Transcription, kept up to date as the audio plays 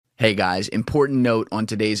Hey guys, important note on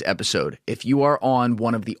today's episode. If you are on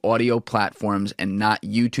one of the audio platforms and not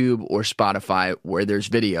YouTube or Spotify where there's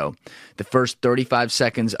video, the first 35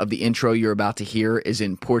 seconds of the intro you're about to hear is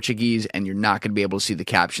in Portuguese and you're not going to be able to see the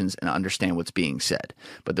captions and understand what's being said.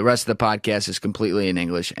 But the rest of the podcast is completely in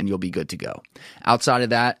English and you'll be good to go. Outside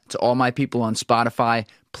of that, to all my people on Spotify,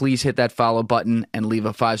 please hit that follow button and leave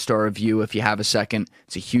a 5-star review if you have a second.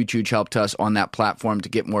 It's a huge, huge help to us on that platform to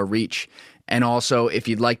get more reach. And also, if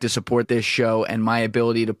you'd like to support this show and my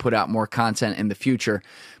ability to put out more content in the future,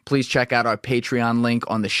 please check out our Patreon link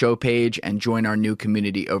on the show page and join our new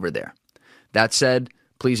community over there. That said,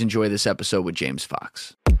 please enjoy this episode with James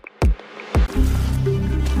Fox.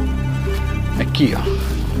 Aqui, ó.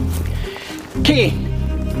 Aqui.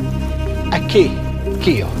 Aqui.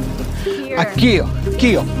 Aqui, ó. Aqui, ó.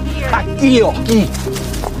 Aqui, ó. Aqui, ó. Aqui.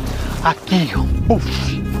 Aqui, ó. Puf.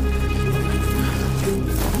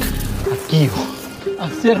 Aqui, ó. A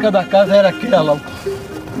cerca da casa era aquela, ó.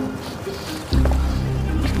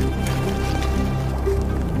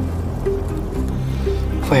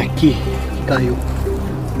 Foi aqui que caiu.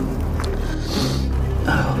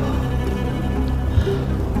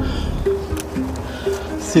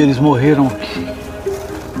 Seres morreram aqui.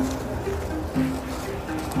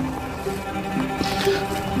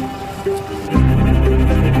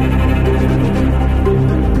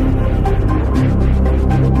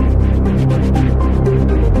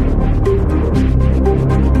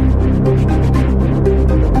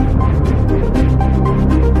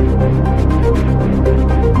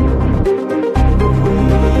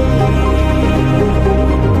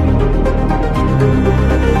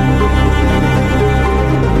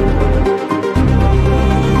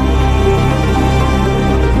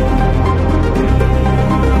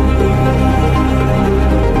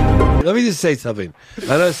 Let me just say something. I'm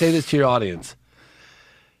going to say this to your audience.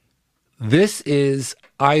 This is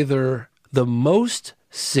either the most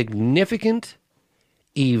significant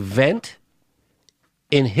event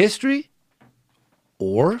in history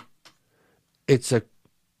or it's a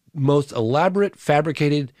most elaborate,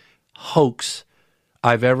 fabricated hoax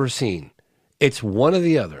I've ever seen. It's one or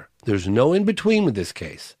the other. There's no in between with this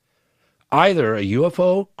case. Either a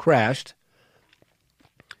UFO crashed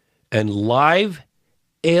and live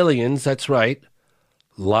aliens, that's right,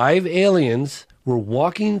 live aliens were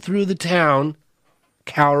walking through the town,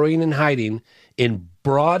 cowering and hiding in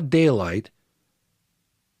broad daylight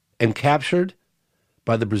and captured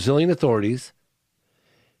by the Brazilian authorities.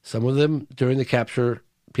 Some of them, during the capture,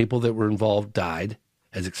 people that were involved died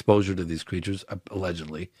as exposure to these creatures,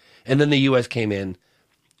 allegedly. And then the U.S. came in,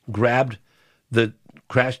 grabbed the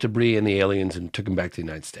crash debris and the aliens and took them back to the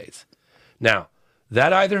United States. Now,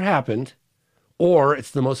 that either happened or it's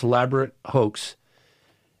the most elaborate hoax,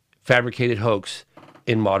 fabricated hoax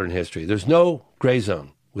in modern history. There's no gray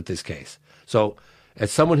zone with this case. So,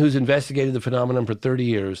 as someone who's investigated the phenomenon for 30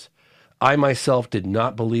 years, I myself did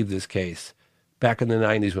not believe this case back in the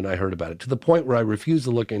 90s when I heard about it, to the point where I refused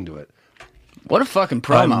to look into it. What a fucking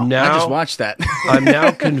promo. I just watched that. I'm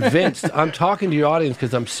now convinced. I'm talking to your audience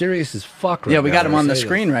because I'm serious as fuck right now. Yeah, we got him on the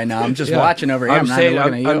screen right now. I'm just watching over here.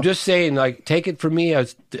 I'm just saying, like, take it from me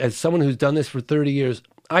as someone who's done this for 30 years.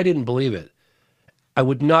 I didn't believe it. I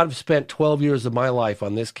would not have spent 12 years of my life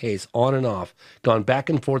on this case, on and off, gone back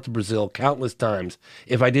and forth to Brazil countless times,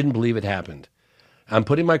 if I didn't believe it happened. I'm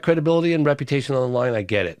putting my credibility and reputation on the line. I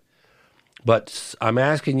get it. But I'm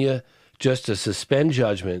asking you just to suspend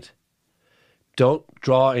judgment. Don't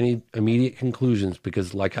draw any immediate conclusions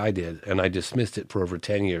because, like I did, and I dismissed it for over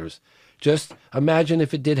 10 years. Just imagine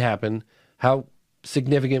if it did happen, how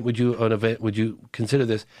significant would you consider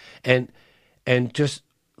this? And just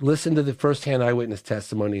listen to the firsthand eyewitness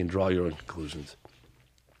testimony and draw your own conclusions.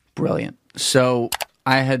 Brilliant. So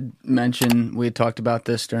I had mentioned, we had talked about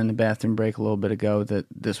this during the bathroom break a little bit ago, that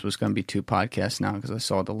this was going to be 2 podcasts now because I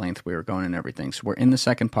saw the length we were going and everything. So we're in the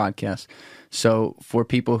second podcast. So for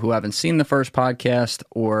people who haven't seen the first podcast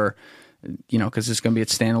or, you know, because it's going to be a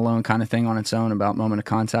standalone kind of thing on its own about Moment of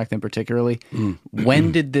Contact in particularly,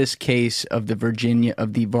 when did this case of the Virginia,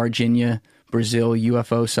 Brazil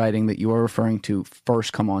UFO sighting that you are referring to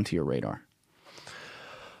first come onto your radar?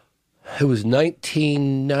 It was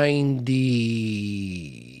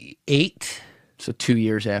 1998. So 2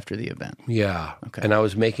 years after the event. Yeah. Okay. And I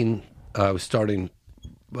was starting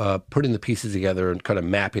putting the pieces together and kind of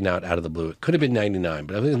mapping out of the blue. It could have been 99,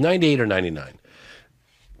 but I think it was 98 or 99.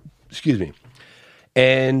 Excuse me.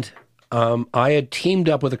 And I had teamed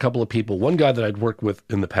up with a couple of people. One guy that I'd worked with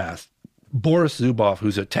in the past, Boris Zuboff,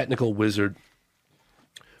 who's a technical wizard,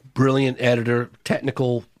 brilliant editor,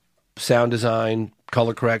 technical sound design,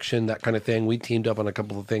 color correction, that kind of thing. We teamed up on a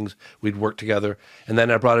couple of things. We'd worked together. And then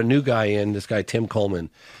I brought a new guy in, this guy, Tim Coleman.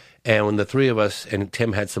 And when the three of us, and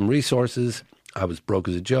Tim had some resources, I was broke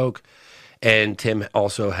as a joke. And Tim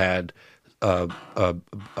also had a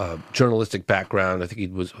journalistic background. I think he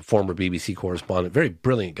was a former BBC correspondent. Very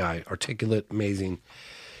brilliant guy, articulate, amazing.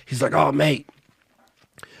 He's like, oh, mate,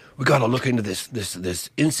 we got to look into this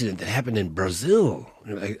incident that happened in Brazil.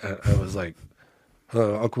 And I was like,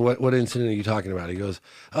 Uncle, what incident are you talking about? He goes,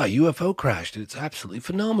 a UFO crashed. It's absolutely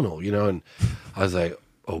phenomenal, you know. And I was like,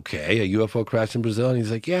 okay, a UFO crashed in Brazil? And he's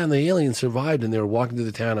like, yeah, and the aliens survived, and they were walking through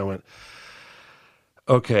the town. I went,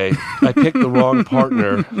 okay, I picked the wrong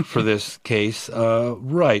partner for this case.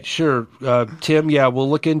 Right, sure. Tim, yeah, we'll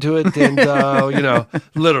look into it. And, you know,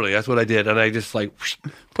 literally, that's what I did. And I just like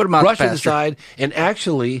put him out brushed it aside. And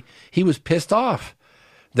actually, he was pissed off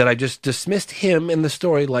that I just dismissed him in the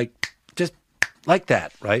story just like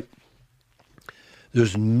that, right?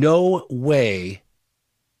 There's no way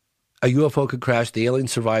a UFO could crash, the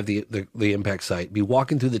aliens survive the impact site, be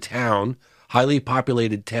walking through the town, highly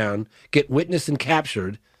populated town, get witnessed and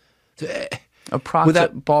captured.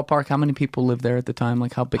 Approximate ballpark, how many people lived there at the time?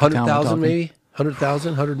 Like how big a town? 100,000 maybe?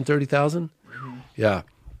 100,000? 130,000? Yeah.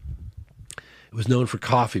 It was known for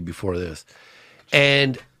coffee before this.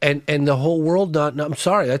 And the whole world I'm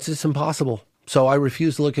sorry, that's just impossible. So I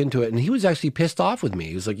refused to look into it. And he was actually pissed off with me.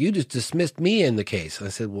 He was like, you just dismissed me in the case. And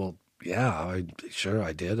I said, well, yeah, sure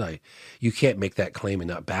I did. You can't make that claim and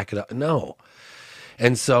not back it up. No.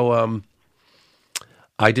 And so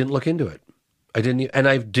I didn't look into it. I didn't, and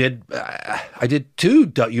I did 2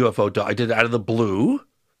 UFO. I did Out of the Blue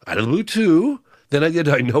 2. Then I did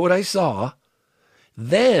I Know What I Saw.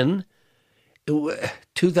 Then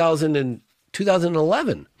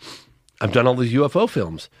 2011, I've done all these UFO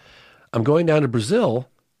films. I'm going down to Brazil,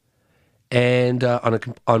 and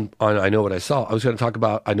on I Know What I Saw. I was going to talk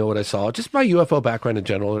about I Know What I Saw, just my UFO background in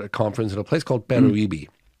general, at a conference at a place called Peruíbe.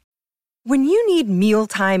 When you need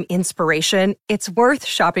mealtime inspiration, it's worth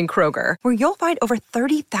shopping Kroger, where you'll find over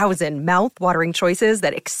 30,000 mouth-watering choices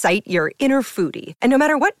that excite your inner foodie. And no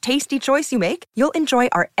matter what tasty choice you make, you'll enjoy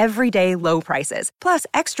our everyday low prices, plus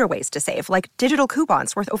extra ways to save, like digital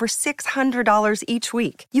coupons worth over $600 each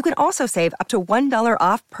week. You can also save up to $1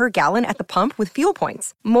 off per gallon at the pump with fuel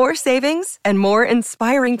points. More savings and more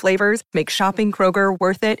inspiring flavors make shopping Kroger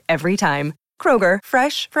worth it every time. Kroger,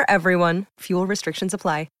 fresh for everyone. Fuel restrictions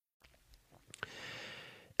apply.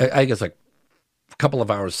 I guess like a couple of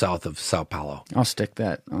hours south of Sao Paulo. I'll stick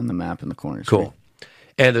that on the map in the corner. Cool.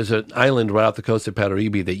 And there's an island right off the coast of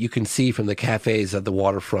Peruíbe that you can see from the cafes at the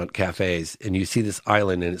waterfront cafes. And you see this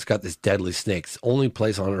island, and it's got this deadly snake. It's the only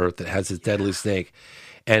place on Earth that has this deadly snake.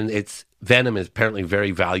 And its venom is apparently very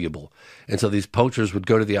valuable. And so these poachers would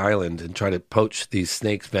go to the island and try to poach these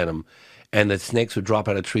snakes' venom. And the snakes would drop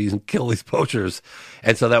out of trees and kill these poachers.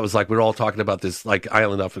 And so that was like, we were all talking about this like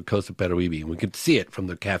island off the coast of Peruíbe. And we could see it from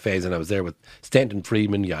the cafes, and I was there with Stanton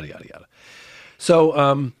Friedman, yada, yada, yada.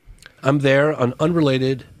 So I'm there on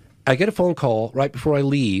unrelated. I get a phone call right before I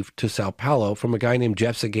leave to Sao Paulo from a guy named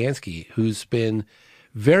Jeff Sagansky, who's been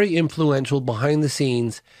very influential behind the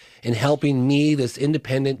scenes in helping me, this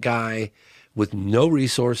independent guy with no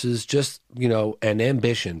resources, just, you know, an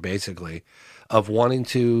ambition, basically, of wanting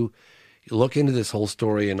to look into this whole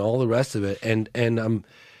story and all the rest of it, and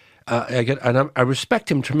I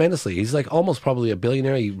respect him tremendously. He's like almost probably a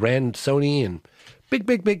billionaire. He ran Sony and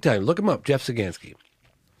big time. Look him up, Jeff Sagansky.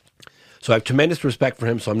 So I have tremendous respect for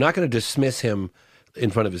him. So I'm not going to dismiss him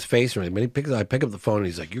in front of his face or anything. But I pick up the phone and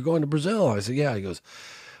he's like, "You're going to Brazil?" I said, "Yeah." He goes,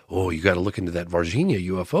 "Oh, you got to look into that Varginha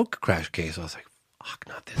UFO crash case." I was like, "Fuck,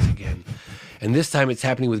 not this again." And this time it's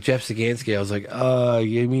happening with Jeff Sagansky. I was like,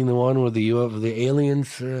 "You mean the one where the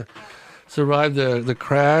aliens?" Survived the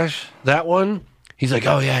crash, that one? He's like,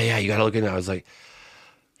 oh, yeah, you got to look into it. I was like,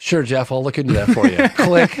 sure, Jeff, I'll look into that for you.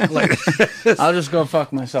 Click. Like, I'll just go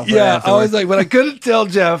fuck myself. Yeah, right, I was like, but I couldn't tell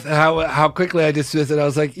Jeff how quickly I dismissed it. I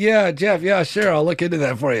was like, yeah, Jeff, yeah, sure, I'll look into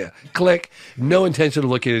that for you. Click. No intention of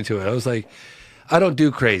looking into it. I was like, I don't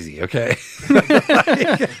do crazy, okay?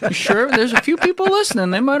 Sure, there's a few people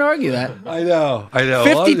listening. They might argue that. I know.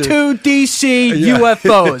 52 DC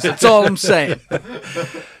UFOs. That's all I'm saying.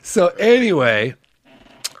 So anyway,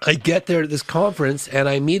 I get there at this conference, and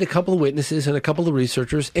I meet a couple of witnesses and a couple of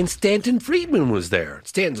researchers, and Stanton Friedman was there.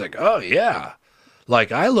 Stanton's like, oh, yeah.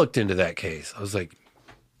 Like, I looked into that case. I was like,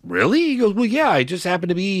 really? He goes, well, yeah, I just happened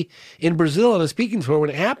to be in Brazil on a speaking tour when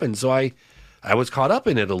it happened, so I was caught up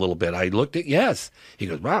in it a little bit. I looked at, yes. He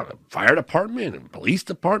goes, wow, fire department and police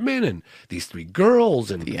department and these 3 girls.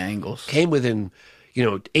 And the angles. Came within,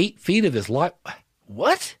 8 feet of this lot.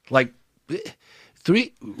 What? Like,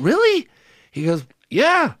 3? Really? He goes,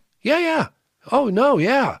 yeah. Oh, no,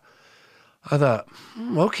 yeah. I thought,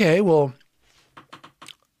 okay, well,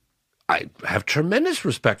 I have tremendous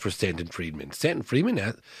respect for Stanton Friedman. Stanton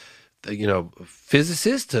Friedman,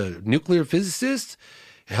 physicist, a nuclear physicist,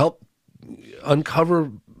 helped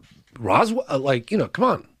uncover Roswell. Come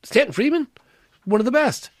on, Stanton Friedman, one of the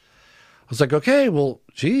best. I was like, okay, well,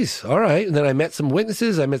 geez, all right. And then I met some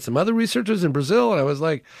witnesses. I met some other researchers in Brazil, and I was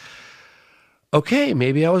like, okay,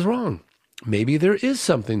 maybe I was wrong. Maybe there is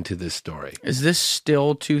something to this story. Is this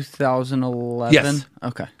still 2011? Yes.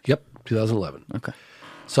 Okay. Yep, 2011. Okay.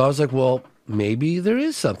 So I was like, well, maybe there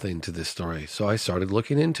is something to this story. So I started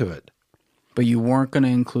looking into it. But you weren't going to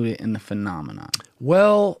include it in the phenomenon.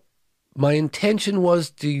 Well, my intention was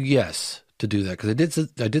to do that because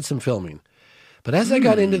I did some filming. But as I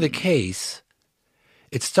got into the case,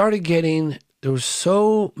 it started getting, there were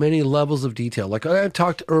so many levels of detail. Like I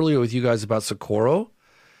talked earlier with you guys about Socorro.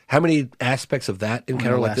 How many aspects of that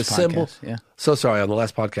encounter, like the symbol? Yeah. So sorry, on the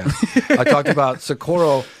last podcast. I talked about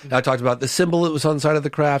Socorro, and I talked about the symbol that was on the side of the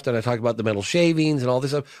craft, and I talked about the metal shavings and all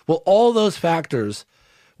this stuff. Well, all those factors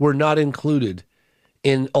were not included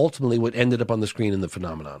in ultimately what ended up on the screen in the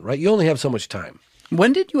phenomenon, right? You only have so much time.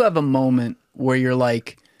 When did you have a moment where you're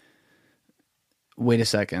like, wait a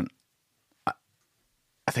second,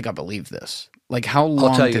 I think I believe this? Like how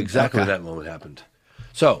long I'll tell you exactly when that moment happened.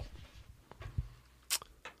 So,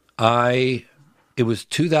 it was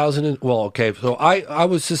 2000. So I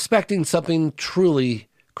was suspecting something truly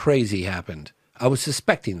crazy happened. I was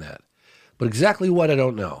suspecting that, but exactly what I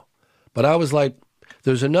don't know. But I was like,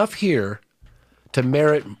 there's enough here to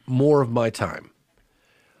merit more of my time.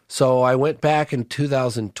 So I went back in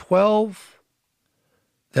 2012.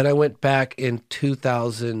 Then I went back in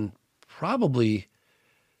 2000, probably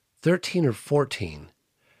 13 or 14.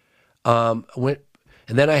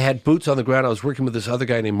 And then I had boots on the ground. I was working with this other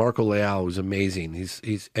guy named Marco Leal, who was amazing.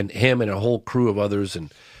 He's and him and a whole crew of others,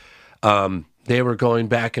 and they were going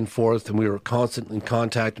back and forth, and we were constantly in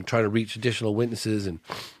contact and trying to reach additional witnesses. And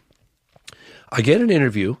I get an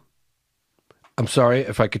interview. I'm sorry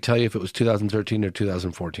if I could tell you if it was 2013 or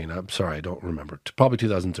 2014. I'm sorry, I don't remember. Probably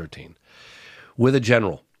 2013. With a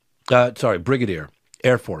general, brigadier,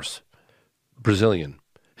 Air Force, Brazilian.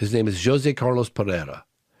 His name is Jose Carlos Pereira.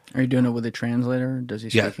 Are you doing it with a translator? Or does he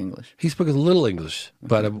speak English? He spoke a little English,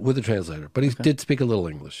 but with a translator. But he did speak a little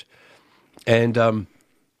English. And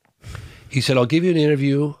he said, I'll give you an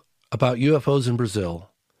interview about UFOs in Brazil,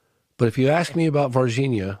 but if you ask me about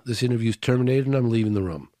Varginha, this interview's terminated and I'm leaving the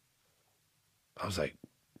room. I was like,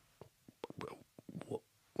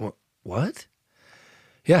 what?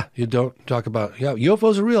 Yeah, you don't talk about,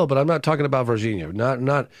 UFOs are real, but I'm not talking about Varginha.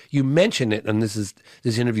 Not you mention it, and this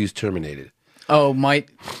interview's terminated. Oh,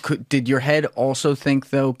 did your head also think,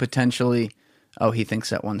 though, potentially, oh, he thinks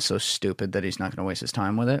that one's so stupid that he's not going to waste his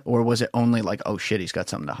time with it? Or was it only like, oh, shit, he's got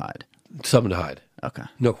something to hide? Something to hide. Okay.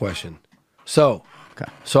 No question. So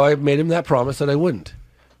I made him that promise that I wouldn't.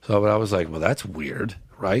 So I was like, well, that's weird,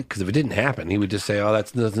 right? Because if it didn't happen, he would just say, oh,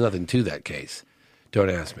 there's nothing to that case. Don't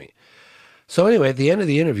ask me. So anyway, at the end of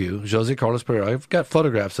the interview, Jose Carlos Pereira, I've got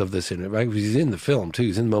photographs of this interview. He's in the film, too.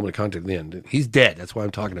 He's in the moment of contact at the end. He's dead. That's why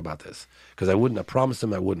I'm talking about this. Because I promised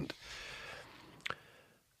him I wouldn't.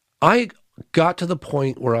 I got to the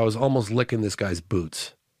point where I was almost licking this guy's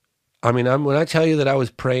boots. I mean, when I tell you that I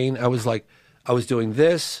was praying, I was like, I was doing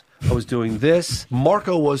this, I was doing this.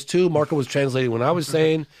 Marco was too. Marco was translating when I was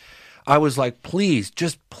saying. I was like, please,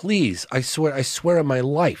 just please. I swear on my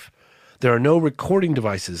life. There are no recording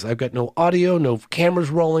devices. I've got no audio, no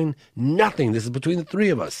cameras rolling, nothing. This is between the three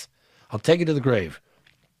of us. I'll take it to the grave,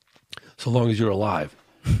 so long as you're alive.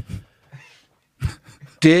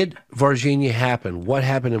 Did Varginha happen? What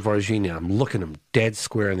happened in Varginha? I'm looking him dead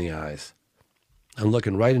square in the eyes. I'm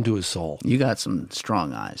looking right into his soul. You got some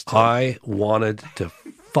strong eyes, too. I wanted to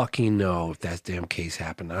fucking know if that damn case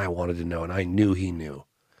happened, and I wanted to know, and I knew he knew.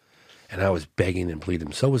 And I was begging and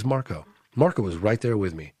pleading. So was Marco. Marco was right there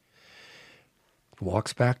with me.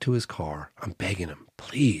 Walks back to his car. I'm begging him,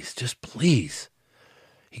 please, just please.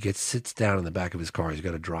 He sits down in the back of his car. He's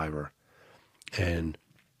got a driver. And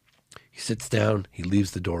he sits down. He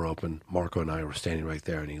leaves the door open. Marco and I were standing right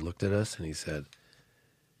there. And he looked at us and he said,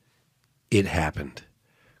 it happened.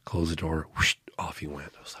 Close the door. Whoosh, off he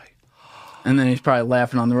went. I was like, and then he's probably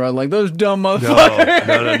laughing on the road like, those dumb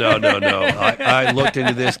motherfuckers. No. I looked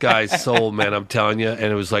into this guy's soul, man, I'm telling you. And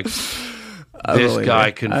it was like, this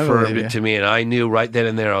guy confirmed it to me, and I knew right then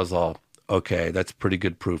and there, I was all, okay, that's pretty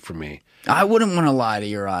good proof for me. I wouldn't want to lie to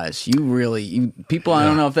your eyes. People, I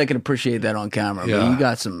don't know if they can appreciate that on camera, but you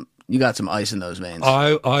got some You got some ice in those veins.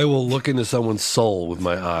 I will look into someone's soul with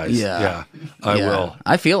my eyes. Yeah. I will.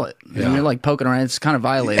 I feel it. Yeah. You're like poking around. It's kind of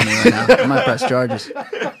violating me right now. I might press charges.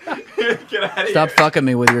 Stop fucking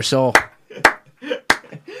me with your soul.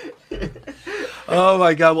 Oh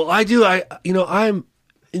my God. Well, I'm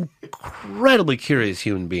incredibly curious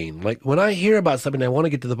human being. Like when I hear about something, I want to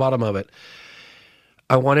get to the bottom of it.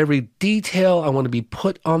 I want every detail. I want to be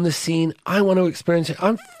put on the scene. I want to experience it.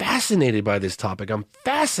 I'm fascinated by this topic. I'm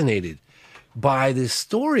fascinated by this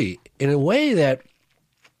story in a way that,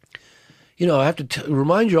 I have to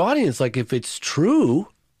remind your audience, like if it's true,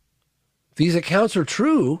 these accounts are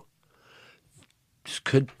true, this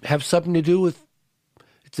could have something to do with,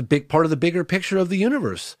 it's a big part of the bigger picture of the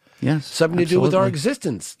universe. Yes. Something to do with our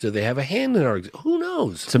existence. Do they have a hand in our existence? Who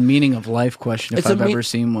knows? It's a meaning of life question if I've ever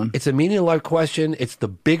seen one. It's a meaning of life question. It's the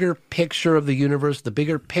bigger picture of the universe, the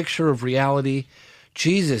bigger picture of reality.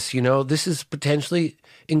 Jesus, this is potentially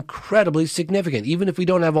incredibly significant. Even if we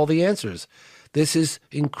don't have all the answers, this is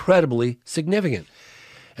incredibly significant.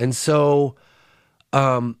 And so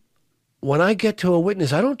when I get to a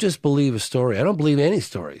witness, I don't just believe a story. I don't believe any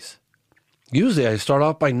stories. Usually I start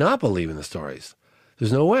off by not believing the stories.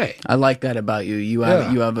 There's no way. I like that about you. You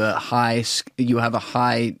have a high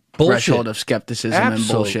threshold of skepticism and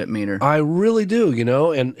bullshit meter. I really do,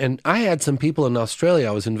 and I had some people in Australia.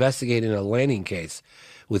 I was investigating a landing case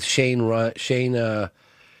with Shane Ryan.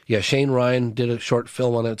 Shane Ryan did a short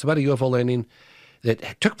film on it. It's about a UFO landing that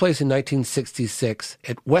took place in 1966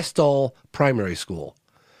 at Westall Primary School.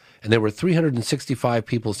 And there were 365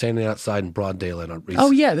 people standing outside in broad daylight on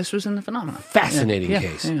Oh, yeah, this was in the phenomenon. Fascinating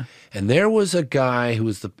case. Yeah. And there was a guy who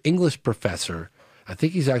was the English professor. I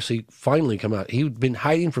think he's actually finally come out. He'd been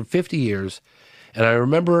hiding for 50 years. And I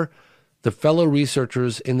remember the fellow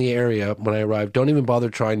researchers in the area when I arrived, don't even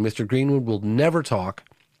bother trying. Mr. Greenwood will never talk.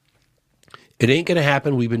 It ain't going to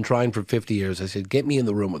happen. We've been trying for 50 years. I said, get me in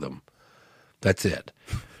the room with him. That's it.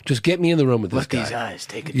 Just get me in the room with this guy. Let these eyes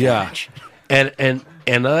take advantage. Yeah.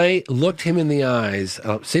 And I looked him in the eyes,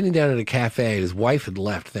 sitting down at a cafe. His wife had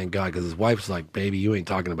left, thank God, because his wife's like, baby, you ain't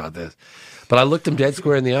talking about this. But I looked him dead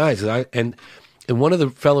square in the eyes. And one of the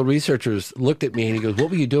fellow researchers looked at me and he goes, what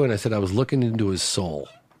were you doing? I said, I was looking into his soul,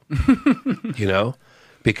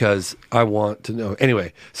 because I want to know.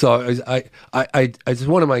 Anyway, so I just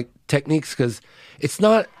one of my techniques, because it's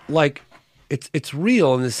not like it's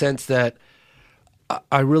real in the sense that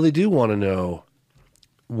I really do want to know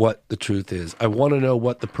what the truth is. I want to know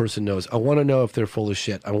what the person knows. I want to know if they're full of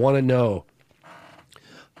shit. I want to know.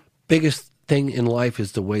 Biggest thing in life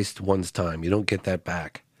is to waste one's time. You don't get that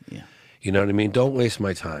back. Yeah. You know what I mean? Don't waste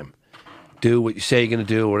my time. Do what you say you're going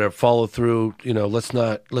to do, or whatever. Follow through.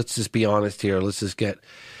 Let's just be honest here. Let's just get.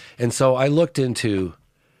 And so I looked into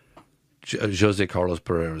Jose Carlos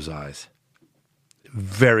Pereira's eyes.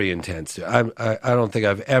 Very intense. I don't think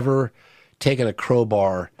I've ever taken a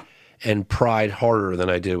crowbar and pried harder than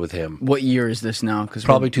I did with him. What year is this now?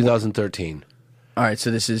 Probably 2013. All right, so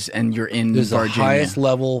this is, and you're in This is the Virginia. highest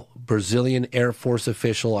level Brazilian Air Force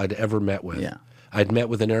official I'd ever met with. Yeah. I'd met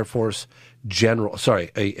with an Air Force general,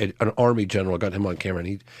 an Army general. I got him on camera,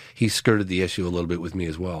 and he skirted the issue a little bit with me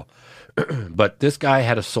as well. But this guy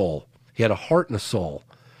had a soul. He had a heart and a soul.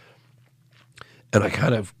 And I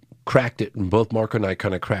kind of cracked it, and both Marco and I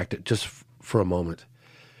kind of cracked it just for a moment,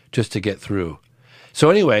 just to get through. So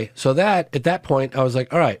anyway, at that point, I was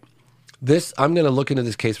like, all right, I'm going to look into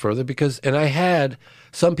this case further and I had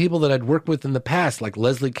some people that I'd worked with in the past, like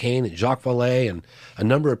Leslie Kane and Jacques Vallée and a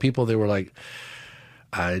number of people. They were like,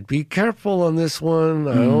 I'd be careful on this one.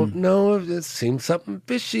 I don't know if it seems something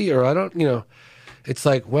fishy, or I don't, it's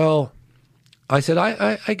like, well, I said,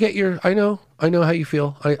 I get I know how you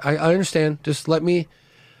feel. I understand. Just let me,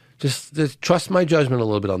 just trust my judgment a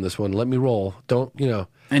little bit on this one. Let me roll. Don't,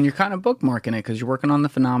 And you're kind of bookmarking it because you're working on the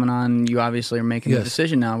phenomenon. You obviously are making the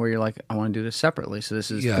decision now where you're like, I want to do this separately. So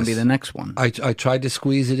this is going to be the next one. I tried to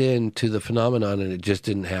squeeze it into the phenomenon, and it just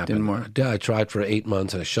didn't happen. Didn't work. I tried for 8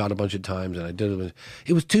 months, and I shot a bunch of times, and I did it.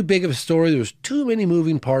 It was too big of a story. There was too many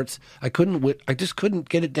moving parts. I just couldn't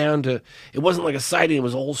get it down to. It wasn't like a sighting. It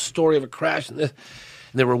was a whole story of a crash, and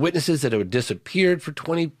there were witnesses that had disappeared for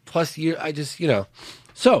 20 plus years. I just,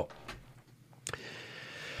 so.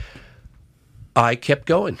 I kept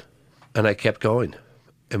going, and I kept going,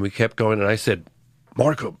 and we kept going, and I said,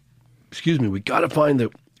 Marco, excuse me, we got to find the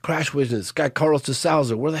crash witness, this guy Carlos de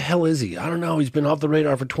Souza. Where the hell is he? I don't know. He's been off the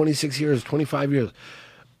radar for 26 years, 25 years.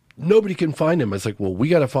 Nobody can find him. I was like, well, we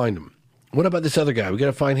got to find him. What about this other guy? We got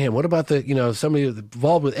to find him. What about somebody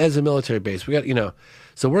involved with as a military base? We got,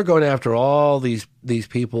 so we're going after all these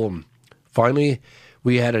people, and finally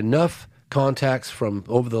we had enough contacts from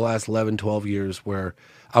over the last 11, 12 years where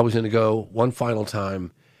I was going to go one final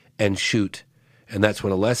time and shoot. And that's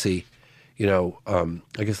when Alessi,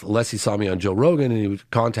 I guess Alessi saw me on Joe Rogan, and he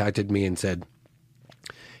contacted me and said,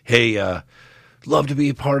 hey, love to be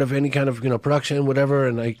a part of any kind of production, whatever.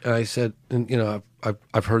 And I said, and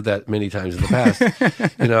I've heard that many times in the past,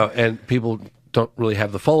 and people don't really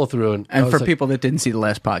have the follow through. And for people that didn't see the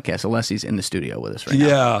last podcast, Alessi's in the studio with us right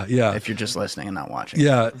now. Yeah. If you're just listening and not watching.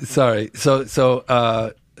 Yeah, sorry. So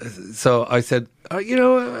I said,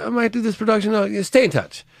 I might do this production. Stay in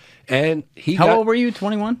touch. And How old were you?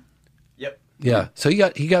 21? Yep. Yeah. So he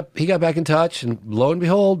got back in touch, and lo and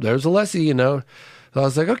behold, there's Alessi. So I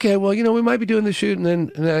was like, okay, well, we might be doing the shoot, and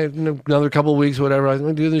then another couple of weeks, whatever. I'm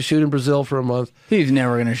going to do the shoot in Brazil for a month. He's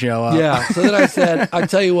never going to show up. Yeah. So then I said, I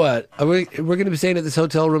tell you what, we're going to be staying at this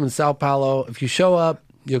hotel room in Sao Paulo. If you show up,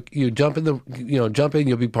 you jump in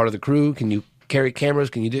you'll be part of the crew. Can you carry cameras?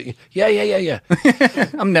 Can you do? Yeah.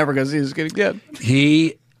 I'm never going to see this kid again.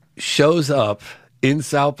 He shows up in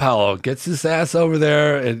Sao Paulo, gets his ass over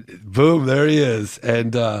there, and boom, there he is.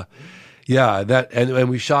 And and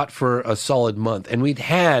we shot for a solid month, and we'd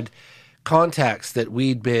had contacts that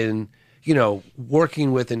we'd been,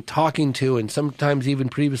 working with and talking to, and sometimes even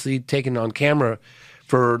previously taken on camera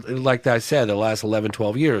for, like I said, the last 11,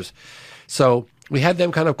 12 years. So we had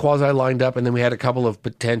them kind of quasi lined up, and then we had a couple of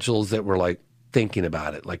potentials that were like thinking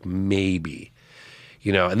about it, like maybe.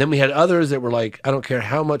 And then we had others that were like, I don't care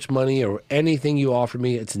how much money or anything you offer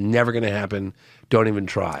me, it's never going to happen. Don't even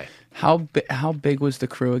try. How big was the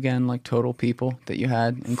crew again, like total people that you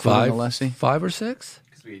had, including Alessi? 5 or 6?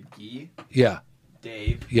 Because we had Guy, Yeah.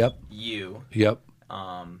 Dave, Yep. you, Yep.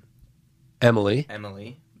 Emily.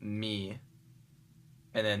 me,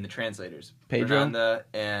 and then the translators. Pedro? Fernanda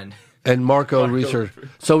and Marco research.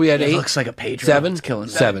 So we had 8. Looks like a Pedro. 7? It's killing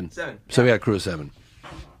me. 7. Seven. So we had a crew of 7.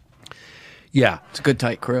 Yeah. It's a good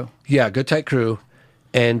tight crew. Yeah, good tight crew.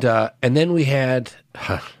 And then we'd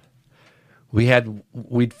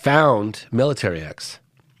found Military X.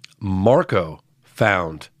 Marco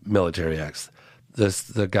found Military X.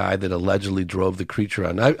 The guy that allegedly drove the creature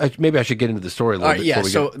on. Maybe I should get into the story a little bit. Yeah,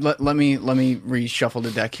 so let me reshuffle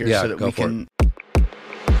the deck here so that we can.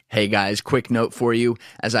 Hey guys, quick note for you.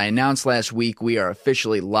 As I announced last week, we are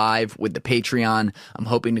officially live with the Patreon. I'm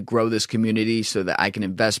hoping to grow this community so that I can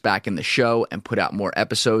invest back in the show and put out more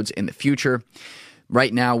episodes in the future.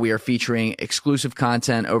 Right now, we are featuring exclusive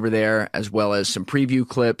content over there, as well as some preview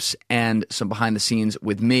clips and some behind the scenes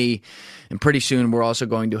with me. And pretty soon, we're also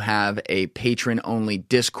going to have a patron-only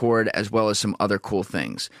Discord, as well as some other cool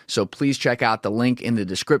things. So please check out the link in the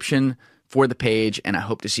description for the page, and I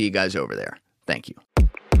hope to see you guys over there. Thank you.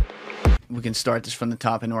 We can start this from the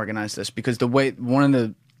top and organize this, because one of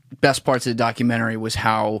the best parts of the documentary was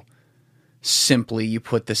how simply you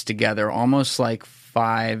put this together, almost like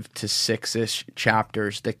 5 to 6-ish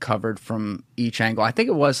chapters that covered from each angle. I think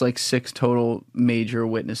it was like 6 total major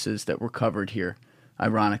witnesses that were covered here,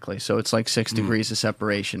 ironically. So it's like 6 degrees of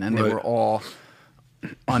separation, and they were all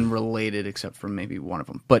unrelated except for maybe one of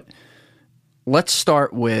them. But let's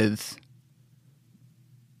start with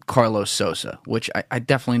Carlos Sosa, which I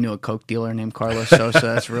definitely knew a coke dealer named Carlos Sosa.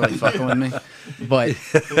 That's really fucking with me. But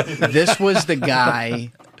this was the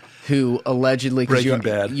guy who allegedly, because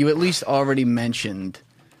you at least already mentioned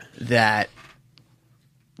that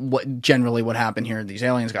what happened here, these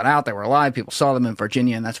aliens got out, they were alive, people saw them in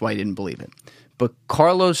Virginia, and that's why he didn't believe it. But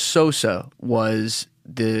Carlos Sosa was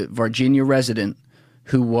the Virginia resident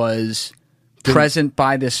who was present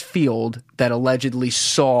by this field that allegedly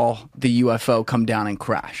saw the UFO come down and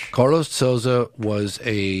crash. Carlos Sosa was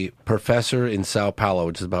a professor in Sao Paulo,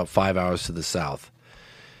 which is about 5 hours to the south.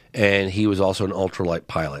 And he was also an ultralight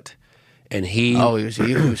pilot. And he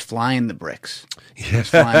was flying the bricks. He was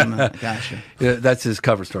flying them. Gotcha. Yeah, that's his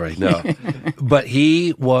cover story. No. But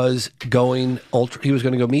he was going he was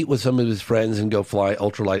going to go meet with some of his friends and go fly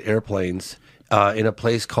ultralight airplanes in a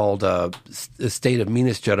place called the state of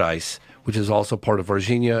Minas Gerais, which is also part of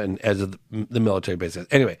Virginia and as of the military base.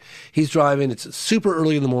 Anyway, he's driving. It's super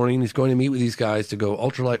early in the morning. He's going to meet with these guys to go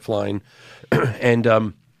ultralight flying. And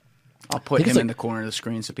I'll put him in the corner of the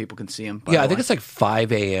screen so people can see him. Yeah, I think it's like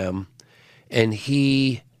 5 a.m. And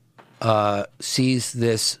he sees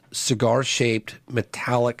this cigar-shaped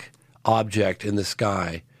metallic object in the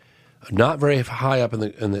sky, not very high up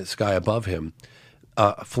in the sky above him,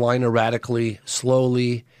 flying erratically,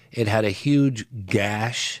 slowly. It had a huge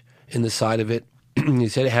gash in the side of it. He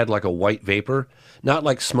said it had like a white vapor, not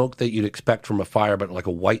like smoke that you'd expect from a fire, but like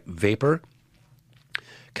a white vapor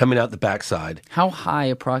coming out the backside. How high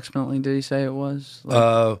approximately did he say it was?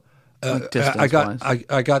 I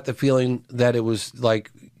got the feeling that it was like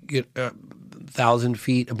 1,000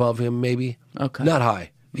 feet above him, maybe. Okay. Not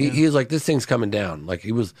high. He was like, this thing's coming down. Like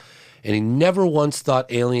he was, and he never once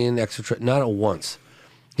thought alien, extraterrestrial, not once.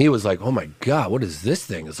 He was like, oh my God, what is this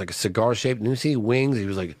thing? It's like a cigar shaped. Didn't you see wings? He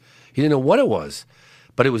was like, he didn't know what it was,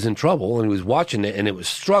 but it was in trouble, and he was watching it, and it was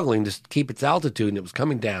struggling to keep its altitude, and it was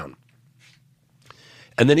coming down.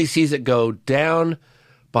 And then he sees it go down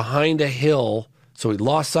behind a hill, so he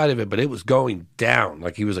lost sight of it, but it was going down.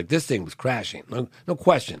 Like he was like, this thing was crashing, no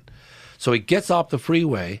question. So he gets off the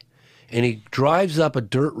freeway, and he drives up a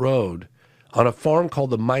dirt road on a farm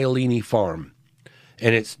called the Maialini Farm.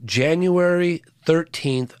 And it's January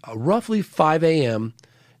 13th, roughly 5 a.m.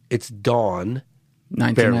 It's dawn.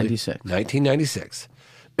 1996. 1996.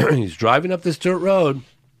 He's driving up this dirt road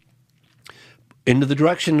into the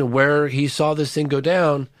direction of where he saw this thing go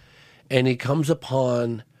down, and he comes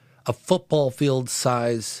upon a football field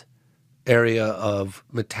size area of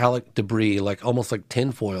metallic debris, like almost like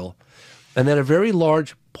tinfoil, and then a very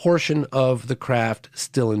large portion of the craft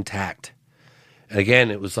still intact. And again,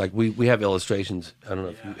 it was like we have illustrations. I don't know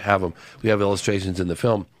if you have them. We have illustrations in the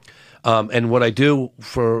film. And what I do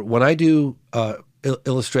when I do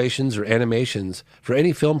illustrations or animations for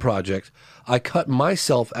any film project, I cut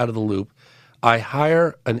myself out of the loop. I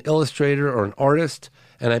hire an illustrator or an artist,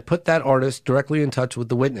 and I put that artist directly in touch with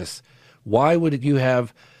the witness. Why would you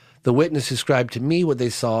have the witness describe to me what they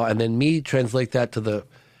saw and then me translate that to the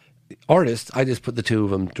artist? I just put the two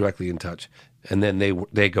of them directly in touch, and then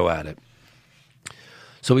they go at it.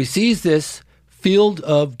 So he sees this field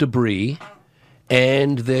of debris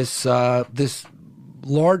and this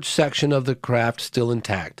large section of the craft still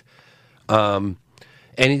intact.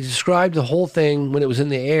 And he described the whole thing when it was in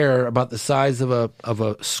the air about the size of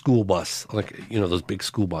a school bus, like those big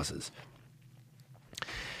school buses.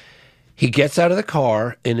 He gets out of the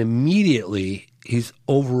car, and immediately he's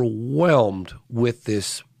overwhelmed with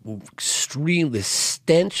this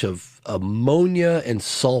stench of ammonia and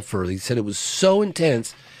sulfur. He said it was so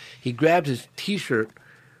intense. He grabbed his T-shirt,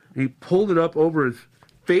 he pulled it up over his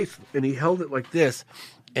face, and he held it like this,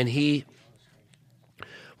 and he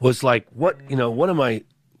was like, "What? What am I?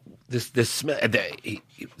 This smell." This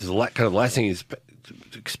is kind of the last thing he's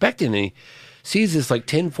expecting. And he sees this like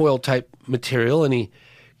tinfoil type material, and he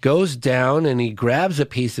goes down and he grabs a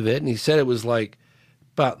piece of it, and he said it was like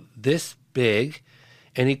about this big,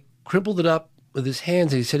 and he crumpled it up with his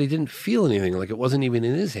hands, and he said he didn't feel anything, like it wasn't even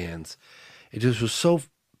in his hands. It just was so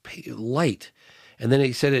light. And then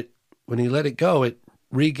he said when he let it go, it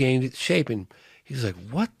regained its shape, and he's like,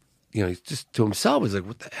 what? He's just to himself, he's like,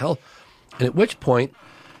 what the hell? And at which point,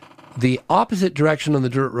 the opposite direction on the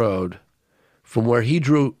dirt road from where he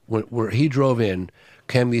drove in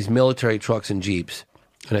came these military trucks and jeeps,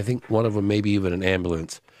 and I think one of them maybe even an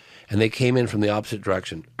ambulance, and they came in from the opposite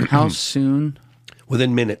direction. How soon?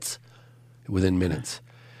 Within minutes.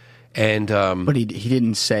 And but he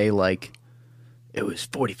didn't say like it was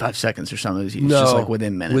 45 seconds or something. It was no, just like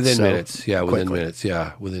within minutes. Within minutes. Quickly.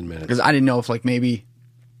 Within minutes. Because I didn't know if like maybe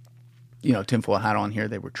tinfoil hat on here,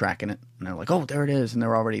 they were tracking it, and they're like, oh, there it is, and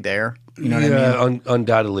they're already there. You know what I mean?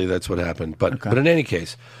 Undoubtedly that's what happened. But in any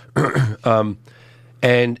case,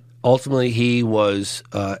 and ultimately he was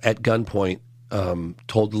at gunpoint,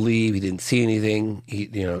 told to leave. He didn't see anything. He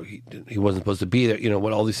wasn't supposed to be there.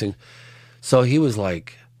 What all these things. So he was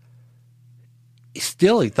like, he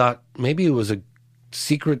thought maybe it was a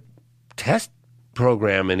secret test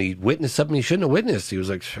program, and he witnessed something he shouldn't have witnessed. He was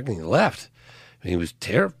like, he left. And he was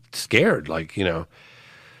scared,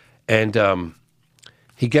 and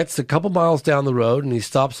he gets a couple miles down the road, and he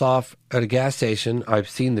stops off at a gas station. I've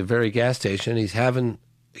seen the very gas station. He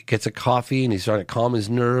gets a coffee, and he's trying to calm his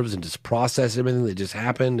nerves and just process everything that just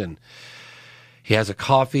happened. And he has a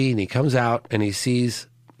coffee, and he comes out, and he sees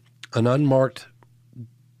an unmarked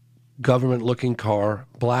government-looking car,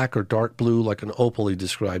 black or dark blue, like an Opel, he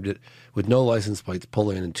described it, with no license plates, pull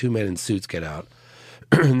in, and two men in suits get out.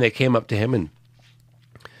 And they came up to him, and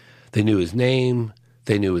they knew his name,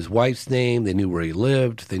 they knew his wife's name, they knew where he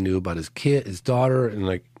lived, they knew about his kid, his daughter,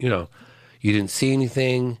 and you didn't see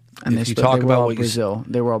anything. And if they were all Brazil.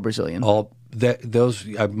 They were all Brazilian.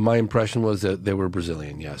 My impression was that they were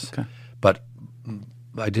Brazilian, yes. Okay. But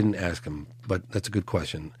I didn't ask him, but that's a good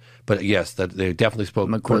question. But yes, that they definitely spoke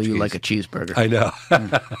Portuguese. You like a cheeseburger. I know.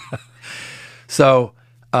 So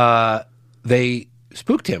they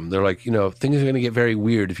spooked him. They're like, things are going to get very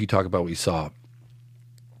weird if you talk about what you saw.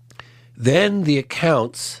 Then the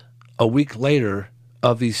accounts a week later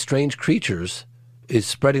of these strange creatures is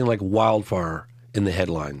spreading like wildfire in the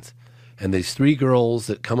headlines. And these three girls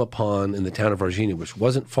that come upon in the town of Varginha, which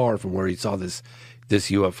wasn't far from where he saw this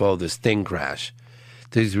UFO, this thing crash.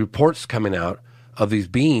 These reports coming out of these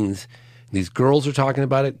beings. These girls are talking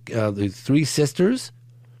about it. These three sisters,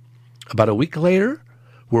 about a week later,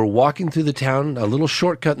 were walking through the town, a little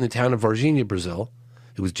shortcut in the town of Varginha, Brazil.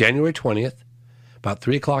 It was January 20th, about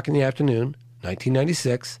 3 o'clock in the afternoon,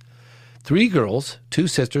 1996. Three girls, two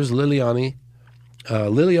sisters, Liliani,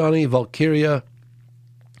 Valkyria,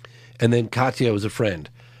 and then Katya was a friend.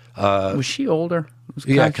 Was she older?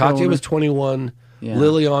 Katya older? was 21, Yeah.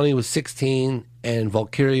 Liliani was 16, and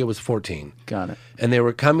Valkyria was 14. Got it. And they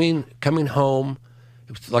were coming home.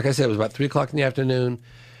 It was, like I said, it was about 3 o'clock in the afternoon,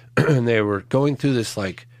 and they were going through this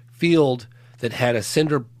like field that had a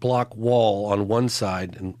cinder block wall on one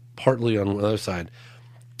side and partly on the other side,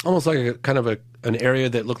 almost like an area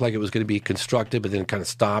that looked like it was going to be constructed, but then it kind of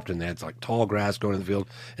stopped, and they had like tall grass going in the field,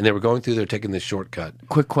 and they were going through there taking this shortcut.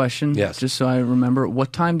 Quick question. Yes. Just so I remember,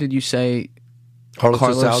 what time did you say Carlos de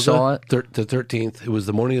Carlos Souza, saw it? The 13th. It was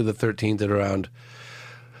the morning of the 13th at around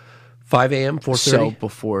 5 a.m., 4:30. So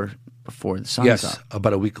before the sun's Yes, up.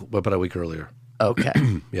 about a week earlier. Okay.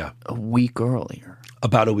 Yeah, A week earlier.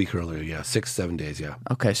 about a week earlier. Yeah, 6-7 days. Yeah.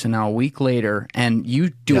 Okay, so now a week later, and you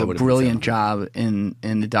do Yeah, it a would've been brilliant job in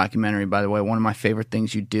the documentary. By the way, one of my favorite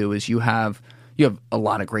things you do is you have a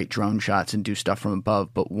lot of great drone shots and do stuff from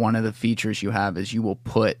above. But one of the features you have is you'll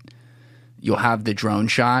have the drone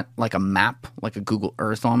shot like a map, like a Google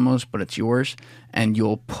Earth almost, but it's yours, and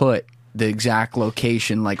you'll put the exact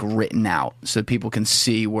location like written out so people can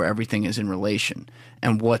see where everything is in relation.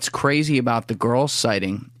 And what's crazy about the girl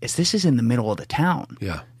sighting is this is in the middle of the town.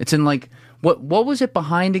 Yeah. It's in like what was it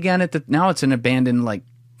behind again now it's an abandoned like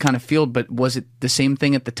kind of field, but was it the same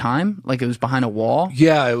thing at the time? Like it was behind a wall?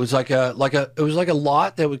 Yeah, it was like a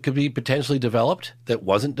lot that could be potentially developed that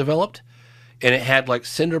wasn't developed, and it had like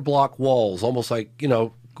cinder block walls, almost like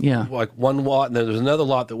Yeah. like one lot, and then there was another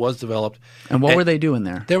lot that was developed. And what were they doing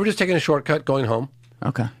there? They were just taking a shortcut going home.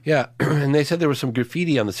 Okay. Yeah, and they said there was some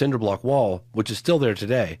graffiti on the cinder block wall, which is still there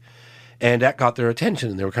today, and that got their attention,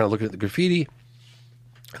 and they were kind of looking at the graffiti,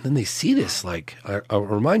 and then they see this, like, I'll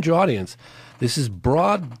remind your audience, this is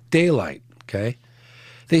broad daylight, okay?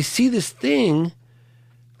 They see this thing,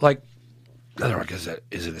 like, I don't know,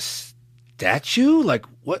 is it a statue? Like,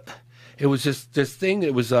 what? It was just this thing,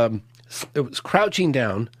 it was crouching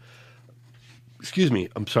down. Excuse me,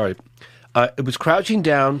 I'm sorry. It was crouching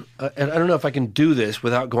down, and I don't know if I can do this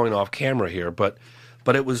without going off camera here, but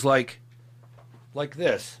it was like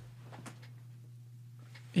this,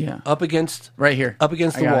 Yeah. up against Right here. up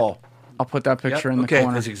against I the got it. wall. I'll put that picture Yep, in the okay,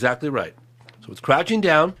 corner. that's exactly right. So it's crouching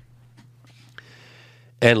down,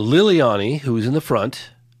 and Liliani, who's in the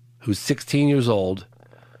front, who's 16 years old,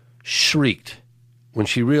 shrieked when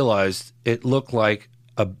she realized it looked like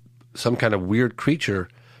some kind of weird creature.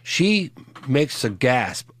 She makes a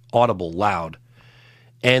gasp, audible, loud,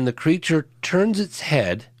 and the creature turns its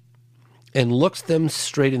head and looks them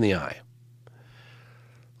straight in the eye.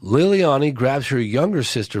 Liliani grabs her younger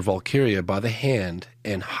sister, Valkyria, by the hand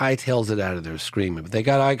and hightails it out of there screaming. But they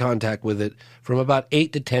got eye contact with it from about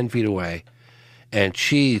 8 to 10 feet away, and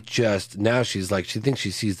now she's like, she thinks she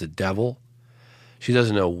sees the devil. She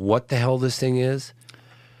doesn't know what the hell this thing is.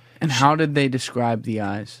 And how did they describe the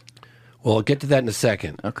eyes? Well, I'll get to that in a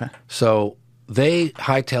second. Okay. So they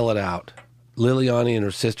hightail it out, Liliani and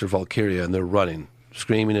her sister Valkyria, and they're running,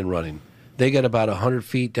 screaming and running. They get about 100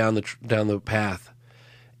 feet down the path,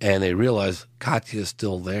 and they realize Katya's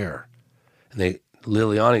still there. And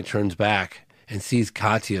Liliani turns back and sees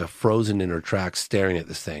Katya frozen in her tracks, staring at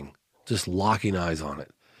this thing, just locking eyes on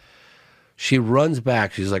it. She runs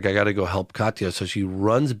back. She's like, I got to go help Katya. So she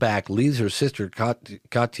runs back, leaves her sister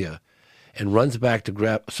Katya, and runs back to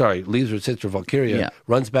leaves her sister Valkyria, Yeah.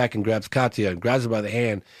 runs back and grabs Katya and grabs her by the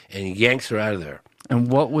hand and yanks her out of there. And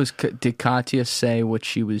did Katya say what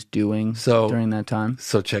she was doing during that time?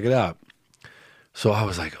 So check it out. So I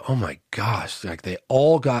was like, oh my gosh, like they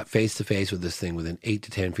all got face to face with this thing within 8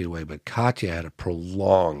 to 10 feet away, but Katya had a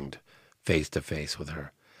prolonged face to face with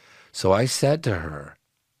her. So I said to her,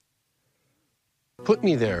 put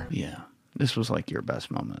me there. Yeah. This was like your best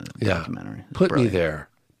moment of the documentary. It was Put brilliant. me there.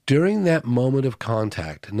 During that moment of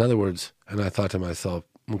contact, in other words, and I thought to myself,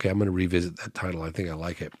 okay, I'm going to revisit that title. I think I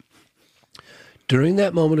like it. During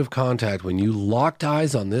that moment of contact, when you locked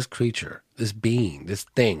eyes on this creature, this being, this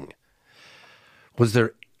thing, was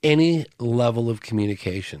there any level of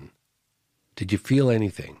communication? Did you feel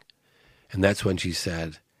anything? And that's when she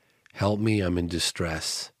said, help me, I'm in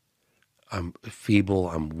distress. I'm feeble,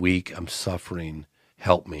 I'm weak, I'm suffering.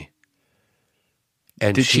 Help me.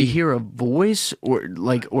 And Did she hear a voice or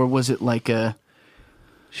was it like a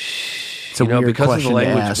a weird because of the question to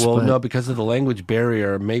language. ask, well, but- no, because of the language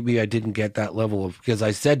barrier, maybe I didn't get that level of. Because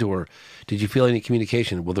I said to her, "Did you feel any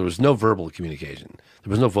communication?" Well, there was no verbal communication.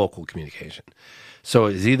 There was no vocal communication. So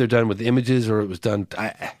it was either done with images or it was done.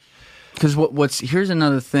 Because here's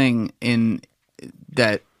another thing in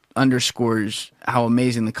that underscores how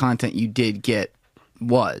amazing the content you did get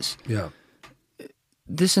was. Yeah.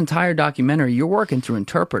 This entire documentary, you're working through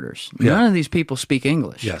interpreters. Yeah. None of these people speak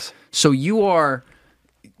English. Yes. So you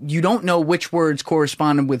don't know which words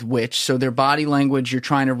corresponded with which. So their body language, you're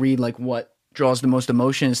trying to read like what draws the most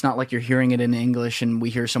emotion. It's not like you're hearing it in English and we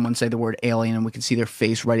hear someone say the word alien and we can see their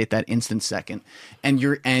face right at that instant second. And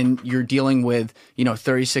you're dealing with,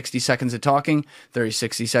 30, 60 seconds of talking, 30,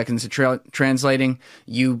 60 seconds of translating,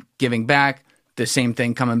 you giving back, the same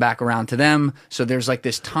thing coming back around to them. So there's like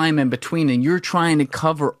this time in between and you're trying to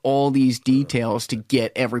cover all these details to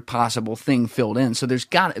get every possible thing filled in. So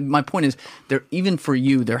my point is even for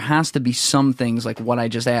you, there has to be some things like what I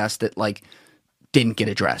just asked that like didn't get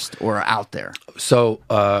addressed or are out there. So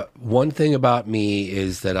one thing about me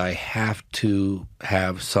is that I have to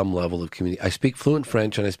have some level of communication. I speak fluent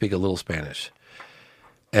French and I speak a little Spanish.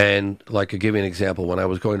 And like I'll give you an example. When I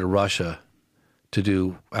was going to Russia to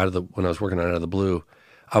do when I was working on Out of the Blue,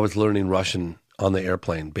 I was learning Russian on the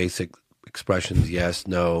airplane. Basic expressions, yes,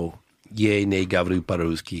 no, ye, ne, gavru,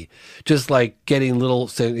 по-русски. Just like getting little,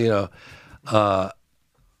 pashol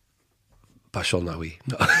nahui.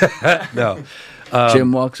 No.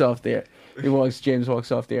 James walks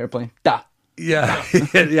off the airplane. Da. Yeah.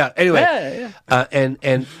 Yeah. Anyway. Yeah.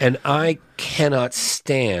 And I cannot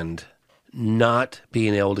stand not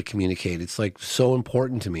being able to communicate. It's like so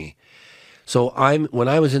important to me. So when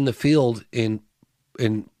I was in the field in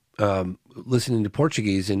listening to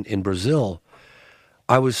Portuguese in Brazil,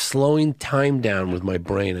 I was slowing time down with my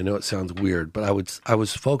brain. I know it sounds weird, but I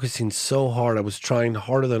was focusing so hard. I was trying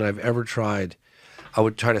harder than I've ever tried. I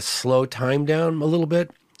would try to slow time down a little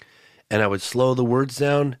bit, and I would slow the words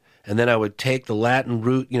down, and then I would take the Latin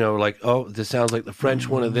root, like, oh, this sounds like the French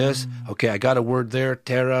one of this. Okay, I got a word there,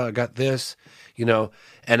 terra, I got this,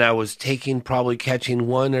 and I was probably catching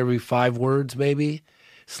one every 5 words maybe,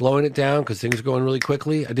 slowing it down because things are going really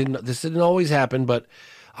quickly. This didn't always happen, but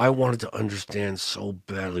I wanted to understand so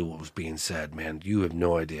badly what was being said, man. You have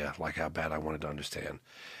no idea like how bad I wanted to understand.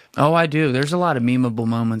 Oh, I do. There's a lot of memeable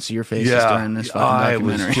moments of your faces during this fucking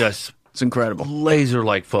documentary. I was just it's incredible.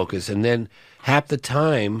 Laser-like focus. And then half the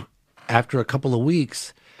time, after a couple of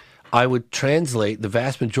weeks, I would translate the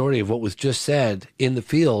vast majority of what was just said in the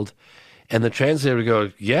field, and the translator would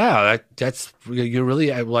go, yeah, that's you're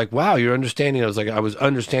really like, wow, you're understanding. I was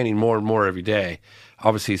understanding more and more every day.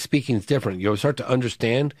 Obviously, speaking is different. You start to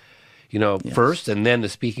understand, yes, first, and then the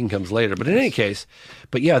speaking comes later. But in any case,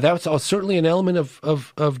 that was certainly an element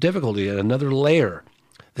of difficulty, and another layer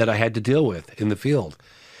that I had to deal with in the field.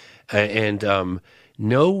 And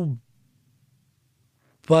nobody,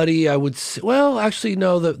 I would say, well, actually,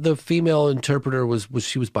 no, the female interpreter was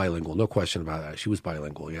bilingual, no question about that. She was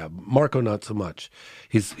bilingual, yeah. Marco, not so much.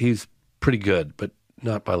 He's pretty good, but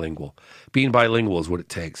not bilingual. Being bilingual is what it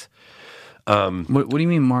takes. What do you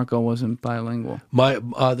mean Marco wasn't bilingual?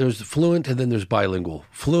 There's fluent and then there's bilingual.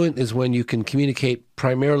 Fluent is when you can communicate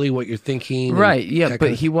primarily what you're thinking. Right, yeah,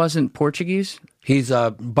 but he wasn't Portuguese? He's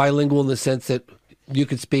bilingual in the sense that you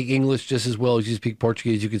could speak English just as well as you speak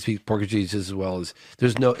Portuguese. You could speak Portuguese just as well as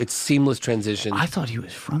it's seamless transition. I thought he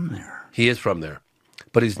was from there. He is from there,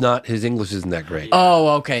 but he's not. His English isn't that great.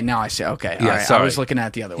 Oh, okay. Now I see. Okay, yeah, all right. sorry. I was looking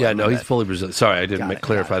at the other one. Yeah, no, he's fully Brazilian. Sorry, I didn't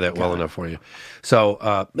clarify that well enough for you. So,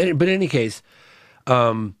 but in any case,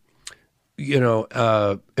 and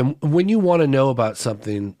when you want to know about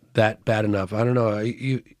something that bad enough, I don't know,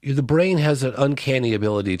 the brain has an uncanny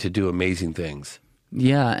ability to do amazing things.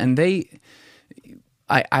 Yeah, and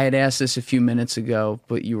I had asked this a few minutes ago,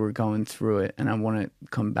 but you were going through it, and I want to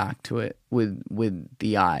come back to it with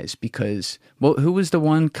the eyes because, well, who was the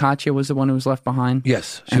one? Katya was the one who was left behind?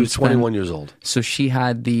 Yes, she was 21 years old. So she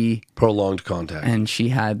had the prolonged contact. And she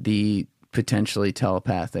had the potentially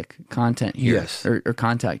telepathic content here. Yes. Or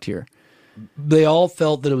contact here. They all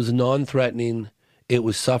felt that it was non-threatening. It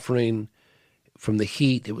was suffering from the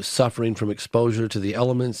heat. It was suffering from exposure to the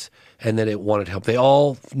elements, and that it wanted help.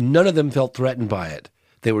 None of them felt threatened by it.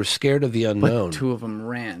 They were scared of the unknown. But 2 of them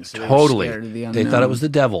ran. So totally. They were scared of the unknown. They thought it was the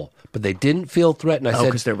devil, but they didn't feel threatened. I said,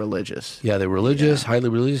 because they're religious. Yeah, they're religious, highly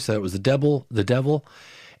religious. That it was the devil.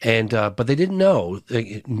 And but they didn't know.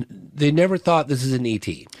 They never thought this is an ET.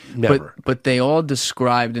 Never. But they all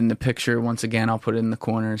described in the picture. Once again, I'll put it in the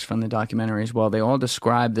corners from the documentary as well. They all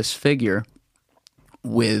described this figure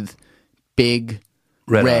with big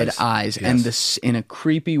red eyes. Yes. And this in a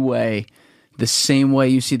creepy way. the same way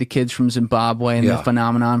you see the kids from Zimbabwe and the Yeah.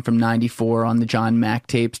 phenomenon from '94 on the John Mack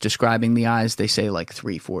tapes describing the eyes. They say like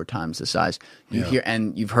 3-4 times the size. You hear,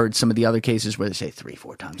 and you've heard some of the other cases where they say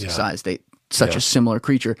 3-4 times the size. Such a similar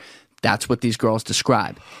creature. That's what these girls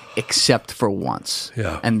describe, except for once.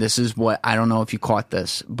 Yeah. And this is what, I don't know if you caught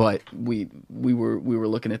this, but we were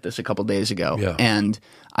looking at this a couple days ago, Yeah. and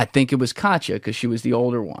I think it was Katya because she was the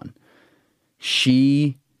older one.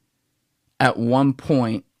 She, at one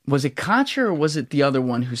point, was it Katya or was it the other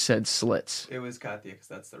one who said slits? It was Katya because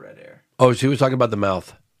that's the red hair. Oh, she was talking about the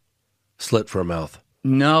mouth. Slit for a mouth.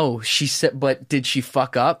 No, she said, but did she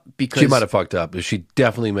fuck up? Because She might have fucked up. She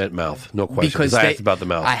definitely meant mouth. No question. Because Because I they- asked about the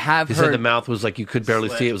mouth. I have He said heard- the mouth was like you could barely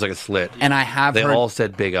see it. It was like a slit. and I have They heard, all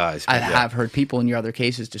said big eyes. I Yeah. have heard people in your other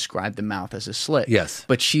cases describe the mouth as a slit. Yes.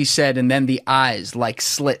 But she said, and then the eyes like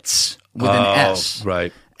slits with an S.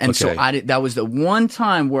 Right. And so Okay. that was the one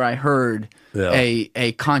time where I heard Yeah.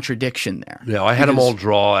 a contradiction there. Yeah, I had them all Because-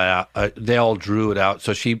 draw it out. They all drew it out.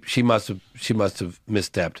 So she must have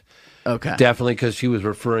misstepped. Okay. Definitely because she was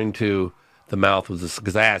referring to the mouth was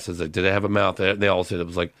because I asked, I was like, did it have a mouth? They all said it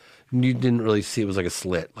was like you didn't really see. It was like a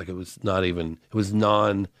slit. Like it was not even. It was a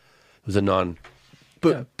non.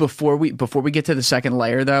 But before we get to the second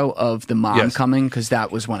layer though of the mom Yes. coming, because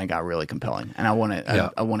that was when it got really compelling, and I want to Yeah.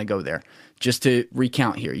 I want to go there. Just to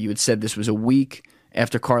recount here, you had said this was a week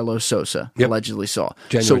after Carlos Sosa Yep. allegedly saw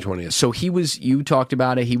January 20th. So he was. You talked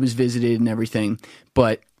about it. He was visited and everything,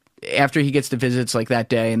 but after he gets the visits like that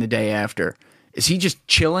day and the day after, is he just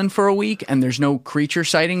chilling for a week and there's no creature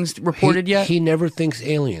sightings reported yet? He never thinks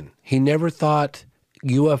alien. He never thought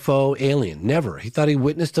UFO alien. Never. He thought he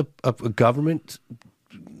witnessed a government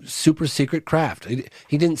super secret craft.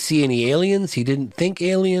 He didn't see any aliens. He didn't think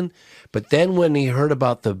alien. But then when he heard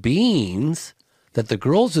about the beings that the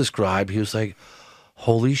girls described, he was like,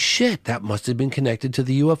 holy shit, that must have been connected to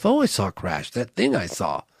the UFO I saw crash, that thing I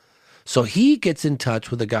saw. So he gets in touch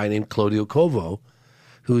with a guy named Claudio Covo,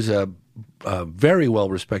 who's a very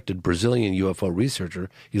well-respected Brazilian UFO researcher.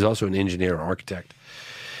 He's also an engineer or architect.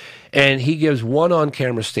 And he gives one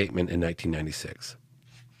on-camera statement in 1996.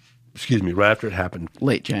 Excuse me, right after it happened.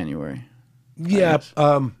 Late January. Yeah,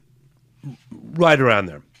 right around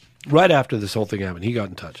there. Right after this whole thing happened, he got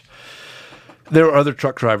in touch. There were other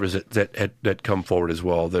truck drivers that come forward as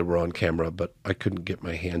well that were on camera, but I couldn't get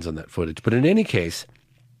my hands on that footage. But in any case,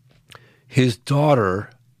 his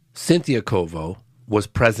daughter, Cynthia Covo, was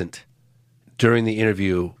present during the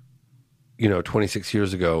interview, 26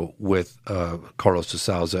 years ago with Carlos de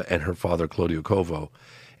Souza and her father, Claudio Covo.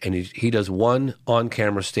 And he does one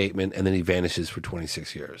on-camera statement, and then he vanishes for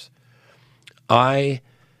 26 years. I,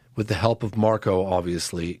 with the help of Marco,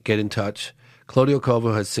 obviously, get in touch. Claudio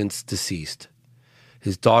Covo has since deceased.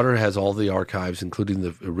 His daughter has all the archives, including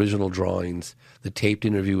the original drawings, the taped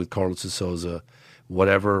interview with Carlos de Souza,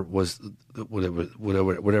 whatever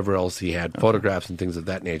else he had, photographs and things of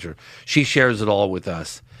that nature. She shares it all with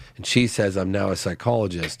us. And she says, I'm now a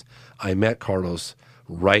psychologist. I met Carlos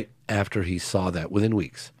right after he saw that, within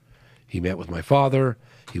weeks. He met with my father.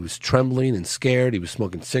 He was trembling and scared. He was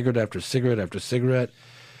smoking cigarette after cigarette after cigarette.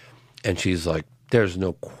 And she's like, there's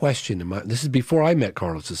no question in my... This is before I met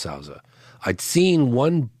Carlos de Souza. I'd seen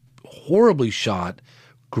one horribly shot,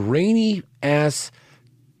 grainy-ass,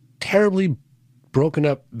 terribly broken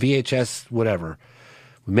up VHS, whatever.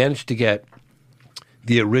 We managed to get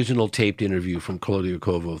the original taped interview from Claudio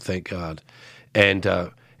Covo, thank God.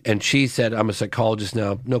 And she said, I'm a psychologist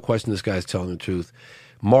now. No question this guy's telling the truth.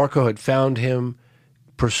 Marco had found him,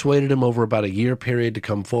 persuaded him over about a year period to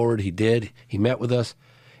come forward. He did. He met with us.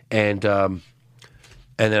 And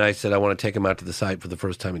then I said, I want to take him out to the site for the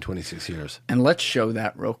first time in 26 years. And let's show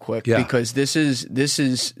that real quick, Yeah. because this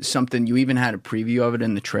is something you even had a preview of it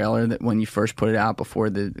in the trailer that when you first put it out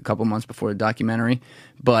a couple months before the documentary.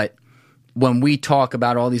 But when we talk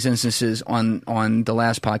about all these instances on the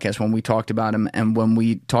last podcast, when we talked about them, and when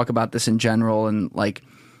we talk about this in general, and like,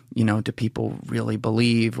 do people really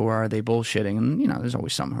believe, or are they bullshitting? And there's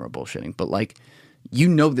always some who are bullshitting, but like,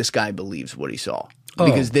 this guy believes what he saw.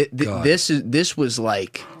 Because God. this was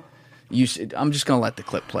like, I'm just going to let the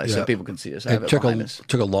clip play so Yeah. people can see this. I have It it took behind us.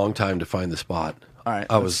 a long time to find the spot. All right,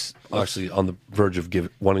 I was actually on the verge of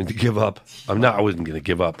wanting to give up. I wasn't going to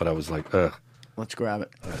give up, but I was like, ugh. Let's grab it.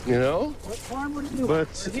 You know? But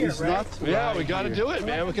it's not. Yeah, we got to do it,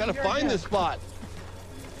 man. We got to find this spot.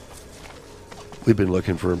 We've been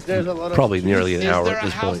looking for There's a lot of probably trees. nearly an Is hour there at a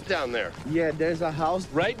this house point. Down there, Yeah, there's a house.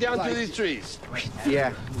 right down Like- through these trees.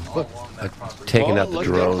 Yeah. Look, Taking Well, out the let's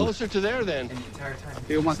get drone. closer to there then.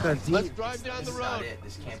 tem uma casinha. Let's drive down the This is not road. it.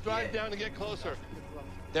 This can't Let's be drive it. down and get closer.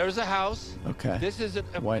 There's a house. Okay. This is a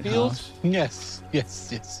White field. House. Yes, yes,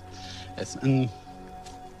 yes. Yes.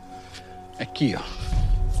 Aqui, ó.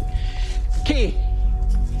 Aqui.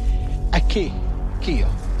 Aqui. Aqui, ó.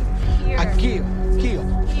 Aqui, ó. Aqui, ó.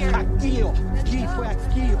 Aqui, ó. Aqui, foi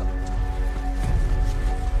aqui, ó.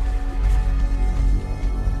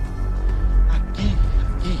 Aqui,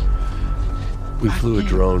 aqui. We flew a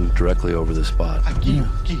drone directly over the spot, Aqui,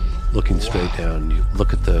 aqui. looking straight down. You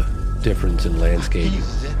look at the difference in landscape.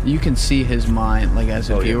 You can see his mind, like as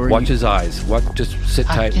a viewer. Watch you- his eyes. Just sit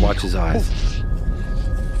tight and watch his eyes.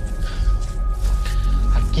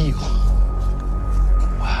 Aqui, ó.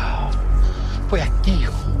 Uau. Foi aqui,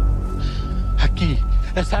 ó. Aqui.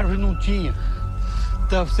 Essa árvore não tinha.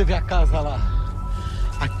 Então você vê a casa lá.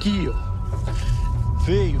 Aqui, ó.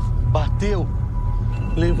 Veio, bateu,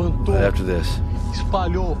 levantou, Right after this.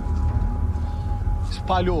 espalhou.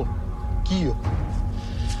 Espalhou. Aqui, ó.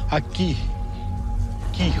 Aqui.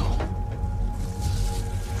 Aqui, ó.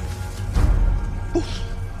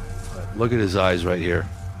 Look at his eyes right here.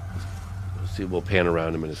 We'll pan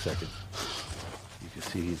around him in a second. You can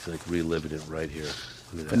see he's like reliving it right here.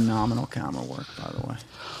 Look at that. Phenomenal camera work, by the way.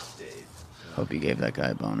 Hope you gave that guy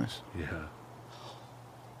a bonus. Yeah.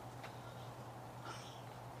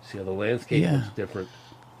 See how the landscape Yeah. looks different?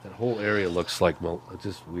 That whole area looks like, well, it's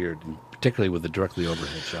just weird, and particularly with the directly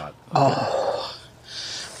overhead shot.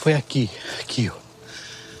 Foi aqui. Aqui, ó.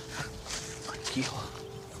 Aqui, ó.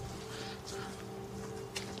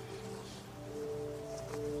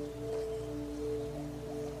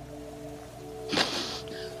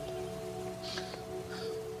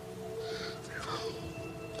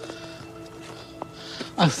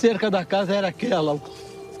 A cerca da casa era aquela.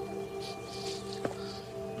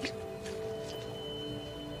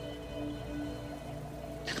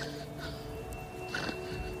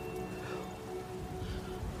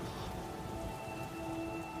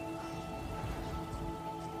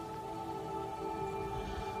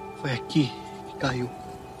 Foi aqui que caiu.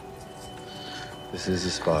 This is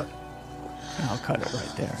the spot. I'll cut it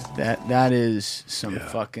right there. That is some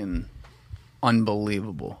fucking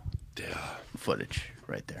unbelievable footage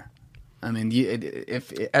right there. I mean,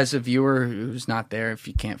 if as a viewer who's not there, if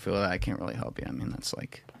you can't feel that, I can't really help you. I mean, that's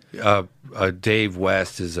like Dave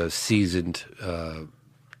West is a seasoned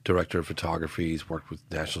director of photography. He's worked with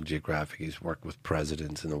National Geographic. He's worked with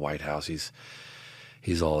presidents in the White House.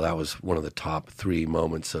 He's all. That was one of the top 3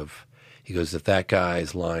 moments of. He goes, if that guy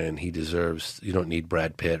is lying, he deserves. You don't need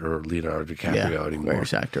Brad Pitt or Leonardo DiCaprio anymore.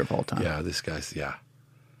 greatest actor of all time. Yeah, this guy's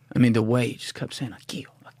I mean, the way he just kept saying "Akio,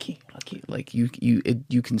 Akio, Akio," like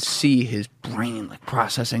you can see his brain like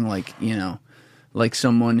processing, like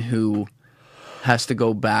someone who has to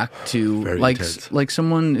go back to Very like intense. like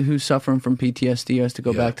someone who's suffering from PTSD has to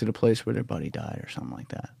go back to the place where their buddy died or something like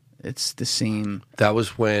that. It's the same. That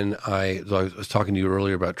was when I was talking to you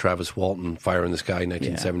earlier about Travis Walton firing this guy in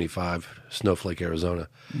 1975, Snowflake, Arizona.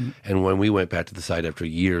 And when we went back to the site after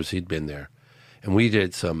years, he'd been there. And we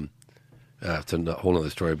did some, it's a whole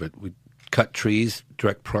other story, but we cut trees,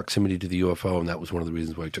 direct proximity to the UFO, and that was one of the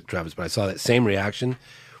reasons why we took Travis. But I saw that same reaction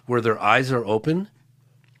where their eyes are open,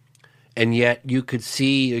 and yet you could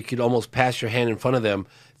see, you could almost pass your hand in front of them,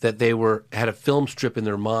 that they had a film strip in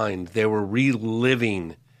their mind. They were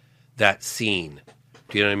reliving that scene.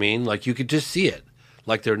 Do you know what I mean? Like you could just see it.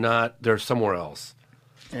 Like they're somewhere else.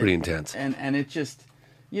 It's pretty intense. And it just,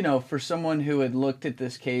 for someone who had looked at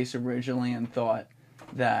this case originally and thought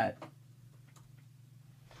that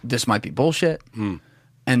this might be bullshit,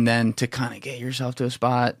 and then to kind of get yourself to a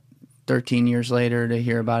spot 13 years later to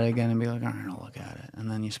hear about it again and be like, all right, I'll look at it. And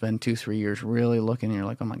then you spend 2-3 years really looking and you're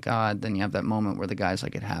like, oh my God. Then you have that moment where the guy's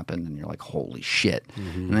like, it happened, and you're like, holy shit.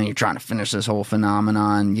 And then you're trying to finish this whole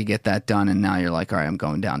phenomenon. You get that done, and now you're like, all right, I'm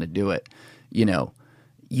going down to do it. You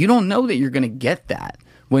don't know that you're going to get that.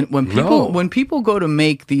 When people go to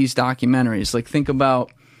make these documentaries, like think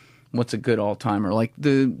about what's a good all-timer, like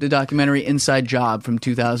the documentary Inside Job from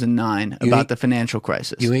 2009 about the financial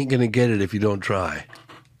crisis. You ain't going to get it if you don't try.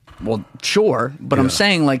 Well, sure, but I'm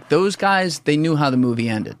saying like those guys, they knew how the movie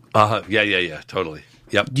ended. Yeah, totally.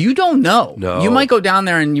 Yep. You don't know. No. You might go down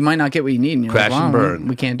there and you might not get what you need. And you're Crash like, and wow, burn.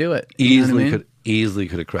 We can't do it. You know what I mean? Easily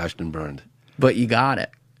could have crashed and burned. But you got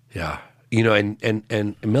it. Yeah.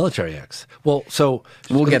 And military X. Well, so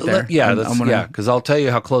We'll get there. Because I'll tell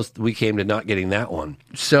you how close we came to not getting that one.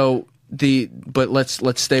 So but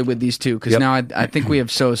let's stay with these two because now I think we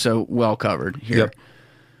have so well covered here. Yep.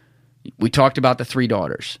 We talked about the 3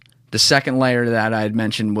 daughters. The second layer to that I had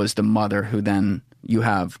mentioned was the mother who then you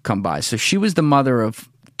have come by. So she was the mother of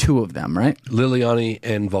 2 of them, right? Liliani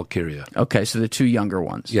and Valkyria. Okay, so the 2 younger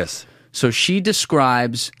ones. Yes. So she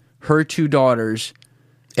describes her 2 daughters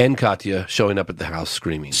And Katya showing up at the house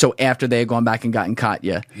screaming. So after they had gone back and gotten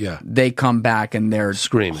Katya, they come back and they're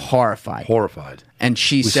screaming, horrified. And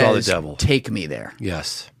she says, saw the devil. "Take me there."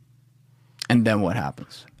 Yes. And then what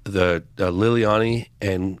happens? The Liliani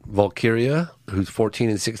and Valkyria, who's 14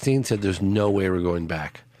 and 16, said, "There's no way we're going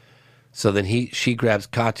back." So then she grabs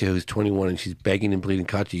Katya, who's 21, and she's begging and pleading,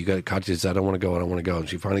 "Katya, you got it." Katya says, "I don't want to go. I don't want to go." And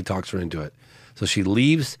she finally talks her into it. So she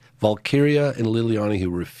leaves Valkyria and Liliani, who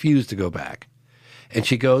refuse to go back. And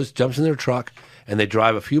she goes, jumps in their truck, and they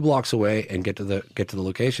drive a few blocks away and get to the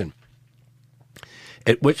location.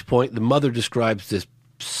 At which point, the mother describes this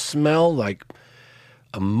smell like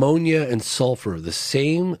ammonia and sulfur, the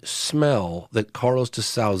same smell that Carlos de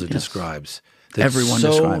Souza describes. Everyone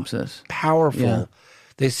so describes this. Powerful. Yeah.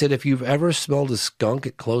 They said if you've ever smelled a skunk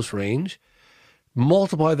at close range,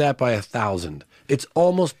 multiply that by 1,000. It's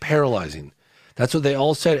almost paralyzing. That's what they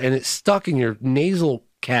all said, and it's stuck in your nasal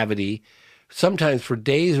cavity, sometimes for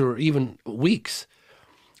days or even weeks.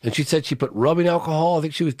 And she said she put rubbing alcohol. I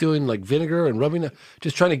think she was doing like vinegar and rubbing,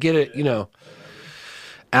 just trying to get it,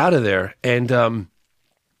 out of there. And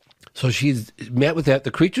so she's met with that.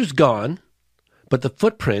 The creature's gone, but the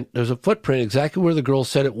footprint, there's a footprint exactly where the girl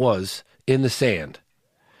said it was in the sand.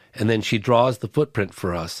 And then she draws the footprint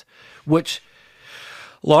for us, which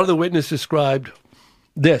a lot of the witnesses described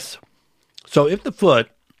this. So if the foot,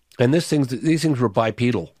 and these things were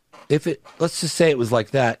bipedal, if it, let's just say it was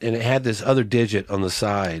like that, and it had this other digit on the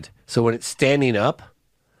side, so when it's standing up,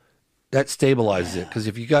 that stabilizes it. Because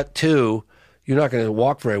if you got two, you're not going to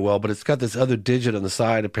walk very well, but it's got this other digit on the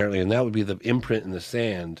side, apparently, and that would be the imprint in the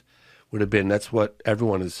sand, would have been, that's what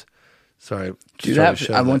everyone is, sorry. Do that.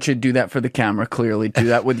 I want you to do that for the camera, clearly. Do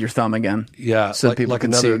that with your thumb again. Yeah. So people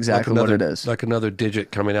can see exactly what it is. Like another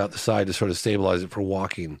digit coming out the side to sort of stabilize it for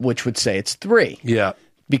walking. Which would say it's 3. Yeah.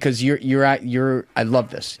 Because I love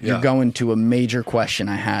this. Yeah. You're going to a major question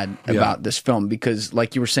I had about this film, because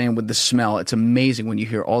like you were saying with the smell, it's amazing when you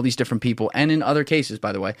hear all these different people, and in other cases,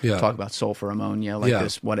 by the way, talk about sulfur, ammonia, like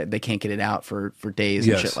this, they can't get it out for days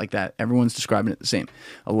and shit like that. Everyone's describing it the same.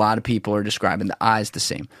 A lot of people are describing the eyes the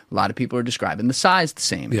same. A lot of people are describing the size the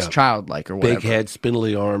same. It's childlike or whatever. Big head,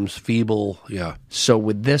 spindly arms, feeble, So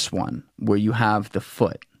with this one, where you have the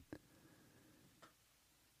foot,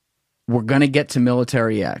 we're going to get to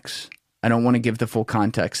Military X. I don't want to give the full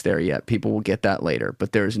context there yet. People will get that later.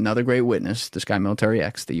 But there's another great witness, this guy Military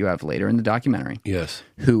X, that you have later in the documentary. Yes.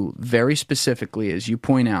 Who very specifically, as you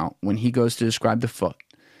point out, when he goes to describe the foot,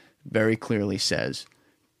 very clearly says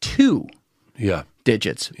 2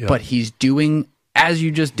 digits. Yeah. But he's doing, as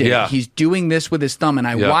you just did, he's doing this with his thumb. And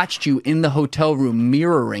I watched you in the hotel room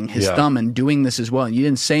mirroring his thumb and doing this as well. And you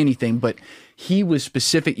didn't say anything, but he was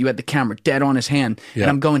specific. You had the camera dead on his hand. And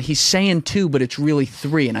I'm going, he's saying 2, but it's really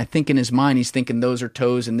 3. And I think in his mind, he's thinking those are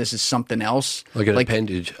toes and this is something else. Like an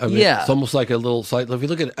appendage. I mean, it's almost like a little side. If you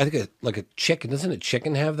look at, I think, like a chicken, doesn't a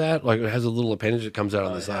chicken have that? Like it has a little appendage that comes out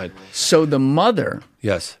on the side. So the mother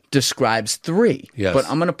describes 3. Yes. But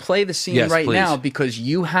I'm going to play the scene right now because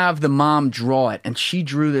you have the mom draw it. And she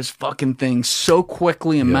drew this fucking thing so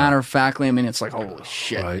quickly and matter-of-factly. I mean, it's like, holy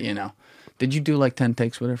shit, Did you do like 10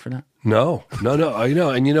 takes with her for that? No.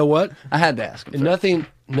 And you know what? I had to ask him. Nothing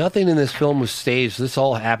in this film was staged. This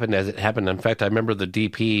all happened as it happened. In fact, I remember the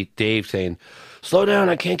DP, Dave, saying, slow down,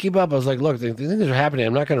 I can't keep up. I was like, look, the things are happening.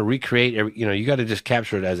 I'm not going to recreate you got to just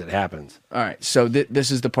capture it as it happens. All right, so this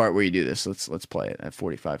is the part where you do this. Let's play it at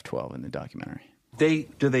 45:12 in the documentary.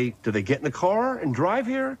 Do they get in the car and drive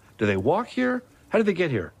here? Do they walk here? How did they get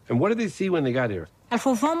here? And what did they see when they got here? Ela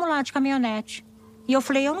falou, vamos lá de caminhonete. E eu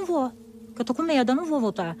falei, eu não vou. Eu tô com medo, eu não vou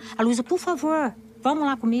voltar. A Luísa, por favor, vamos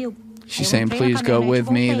lá comigo. She's saying, please go with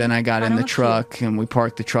me. Then I got in the truck and we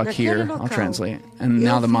parked the truck here. I'll translate. And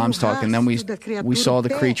now the mom's talking. Then we saw the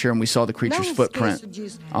creature and we saw the creature's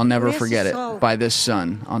footprint. I'll never forget it. By this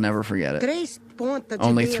son, I'll never forget it.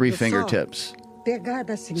 Only 3 fingertips.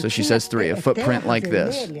 So she says 3, a footprint like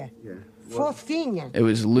this. It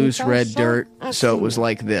was loose red dirt, so it was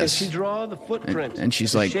like this. She draw the footprint. And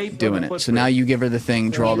she's like doing it. So now you give her the thing,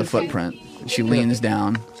 draw the footprint. She leans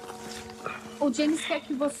down.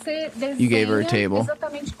 You gave her a table.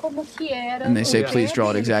 And they say, please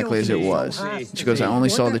draw it exactly as it was. She goes, I only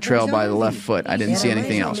saw the trail by the left foot. I didn't see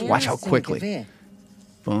anything else. Watch how quickly.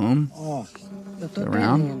 Boom.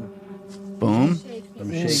 Around. Boom.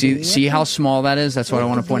 See how small that is? That's what I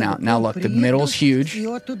want to point out. Now look, the middle's huge,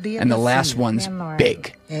 and the last one's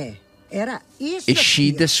big. Is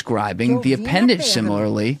she describing the appendage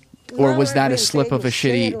similarly, or was that a slip of a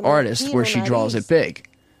shitty artist where she draws it big?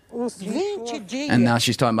 uns 20 dias. And now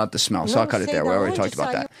she's talking about the smell, so I'll cut it there. We already talked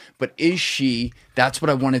about that. But is she, that's what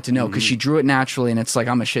I wanted to know, because she drew it naturally, and it's like,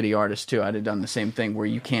 I'm a shitty artist too. I'd have done the same thing where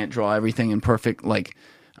you can't draw everything in perfect, like,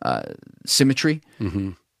 symmetry.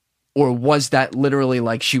 Or was that literally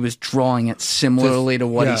like she was drawing it similarly to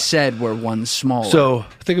what he said, where one's smaller? So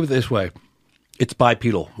think of it this way. It's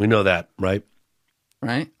bipedal. We know that, right?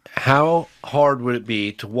 Right? How hard would it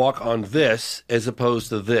be to walk on this as opposed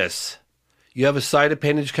to this? You have a side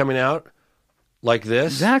appendage coming out like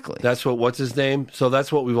this. Exactly. That's what's his name? So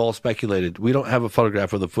that's what we've all speculated. We don't have a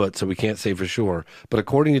photograph of the foot, so we can't say for sure. But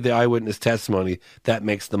according to the eyewitness testimony, that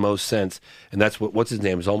makes the most sense. And that's what's his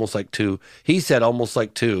name? It's almost like two. He said almost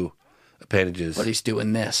like two appendages. But he's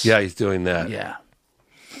doing this. Yeah, he's doing that. Yeah.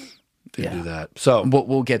 To do that. So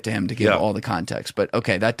we'll get to him to give all the context. But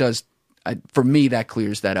okay, that does, for me, that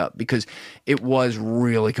clears that up, because it was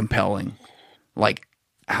really compelling. Like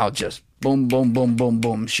how just boom, boom, boom, boom,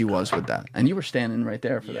 boom she was with that. And you were standing right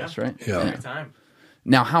there for this, right? Yeah. Every time.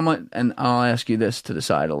 Now, how much, and I'll ask you this to the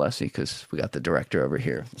side, Alessi, because we got the director over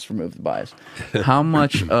here. Let's remove the bias. How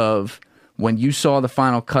much of, when you saw the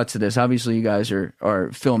final cuts of this, obviously you guys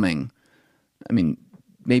are filming, I mean,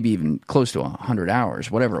 maybe even close to 100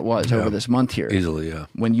 hours, whatever it was, over this month here. easily, yeah.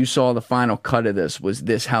 When you saw the final cut of this, was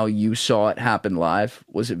this how you saw it happen live?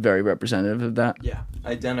 Was it very representative of that? Yeah,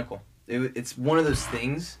 identical. It's one of those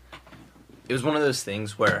things. It was one of those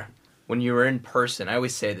things where when you were in person, I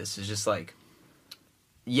always say this, it's just like,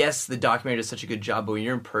 yes, the documentary does such a good job, but when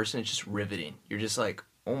you're in person, it's just riveting. You're just like,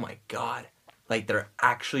 oh my God. Like, they're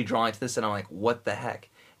actually drawing to this, and I'm like, what the heck?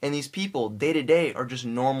 And these people, day to day, are just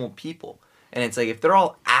normal people. And it's like, if they're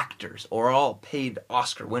all actors or all paid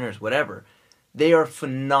Oscar winners, whatever, they are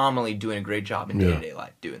phenomenally doing a great job in day-to-day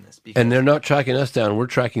life doing this. Because And they're not tracking us down. We're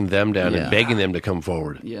tracking them down and begging them to come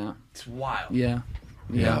forward. Yeah. it's wild.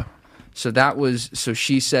 Yeah. So that was, so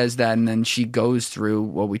she says that, and then she goes through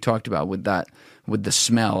what we talked about with that, with the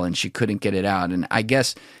smell, and she couldn't get it out. And I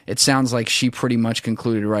guess it sounds like she pretty much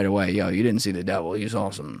concluded right away, yo, you didn't see the devil. He's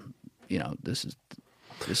awesome. You know, this is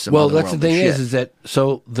some Well, other that's the world thing shit. is that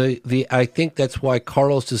so the I think that's why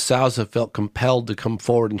Carlos de Souza felt compelled to come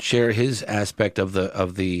forward and share his aspect of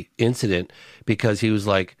the incident, because he was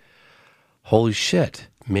like, holy shit,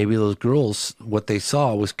 maybe those girls, what they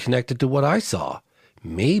saw was connected to what I saw.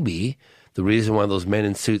 Maybe the reason why those men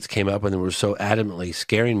in suits came up and they were so adamantly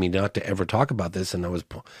scaring me not to ever talk about this, and I was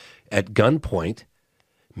at gunpoint,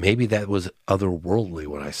 maybe that was otherworldly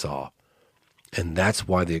what I saw. And that's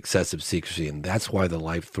why the excessive secrecy, and that's why the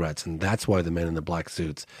life threats, and that's why the men in the black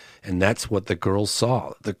suits, and that's what the girls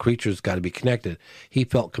saw. The creature's got to be connected. He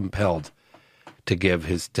felt compelled to give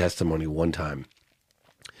his testimony one time.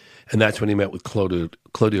 And that's when he met with Claudio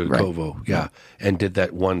Covo, and did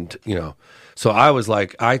that one, So I was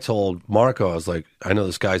like, I told Marco, I was like, I know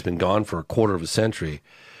this guy's been gone for a quarter of a century,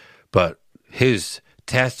 but his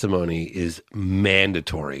testimony is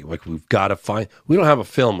mandatory. Like, we've got to find, we don't have a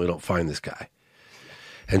film, we don't find this guy.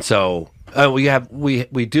 And so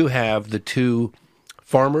we do have the two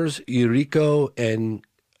farmers, Eurico and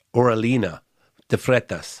Aurelina de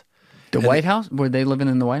Freitas. The White House? Were they living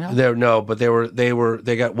in the White House?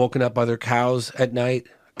 They got woken up by their cows at night,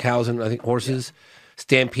 cows and I think horses,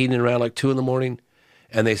 stampeding around like 2 a.m,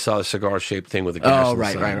 and they saw a cigar-shaped thing with a gas. Oh, in the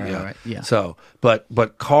right, side. right. Yeah. So,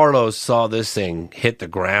 but Carlos saw this thing hit the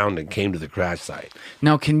ground and came to the crash site.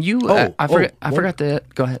 Now, can you? I forgot to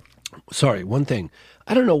go ahead. Sorry, one thing.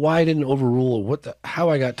 I don't know why I didn't overrule how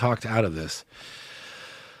I got talked out of this.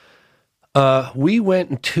 We went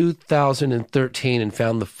in 2013 and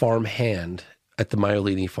found the farm hand at the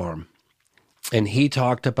Maiolini farm. And he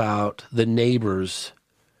talked about the neighbors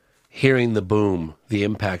hearing the boom, the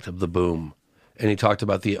impact of the boom. And he talked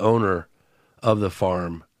about the owner of the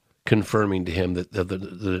farm confirming to him that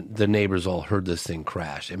the neighbors all heard this thing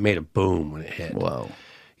crash. It made a boom when it hit. Whoa.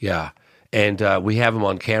 Yeah. And we have him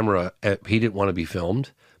on camera. He didn't want to be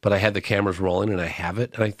filmed, but I had the cameras rolling, and I have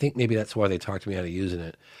it. And I think maybe that's why they talked me out of using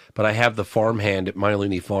it. But I have the farmhand at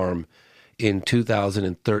Maiolini Farm in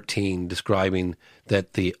 2013 describing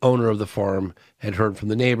that the owner of the farm had heard from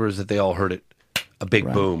the neighbors that they all heard it, a big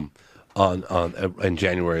boom in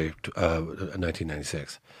January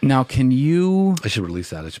 1996. Now, can you? I should release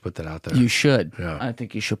that. I should put that out there. You should. Yeah. I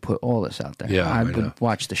think you should put all this out there. Yeah, I I would know.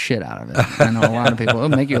 watch the shit out of it. I know a lot of people. It'll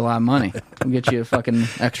make you a lot of money. It'll get you a fucking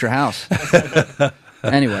extra house.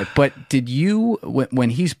 Anyway, but did you, when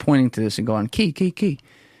he's pointing to this and going, key,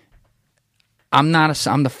 I'm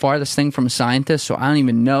the farthest thing from a scientist, so I don't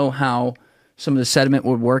even know how some of the sediment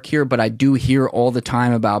would work here, but I do hear all the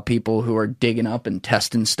time about people who are digging up and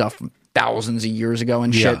testing stuff thousands of years ago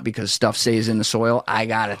and shit because stuff stays in the soil. I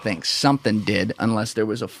gotta think something did, unless there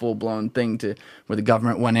was a full blown thing where the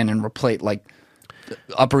government went in and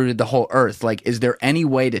uprooted the whole earth. Like, is there any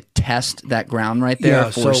way to test that ground right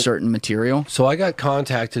there for certain material? So I got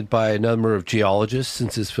contacted by a number of geologists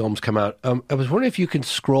since this film's come out. I was wondering if you can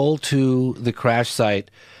scroll to the crash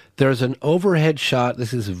site. There's an overhead shot.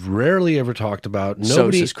 This is rarely ever talked about.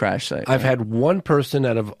 Sosa's crash site. I've had one person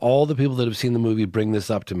out of all the people that have seen the movie bring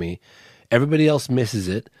this up to me. Everybody else misses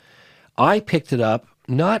it. I picked it up,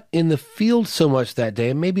 not in the field so much that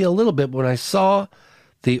day, maybe a little bit, but when I saw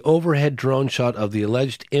the overhead drone shot of the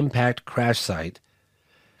alleged impact crash site,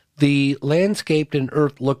 the landscape and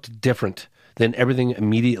earth looked different than everything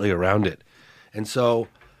immediately around it. And so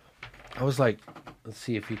I was like, let's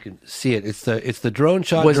see if you can see it. It's the drone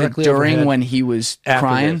shot. Was it during overhead. when he was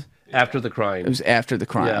crying? After the crying. It was after the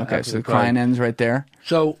crying. Yeah, okay, so the crying ends right there.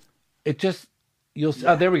 So it just, you'll see.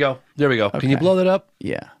 Oh, there we go. There we go. Okay. Can you blow that up?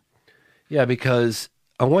 Yeah. Yeah, because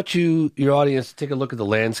I want your audience, to take a look at the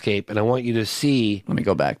landscape, and I want you to see. Let me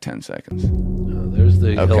go back 10 seconds. There's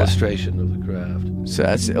the illustration of the craft. So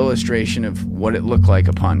that's the illustration of what it looked like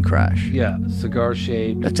upon crash. Yeah, cigar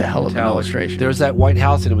shaped. That's a hell of an illustration. There's that White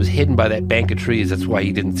House, and it was hidden by that bank of trees. That's why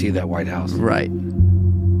he didn't see that White House. Right.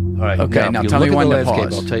 All right. Okay, now if you tell me look at when the to landscape,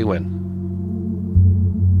 pause. I'll tell you when.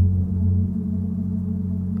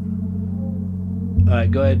 All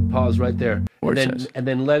right, go ahead and pause right there. And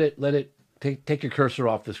then let it take your cursor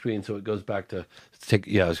off the screen so it goes back to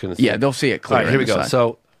I was going to say. Yeah, they'll see it clear. All right, here we go. Side.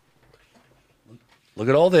 So look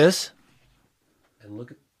at all this and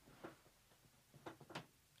look at.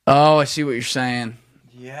 Oh, I see what you're saying.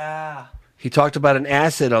 Yeah. He talked about an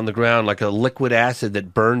acid on the ground, like a liquid acid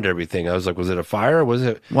that burned everything. I was like, was it a fire? Or was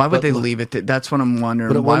it? Why would they leave it? That's what I'm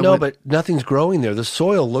wondering. But nothing's growing there. The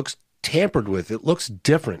soil looks tampered with. It looks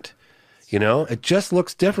different. It just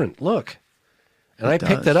looks different. Look. And I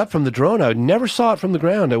picked that up from the drone. I never saw it from the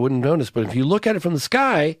ground. I wouldn't notice. But if you look at it from the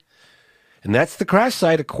sky, and that's the crash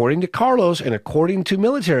site, according to Carlos and according to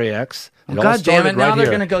Military X. God damn it! Now they're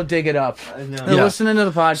going to go dig it up. They're listening to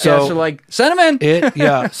the podcast. So, they're like, send them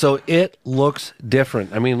in. So it looks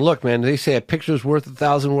different. I mean, look, man, they say a picture's worth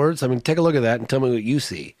 1,000 words. I mean, take a look at that and tell me what you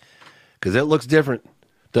see. Because it looks different.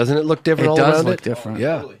 Doesn't it look different all around it? It does look different.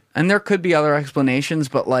 Yeah. And there could be other explanations,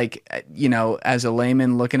 but as a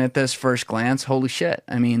layman looking at this first glance, holy shit.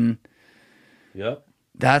 I mean, yep.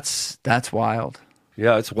 That's wild.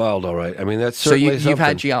 Yeah, it's wild, all right. I mean, that's so certainly you've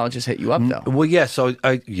had geologists hit you up, though. Well, yes. So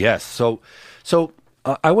I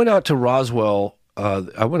went out to Roswell.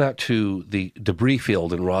 I went out to the debris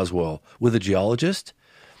field in Roswell with a geologist.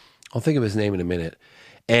 I'll think of his name in a minute.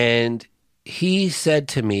 And he said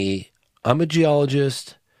to me, I'm a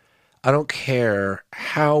geologist. I don't care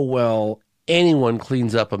how well anyone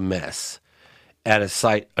cleans up a mess at a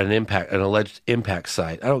site, an alleged impact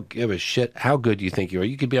site. I don't give a shit how good you think you are.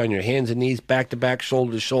 You could be on your hands and knees, back to back,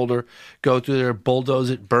 shoulder to shoulder, go through there, bulldoze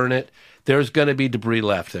it, burn it. There's going to be debris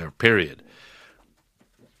left there, period.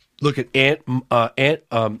 Look at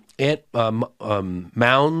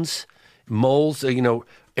mounds, moles,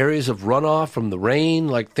 areas of runoff from the rain,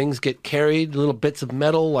 like things get carried, little bits of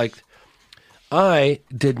metal. Like, I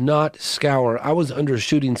did not scour. I was under a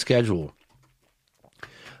shooting schedule.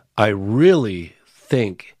 I really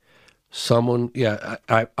think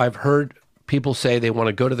I've heard people say they want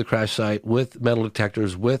to go to the crash site with metal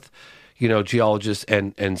detectors, with, geologists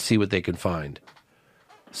and see what they can find.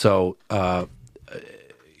 So,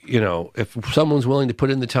 if someone's willing to put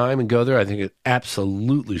in the time and go there, I think it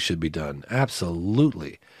absolutely should be done.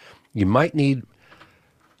 Absolutely. You might need,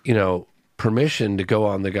 permission to go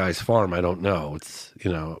on the guy's farm. I don't know. It's,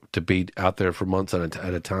 to be out there for months at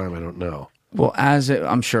a time. I don't know. Well,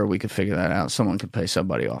 I'm sure we could figure that out. Someone could pay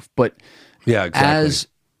somebody off. But yeah, exactly.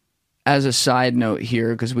 As a side note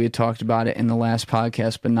here, because we had talked about it in the last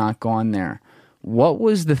podcast, but not gone there. What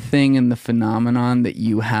was the thing in the phenomenon that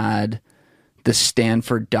you had the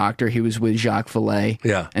Stanford doctor? He was with Jacques Vallée.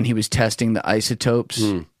 Yeah. And he was testing the isotopes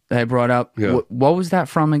that I brought up. Yeah. What was that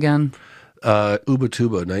from again?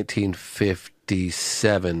 Ubatuba,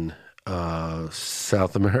 1957,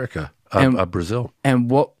 South America. Brazil.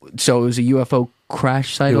 And so it was a UFO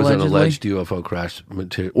crash site, allegedly? It was an alleged UFO crash.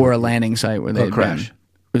 Or a landing site where they crash.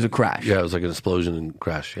 It was a crash. Yeah, it was like an explosion and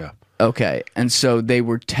crash, yeah. Okay, and so they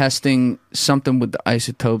were testing something with the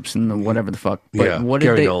isotopes and the whatever the fuck. But yeah,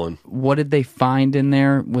 Gary Nolan. What did they find in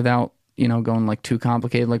there without, going like too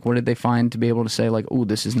complicated? Like, what did they find to be able to say, like, oh,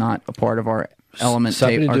 this is not a part of our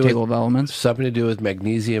table of elements? Something to do with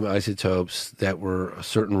magnesium isotopes that were a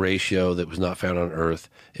certain ratio that was not found on Earth.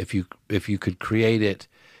 If you could create it,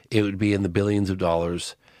 it would be in the billions of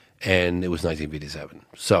dollars, and it was 1957.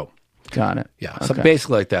 So Got it. Yeah, Okay. so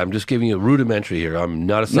basically like that. I'm just giving you a rudimentary here. I'm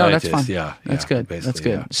not a No, scientist. that's fine. Yeah, That's yeah, good. basically, That's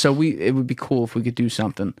good. yeah. So it would be cool if we could do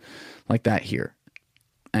something like that here.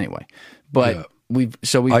 Anyway, but Yeah. we've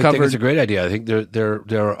I covered. think it's a great idea. I think there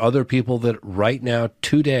are other people that right now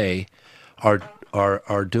today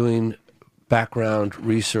are doing background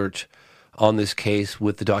research on this case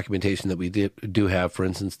with the documentation that we do have. For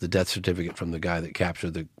instance, the death certificate from the guy that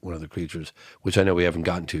captured one of the creatures, which I know we haven't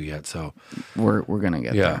gotten to yet. So we're gonna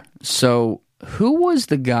get Yeah. there. So who was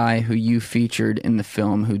the guy who you featured in the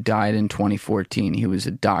film who died in 2014? He was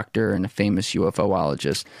a doctor and a famous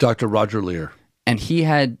UFOologist. Dr. Roger Lear. And he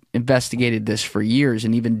had investigated this for years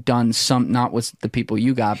and even done some, not with the people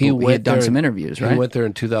you got, but he had done some interviews, right? He went there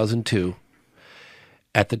in 2002.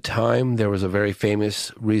 At the time, there was a very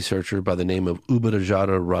famous researcher by the name of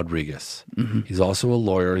Ubadajara Rodriguez. Mm-hmm. He's also a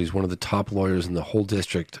lawyer. He's one of the top lawyers in the whole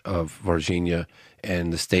district of Varginha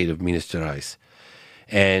and the state of Minas Gerais.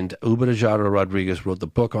 And Ubadajara Rodriguez wrote the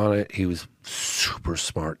book on it. He was super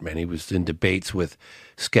smart, man. He was in debates with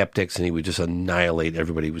skeptics, and he would just annihilate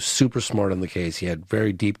everybody. He was super smart on the case. He had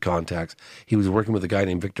very deep contacts. He was working with a guy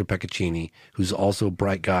named Victor Peccaccini, who's also a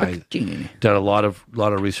bright guy. Peccaccini. Done a lot of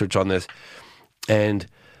research on this. And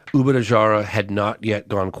Ubadajara had not yet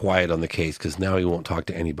gone quiet on the case because now he won't talk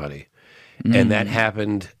to anybody. And that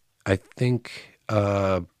happened, I think,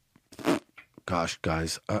 gosh,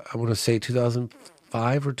 guys, I want to say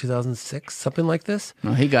 2005 or 2006, something like this.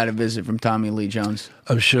 Well, he got a visit from Tommy Lee Jones.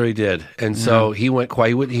 I'm sure he did. And so he went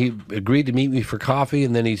quiet. He agreed to meet me for coffee,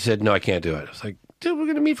 and then he said, no, I can't do it. I was like, dude, we're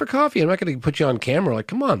going to meet for coffee. I'm not going to put you on camera. Like,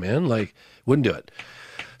 come on, man. Like, wouldn't do it.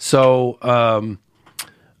 So,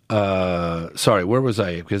 sorry, where was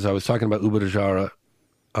I? Because I was talking about Ubadajara.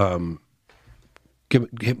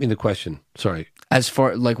 Hit me the question. Sorry. As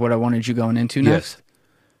far like what I wanted you going into next? Yes.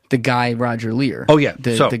 The guy, Roger Lear. Oh, yeah.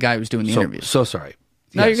 The guy who was doing the interviews. So sorry.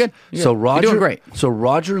 No, you're good. You're So good. Roger, You're doing great. So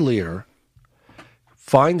Roger Lear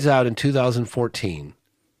finds out in 2014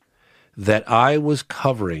 that I was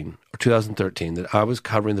covering, or 2013, that I was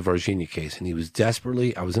covering the Varginha case, and he was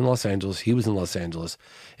desperately. I was in Los Angeles. He was in Los Angeles,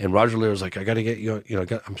 and Roger Lear was like, "I got to get you. You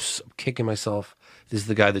know, I'm kicking myself. This is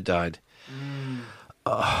the guy that died.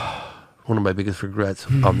 One of my biggest regrets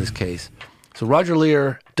on this case." So Roger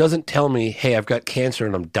Lear doesn't tell me, "Hey, I've got cancer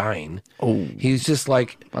and I'm dying." Oh. He's just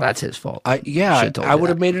like, Well, that's his fault. I Should've told would you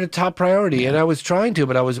have that. made it a top priority, and I was trying to,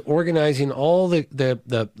 but I was organizing all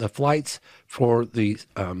the flights for the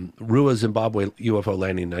Rua Zimbabwe UFO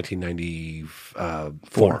landing in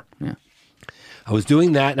 1994. Yeah. I was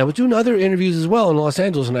doing that, and I was doing other interviews as well in Los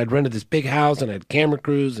Angeles, and I'd rented this big house, and I had camera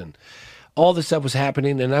crews, and all this stuff was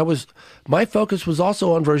happening, and my focus was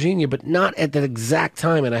also on Varginha, but not at that exact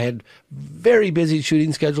time, and I had very busy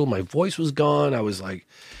shooting schedule. My voice was gone. I was like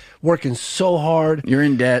working so hard. You're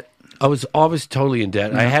in debt. I was always totally in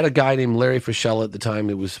debt. I had a guy named Larry Fischella at the time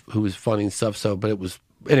who was funding stuff. So, but it was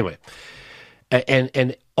anyway,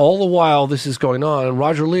 and all the while this is going on, and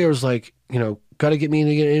Roger Lear was like, got to get me in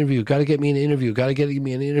an interview. Got to get me an interview. Got to get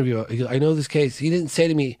me an interview. I know this case. He didn't say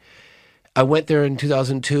to me. I went there in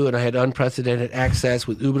 2002, and I had unprecedented access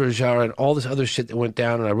with Ubadajara and all this other shit that went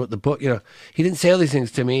down, and I wrote the book. He didn't say all these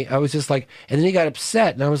things to me. I was just like, and then he got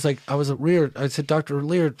upset, and I was like, I said, Dr.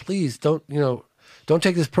 Lear, please don't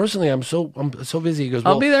take this personally. I'm so busy. He goes,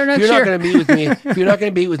 I'll be there next if you're year. not going to meet with me, if you're not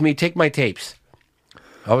going to meet with me, take my tapes.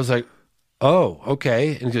 I was like, oh,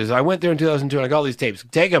 okay. And he goes, I went there in 2002, and I got all these tapes.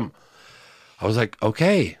 Take them. I was like,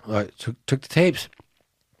 okay. I took the tapes.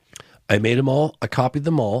 I made them all. I copied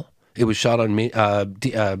them all. It was shot on mini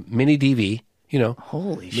DV,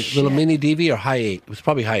 Holy shit. little mini DV or high 8. It was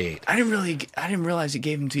probably high 8. I didn't realize he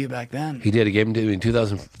gave them to you back then. He did. He gave them to me in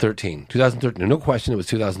 2013. 2013. No question, it was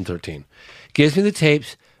 2013. Gives me the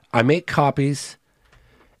tapes. I make copies,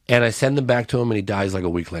 and I send them back to him, and he dies like a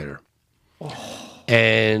week later.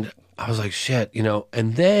 And I was like, shit,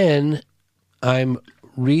 And then I'm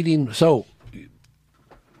reading. So,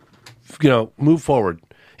 move forward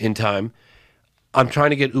in time. I'm trying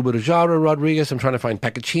to get Ubadajara Rodriguez. I'm trying to find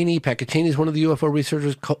Peccaccini. Peccaccini is one of the UFO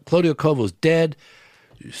researchers. Claudio Covo's dead.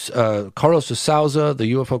 Carlos de Souza,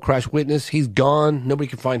 the UFO crash witness, he's gone. Nobody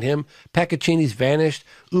can find him. Peccaccini's vanished.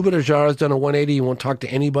 Ubadajara's done a 180. He won't talk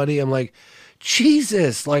to anybody. I'm like,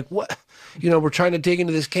 Jesus, like what? We're trying to dig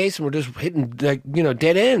into this case, and we're just hitting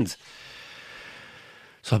dead ends.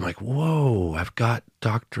 So I'm like, whoa, I've got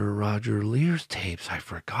Dr. Roger Lear's tapes. I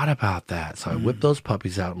forgot about that. So I whipped those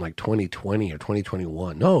puppies out in like 2020 or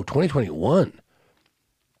 2021. No, 2021.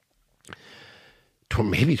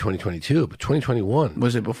 Maybe 2022, but 2021.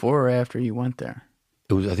 Was it before or after you went there?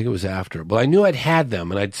 I think it was after. Well, I knew I'd had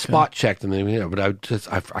them, and I'd spot checked them, but I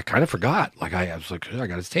kind of forgot. Like I was like, I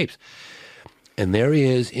got his tapes. And there he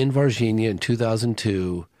is in Virginia in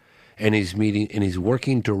 2002, and he's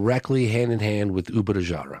working directly hand in hand with Uba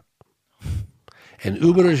Rajara. And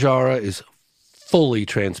Uba Rajara is fully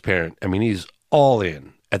transparent. I mean, he's all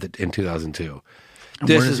in in 2002.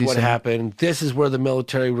 This is what happened. This is where the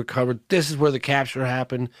military recovered. This is where the capture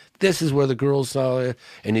happened. This is where the girls saw it.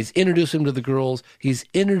 And he's introducing them to the girls. He's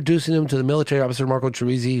introducing them to the military officer, Marco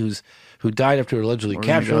Teresi, who died after allegedly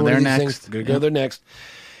capturing one of these things. Going to go there next.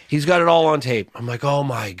 He's got it all on tape. I'm like, oh,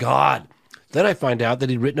 my God. Then I find out that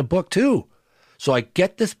he'd written a book, too. So I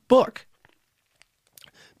get this book.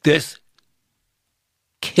 This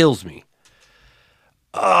kills me.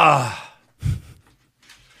 I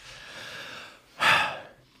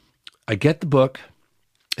get the book.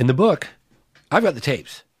 In the book, I've got the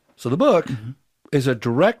tapes. So the book is a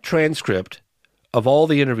direct transcript of all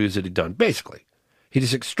the interviews that he'd done, basically. He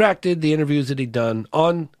just extracted the interviews that he'd done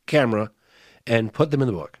on camera and put them in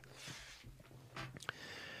the book.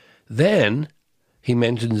 Then he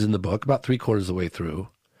mentions in the book, about 3/4 of the way through,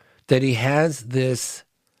 that he has this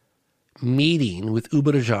meeting with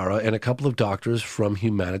Uba Rajara and a couple of doctors from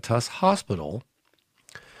Humanitas Hospital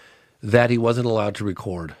that he wasn't allowed to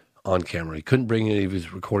record on camera. He couldn't bring any of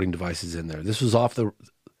his recording devices in there. This was off the,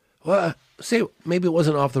 well, say maybe it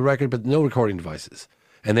wasn't off the record, but no recording devices.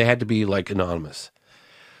 And they had to be like anonymous.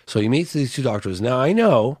 So he meets these two doctors. Now I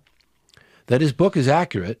know that his book is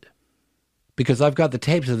accurate because I've got the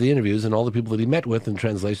tapes of the interviews and all the people that he met with and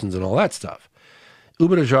translations and all that stuff.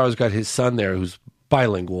 Uba Rajara's got his son there who's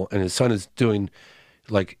bilingual, and his son is doing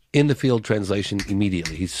like in the field translation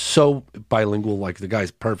immediately. He's so bilingual, like the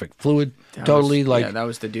guy's perfect, fluid, that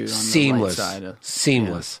was the dude on seamless, the right side.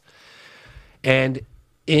 Seamless. Yeah. And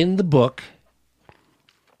in the book,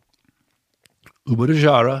 Uba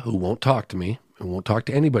Rajara, who won't talk to me and won't talk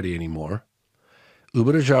to anybody anymore,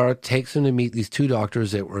 Uba Rajara takes him to meet these two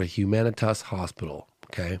doctors that were at Humanitas Hospital.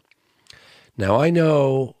 Okay. Now I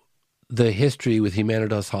know the history with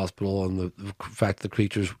Humanitas Hospital and the fact the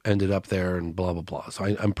creatures ended up there and blah, blah, blah. So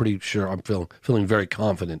I'm pretty sure, I'm feeling very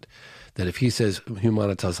confident that if he says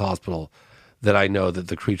Humanitas Hospital, that I know that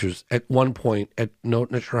the creatures at one point,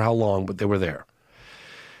 not sure how long, but they were there.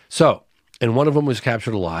 So, and one of them was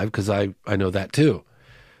captured alive because I know that too.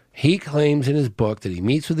 He claims in his book that he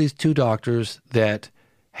meets with these two doctors that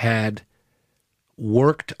had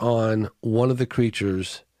worked on one of the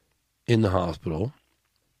creatures in the hospital.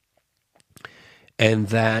 And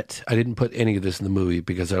that I didn't put any of this in the movie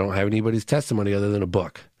because I don't have anybody's testimony other than a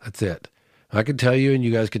book. That's it. I can tell you, and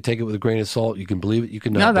you guys can take it with a grain of salt. You can believe it. You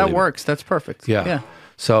can not. No, that believe works. That's perfect. Yeah.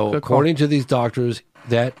 So according to these doctors,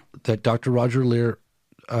 that Dr. Roger Leir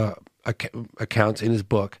accounts in his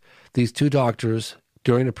book, these two doctors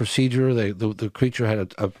during a procedure, the creature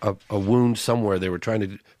had a wound somewhere. They were trying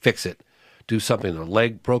to fix it, do something, a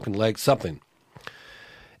leg, broken leg, something,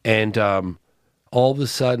 and all of a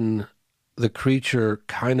sudden, the creature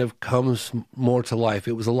kind of comes more to life.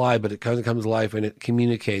 It was alive, but it kind of comes to life, and it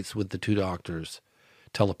communicates with the two doctors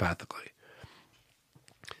telepathically.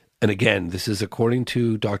 And again, this is according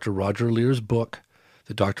to Dr. Roger Leir's book.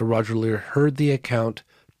 The Dr. Roger Leir heard the account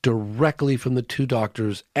directly from the two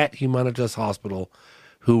doctors at Humanitas Hospital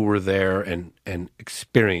who were there and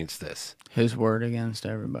experienced this. His word against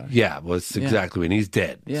everybody. Yeah, well, it's exactly, and he's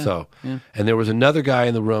dead. Yeah. So, and there was another guy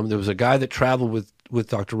in the room. There was a guy that traveled with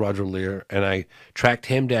Dr. Roger Leir, and I tracked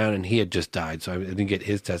him down, and he had just died, so I didn't get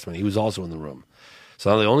his testimony. He was also in the room.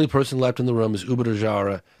 So the only person left in the room is Uba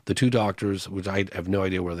Rajara, the two doctors, which I have no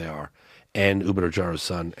idea where they are, and Uba Rajara's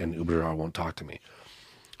son, and Uba Rajara won't talk to me.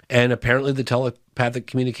 And apparently the telepathic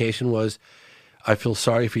communication was, I feel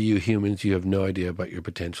sorry for you humans. You have no idea about your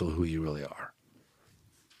potential, who you really are.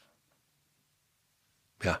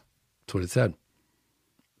 Yeah, that's what it said.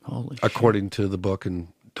 Holy according to the book and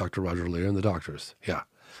Dr. Roger Leir and the doctors. Yeah.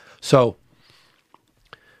 So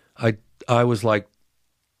I was like,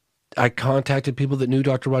 I contacted people that knew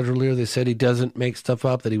Dr. Roger Leir. They said he doesn't make stuff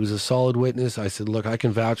up, that he was a solid witness. I said, look, I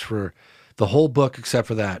can vouch for the whole book except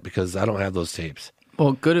for that because I don't have those tapes.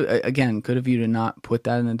 Well, good of you to not put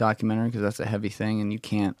that in the documentary because that's a heavy thing and you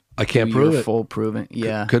can't. I can't prove it. Full proven.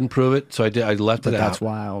 Yeah. Couldn't prove it, so I did. I left it out. That's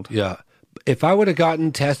wild. Yeah. If I would have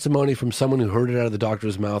gotten testimony from someone who heard it out of the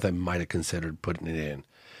doctor's mouth, I might have considered putting it in,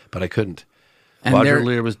 but I couldn't. And Roger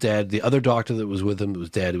Leir was dead. The other doctor that was with him was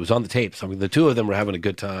dead. It was on the tapes. I mean, the two of them were having a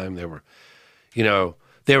good time. They were,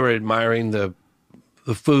 they were admiring the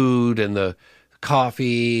food and the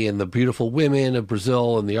coffee and the beautiful women of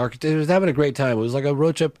Brazil and the architect. They were having a great time. It was like a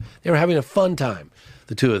road trip. They were having a fun time,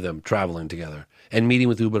 the two of them traveling together and meeting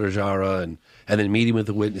with Uba Rajara and then meeting with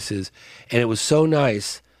the witnesses. And it was so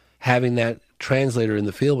nice having that translator in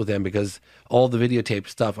the field with them because all the videotape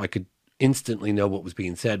stuff I could instantly know what was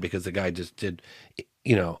being said because the guy just did,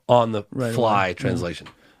 on the fly translation.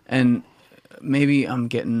 And maybe I'm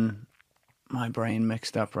getting my brain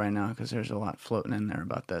mixed up right now because there's a lot floating in there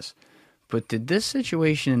about this. But did this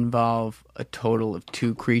situation involve a total of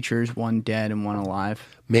 2 creatures, one dead and one alive?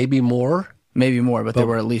 Maybe more. Maybe more, but there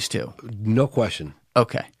were at least 2. No question.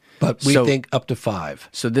 Okay. But we think up to 5.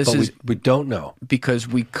 So this is... We don't know. Because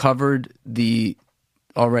we covered the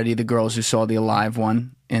girls who saw the alive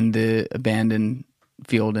one in the abandoned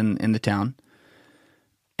field in the town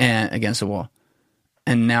and against the wall.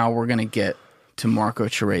 And now we're going to get to Marco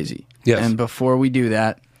Ceresi. Yes. And before we do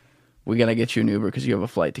that, we got to get you an Uber because you have a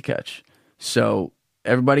flight to catch. So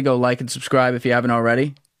everybody go like and subscribe if you haven't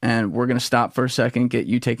already. And we're going to stop for a second, get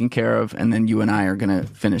you taken care of, and then you and I are going to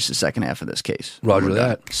finish the second half of this case. Roger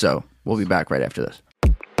that. So we'll be back right after this.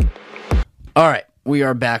 All right, we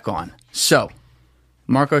are back on. So,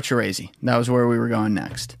 Marco Ceresi, that was where we were going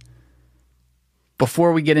next.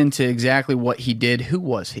 Before we get into exactly what he did, who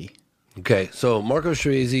was he? Okay, so Marco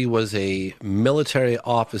Ceresi was a military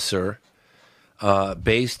officer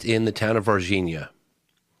based in the town of Varginha.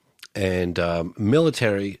 And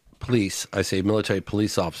military police, I say military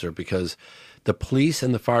police officer because the police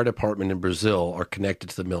and the fire department in Brazil are connected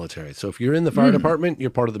to the military. So if you're in the fire department,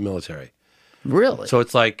 you're part of the military. Really? So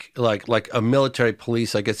it's like a military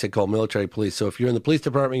police, I guess they call military police. So if you're in the police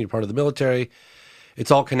department, you're part of the military.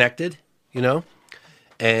 It's all connected,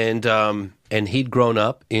 And he'd grown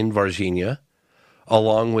up in Varginha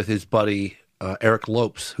along with his buddy Eric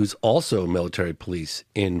Lopes, who's also military police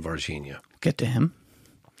in Varginha. Get to him.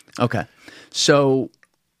 Okay. So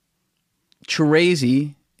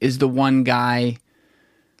Ceresi is the one guy,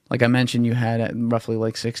 like I mentioned, you had roughly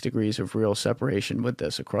like 6 degrees of real separation with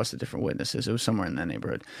this across the different witnesses. It was somewhere in that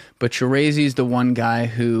neighborhood. But Ceresi is the one guy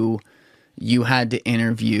who you had to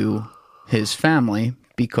interview his family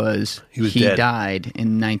because he died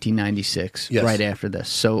in 1996, right after this.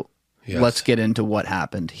 So let's get into what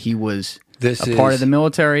happened. He was part of the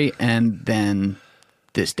military, and then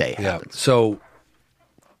this day happened. So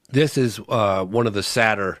this is one of the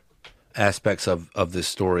sadder aspects of this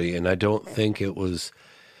story, and I don't think it was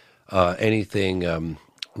anything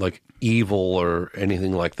like evil or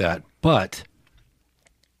anything like that. But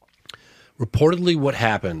reportedly what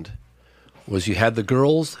happened was you had the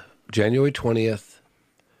girls January 20th,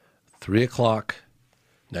 3 o'clock,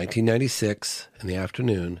 1996 in the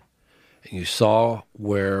afternoon, and you saw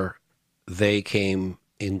where they came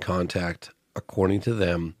in contact, according to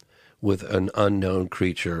them, with an unknown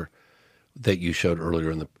creature that you showed earlier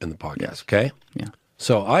in the podcast. Yes. Okay? Yeah.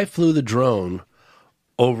 So I flew the drone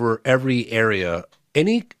over every area,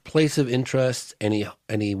 any place of interest,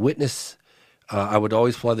 any witness. I would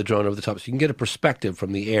always fly the drone over the top so you can get a perspective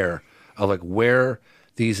from the air of like where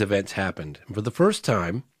these events happened. And for the first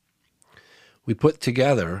time, we put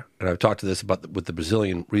together, and I've talked to this with the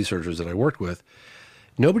Brazilian researchers that I worked with,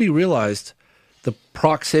 nobody realized the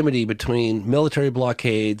proximity between military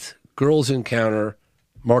blockades, girls encounter,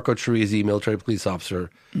 Marco Ceresi, military police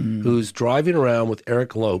officer, who's driving around with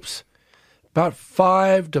Eric Lopes about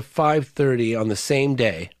 5 to 5:30 on the same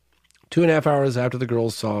day, 2.5 hours after the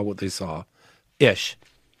girls saw what they saw-ish.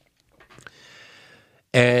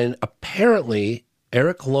 And apparently,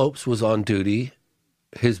 Eric Lopes was on duty.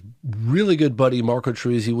 His really good buddy, Marco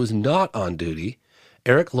Ceresi, was not on duty.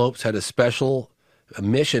 Eric Lopes had a special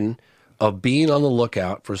mission of being on the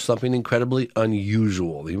lookout for something incredibly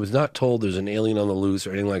unusual. He was not told there's an alien on the loose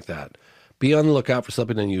or anything like that. Be on the lookout for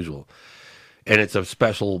something unusual. And it's a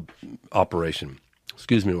special operation.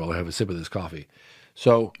 Excuse me while I have a sip of this coffee.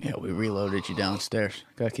 So yeah, we reloaded you downstairs.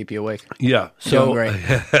 Got to keep you awake. Yeah. So great.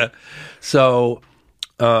 So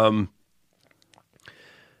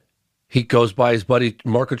he goes by his buddy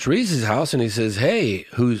Marco Ceresi's house and he says, "Hey,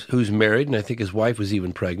 who's married?" And I think his wife was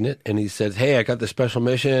even pregnant. And he says, "Hey, I got this special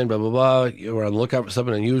mission, blah, blah, blah. We're on the lookout for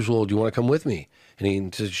something unusual. Do you want to come with me?" And he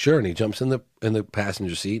says, "Sure." And he jumps in the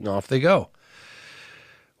passenger seat and off they go.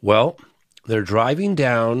 Well, they're driving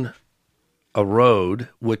down a road,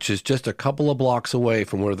 which is just a couple of blocks away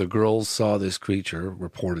from where the girls saw this creature,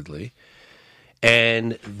 reportedly.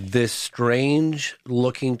 And this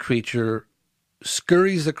strange-looking creature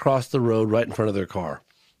scurries across the road right in front of their car.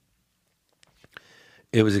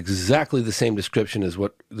 It was exactly the same description as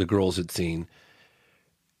what the girls had seen.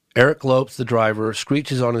 Eric Lopes, the driver,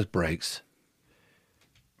 screeches on his brakes.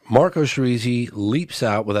 Marco Ceresi leaps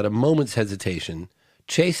out without a moment's hesitation,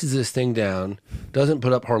 chases this thing down, doesn't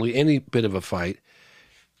put up hardly any bit of a fight,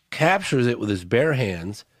 captures it with his bare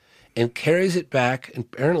hands, and carries it back and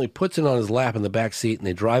apparently puts it on his lap in the back seat, and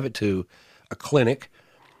they drive it to a clinic.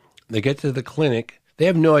 They get to the clinic. They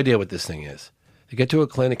have no idea what this thing is. They get to a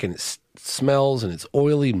clinic and it smells and it's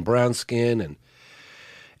oily and brown skin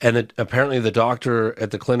and apparently the doctor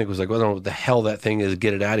at the clinic was like, well, I don't know what the hell that thing is.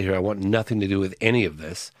 Get it out of here. I want nothing to do with any of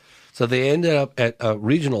this. So they ended up at a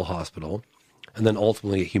regional hospital and then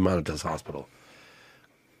ultimately a Humanitas hospital.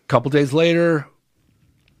 A couple days later,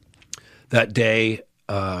 that day,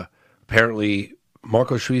 apparently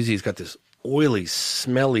Marco Shreezy's got this oily,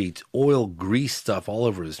 smelly, oil grease stuff all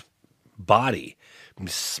over his body. It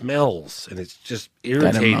smells, and it's just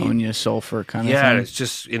irritating. That ammonia, sulfur kind of yeah, thing. it's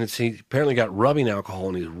just, and he apparently got rubbing alcohol,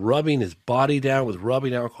 and he's rubbing his body down with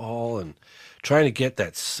rubbing alcohol and trying to get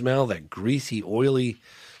that smell, that greasy, oily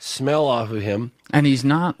smell off of him. And he's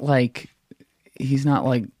not like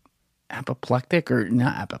apoplectic or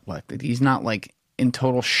not apoplectic. He's not like in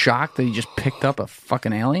total shock that he just picked up a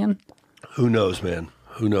fucking alien. Who knows, man?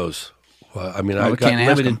 Who knows? Well, I mean, Well, I we got can't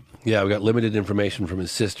ask limited. him. Yeah, we got limited information from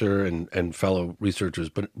his sister and fellow researchers.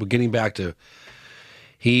 But getting back to,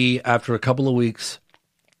 he after a couple of weeks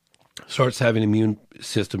starts having immune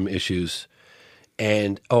system issues,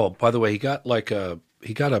 and oh, by the way, he got a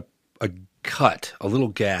cut, a little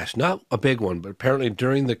gash, not a big one, but apparently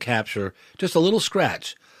during the capture, just a little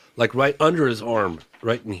scratch, like right under his arm,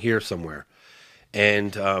 right in here somewhere.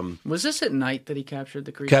 And Was this at night that he captured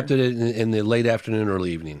the creature? captured it in the late afternoon,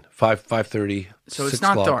 early evening, 5:30. So it's 6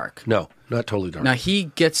 not o'clock. dark. No, not totally dark. Now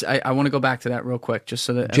he gets. I want to go back to that real quick, just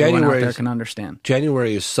so that everyone out January there is- can understand.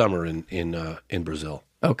 January is summer in Brazil.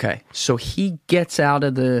 Okay, so he gets out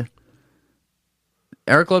of the.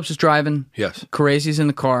 Eric Lopes is driving. Yes. Crazy's in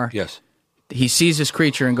the car. Yes. He sees this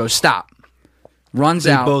creature and goes, "Stop!" Runs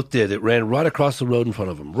They out. both did. It ran right across the road in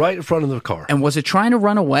front of him, right in front of the car. And was it trying to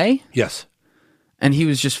run away? Yes. And he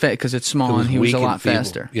was just fat because it's small and he was weak a and lot feeble.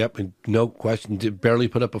 faster. Yep, and no question. Barely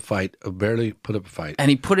put up a fight. And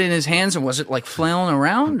he put it in his hands, and was it like flailing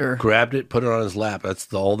around or? Grabbed it, put it on his lap.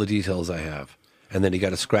 That's all the details I have. And then he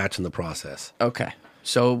got a scratch in the process. Okay,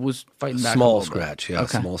 so it was fighting back. Small a little bit. scratch, yeah,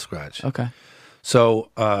 Okay. small scratch. Okay.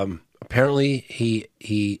 So apparently he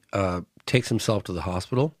takes himself to the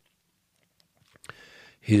hospital.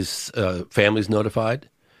 His family's notified.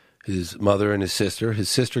 His mother and his sister. His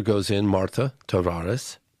sister goes in, Marta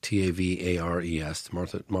Tavares, Tavares,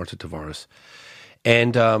 Marta Tavares,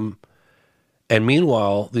 and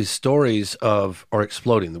meanwhile, these stories are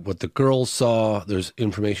exploding. What the girls saw, there's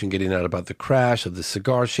information getting out about the crash of the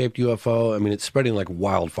cigar-shaped UFO. I mean, it's spreading like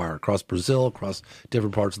wildfire across Brazil, across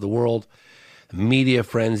different parts of the world. Media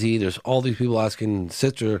frenzy. There's all these people asking,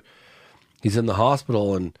 sister, he's in the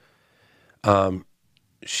hospital, and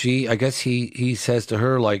I guess he says to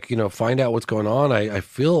her, like, find out what's going on. I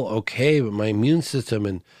feel okay, but my immune system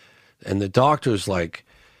and the doctor's like,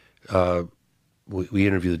 we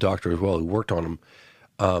interviewed the doctor as well who worked on him,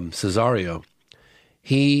 Cesario.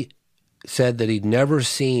 He said that he'd never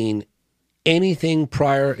seen anything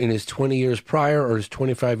prior in his 20 years prior or his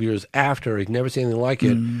 25 years after. He'd never seen anything like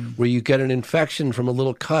it, where you get an infection from a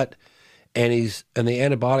little cut and the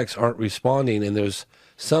antibiotics aren't responding, and there's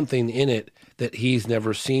something in it that he's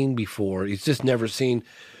never seen before. He's just never seen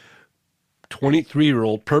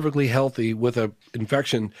 23-year-old perfectly healthy with an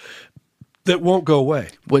infection that won't go away.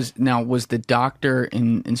 Was the doctor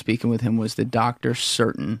in speaking with him? Was the doctor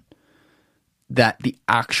certain that the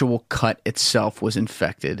actual cut itself was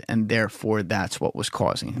infected, and therefore that's what was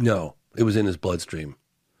causing it? No, it was in his bloodstream.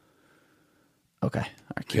 Okay,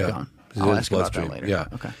 all right, keep going. It was I'll in his ask about that bloodstream. later. Yeah.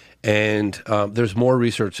 Okay. And there's more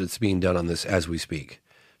research that's being done on this as we speak.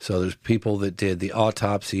 So there's people that did the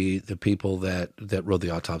autopsy, the people that wrote the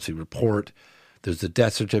autopsy report. There's the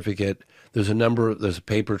death certificate. There's a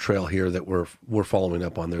paper trail here that we're following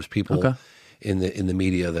up on. There's people in the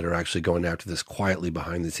media that are actually going after this quietly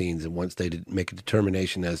behind the scenes. And once they make a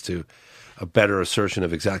determination as to a better assertion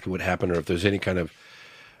of exactly what happened, or if there's any kind of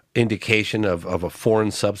indication of a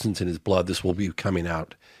foreign substance in his blood, this will be coming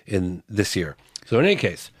out in this year. So in any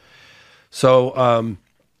case,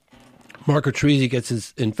 Marco Treasy gets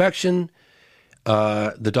his infection.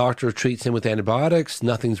 The doctor treats him with antibiotics.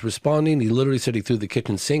 Nothing's responding. He literally said he threw the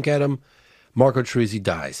kitchen sink at him. Marco Treasy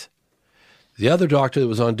dies. The other doctor that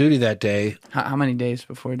was on duty that day... How many days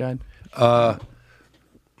before he died?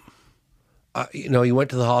 he went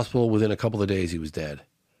to the hospital. Within a couple of days, he was dead.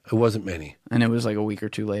 It wasn't many. And it was like a week or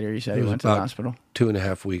two later, you said he It was went to the about hospital?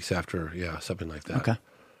 2.5 weeks after, something like that. Okay.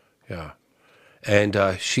 Yeah.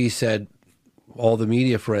 And she said all the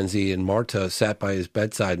media frenzy, and Marta sat by his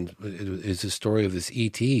bedside, and is the story of this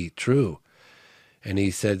ET true? And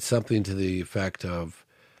he said something to the effect of,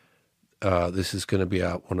 this is going to be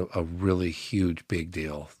a really huge, big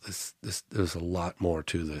deal. There's a lot more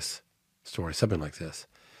to this story, something like this.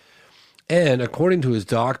 And according to his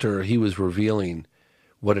doctor, he was revealing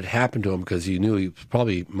what had happened to him because he knew he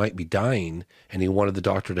probably might be dying, and he wanted the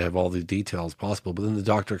doctor to have all the details possible. But then the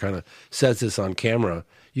doctor kind of says this on camera.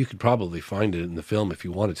 You could probably find it in the film if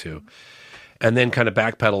you wanted to. And then kind of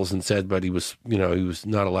backpedals and said, but he was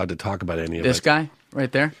not allowed to talk about any of it. This guy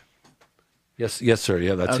right there? Yes, sir.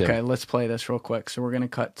 Yeah, that's him. Okay, let's play this real quick. So we're going to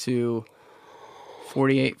cut to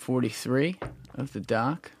 48:43 of the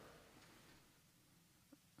doc.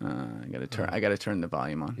 I got to turn the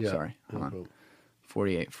volume on. Yeah. Sorry. Hold on.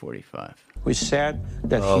 48:45. We said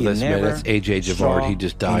that Oh, he this man, never that's AJ Javard. saw He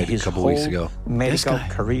just died in a his couple weeks whole ago. Medical This guy.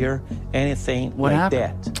 career, anything What like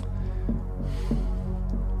happened? that.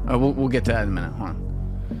 Oh, we'll get to that in a minute. Hold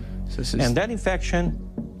on. So this is And that infection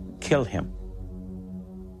killed him.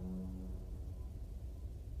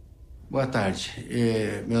 Boa tarde.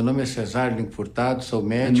 Meu nome é Cesário Link Furtado, sou and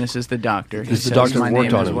médico. this is the doctor. He This is the says, doctor my who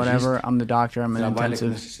worked name on is him. whatever. I'm the doctor. I'm an Trabalho aqui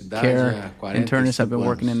intensive nessa cidade care há internist. I've been 45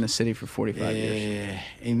 working in anos. the city for 45 years.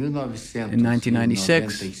 Em In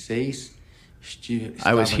 1996,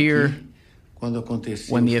 I was here quando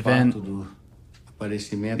aconteceu when the o fato event, do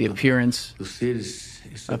aparecimento the appearance dos seres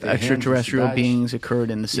of extraterrenos na extraterrestrial cidade. beings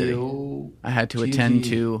occurred in the E city. eu I had to tive attend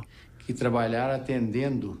to que trabalhar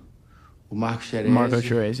atendendo o Marco Marco Cheresi,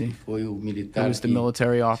 Cheresi, que foi o militar who was the que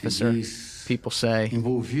military se officer, diz people say,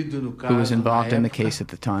 envolvido no caso who was involved na in the época, case at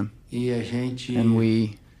the time. e a gente And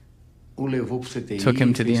we o levou pro CTI, took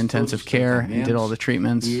him to the fez intensive todos os care and did all the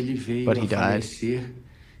tratamentos, treatments, e ele veio but a he died falecer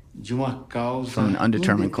de uma causa from an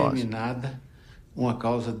undetermined cause. indeterminada, uma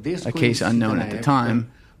causa A case unknown desconhecida at the na time época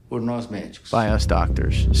por nós médicos. by us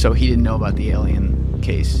doctors. So he didn't know about the alien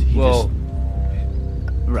case. He Well,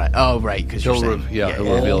 just, right. Oh, right. Because you're he'll saying,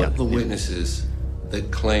 he'll reveal All it. the witnesses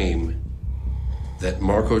that claim that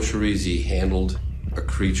Marco Cheresi handled a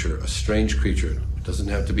creature, a strange creature, it doesn't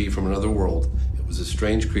have to be from another world. It was a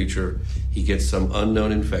strange creature. He gets some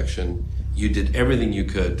unknown infection. You did everything you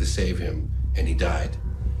could to save him, and he died.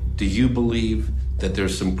 Do you believe that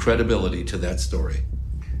there's some credibility to that story?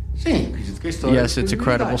 Sim, acredito que a história Yes, é it's a verdade.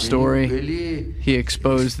 credible story. Ele He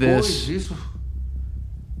exposed this. expôs isso,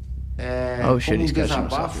 Oh shit, como he's catching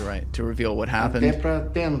himself. desabafo, You're right. To reveal what até happened, para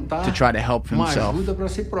tentar to try to help uma himself, ajuda para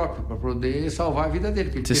si próprio, para poder salvar a vida dele,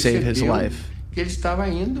 porque ele to save his percebeu life, que ele estava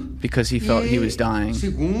indo because he felt he was dying.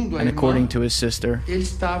 segundo a And irmã, according to his sister, ele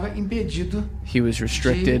estava impedido. he was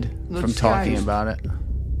restricted from talking about it.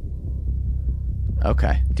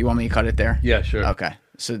 Okay. Do you want me to cut it there? Yeah, sure. Okay.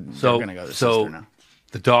 So we're gonna go to the sister now.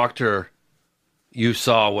 The doctor, you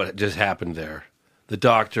saw what just happened there. The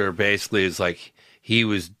doctor basically is like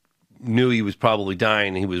knew he was probably dying.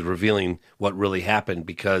 And he was revealing what really happened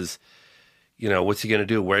because, what's he going to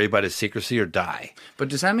do? Worry about his secrecy or die? But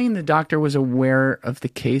does that mean the doctor was aware of the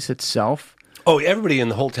case itself? Oh, everybody in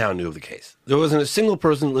the whole town knew of the case. There wasn't a single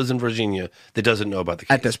person that lives in Virginia that doesn't know about the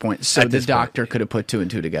case At this point. So At the this point. doctor could have put two and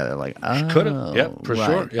two together, like, oh, Could have. Yeah, for right.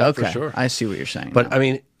 sure. Yeah, okay. for sure. I see what you're saying. But now. I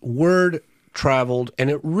mean, word traveled, and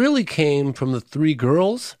it really came from the three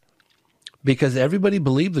girls because everybody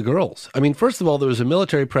believed the girls. I mean, first of all, there was a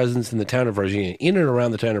military presence in the town of Virginia, in and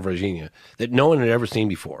around the town of Virginia, that no one had ever seen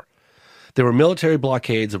before. There were military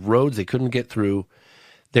blockades of roads they couldn't get through.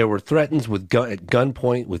 There were threats with at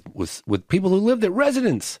gunpoint with people who lived at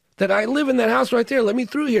residence. That I live in that house right there. Let me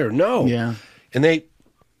through here. No. Yeah. And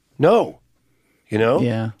no.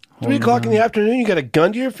 Yeah. 3 o'clock in the afternoon, you got a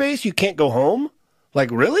gun to your face. You can't go home. Like,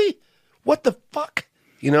 really? What the fuck?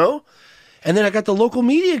 And then I got the local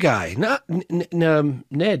media guy, not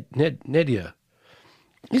Nedia.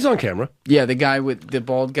 He's on camera. Yeah, the guy with the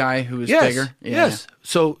bald guy who was Yes. bigger. Yeah. Yes.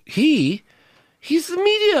 So he's the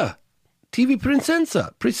media. TV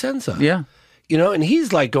Presenza. Yeah. And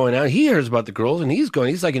he's like going out. He hears about the girls, and he's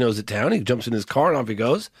like he knows the town. He jumps in his car and off he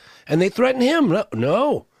goes. And they threaten him.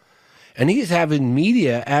 No. And he's having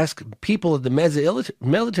media ask people at the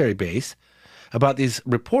military base about these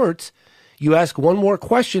reports. You ask one more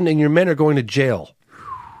question, and your men are going to jail.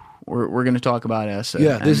 We're going to talk about ESSA.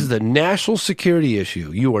 Yeah, this is a national security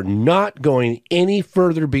issue. You are not going any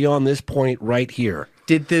further beyond this point right here.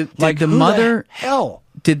 Did the Who mother hell?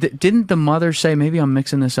 Didn't the mother say, maybe I'm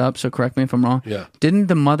mixing this up, so correct me if I'm wrong. Yeah. Didn't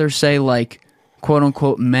the mother say, like, quote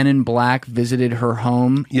unquote, men in black visited her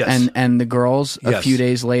home? Yes. And the girls a Yes. few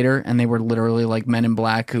days later, and they were literally like men in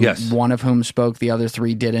black, who Yes. one of whom spoke, the other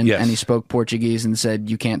three didn't, Yes. and he spoke Portuguese and said,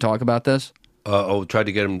 you can't talk about this? Tried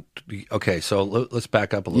to get him. Okay, so let's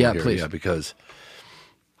back up a little Yeah, here. please. Yeah, because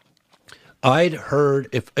I'd heard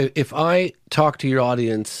if I talk to your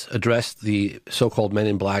audience, address the so-called Men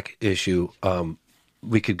in Black issue,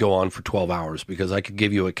 we could go on for 12 hours because I could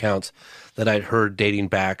give you accounts that I'd heard dating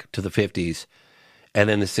back to the 50s and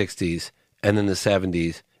then the 60s and then the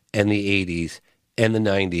 70s and the 80s and the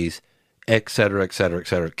 90s et cetera, et cetera, et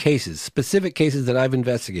cetera. Cases, specific cases that I've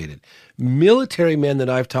investigated, military men that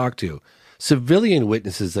I've talked to, civilian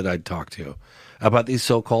witnesses that I'd talked to about these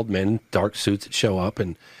so-called men in dark suits that show up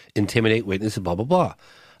and intimidate witnesses, blah, blah, blah.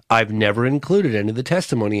 I've never included any of the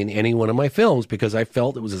testimony in any one of my films because I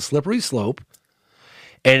felt it was a slippery slope,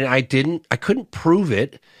 and I couldn't prove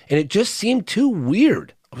it, and it just seemed too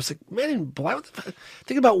weird. I was like, Men in Black, what the fuck?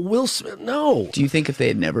 Think about Will Smith. No. Do you think if they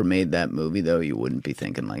had never made that movie, though, you wouldn't be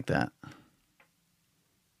thinking like that?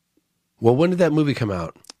 Well, when did that movie come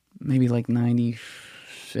out? Maybe like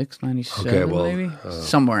 96, 97, Okay, well, maybe?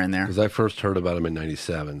 Somewhere in there. Because I first heard about him in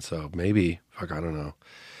 97, so maybe, I don't know.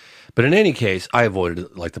 But in any case, I avoided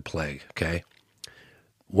it like the plague, okay?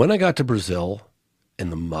 When I got to Brazil,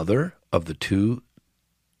 and the mother of the two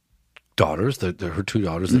daughters, her two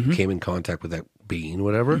daughters that came in contact with that being,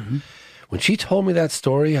 whatever, when she told me that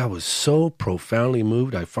story, I was so profoundly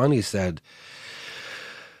moved. I finally said,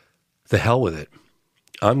 the hell with it.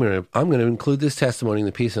 I'm gonna include this testimony in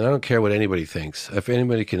the piece, and I don't care what anybody thinks. If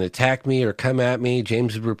anybody can attack me or come at me,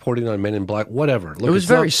 James is reporting on Men in Black, whatever. Look, it was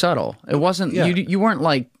very subtle. It wasn't, you weren't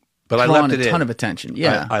like, but I left it a ton in. of attention.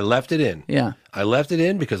 Yeah. I left it in. Yeah. I left it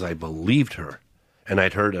in because I believed her. And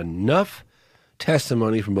I'd heard enough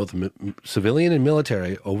testimony from both civilian and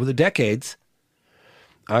military over the decades.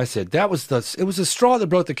 I said, it was the straw that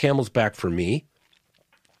broke the camel's back for me.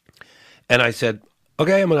 And I said,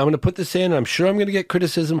 okay, I'm going to put this in. I'm sure I'm going to get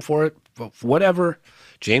criticism for it. Whatever.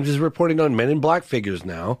 James is reporting on Men in Black figures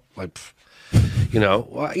now. Like,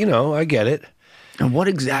 I get it. And what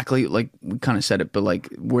exactly, like, we kind of said it, but like,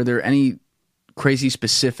 were there any crazy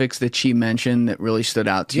specifics that she mentioned that really stood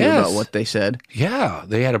out to you about what they said? Yeah.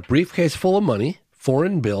 They had a briefcase full of money,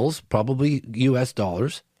 foreign bills, probably US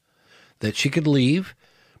dollars, that she could leave,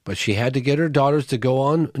 but she had to get her daughters to go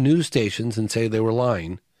on news stations and say they were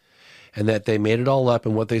lying and that they made it all up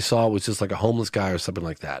and what they saw was just like a homeless guy or something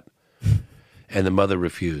like that. And the mother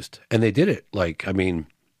refused. And they did it. Like, I mean,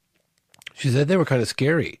 she said they were kind of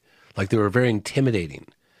scary. Like they were very intimidating.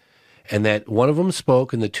 And that one of them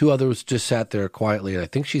spoke and the two others just sat there quietly. And I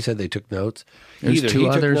think she said they took notes. There's two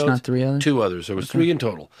others, not three others? Two others. There was three in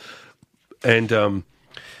total. And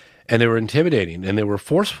they were intimidating and they were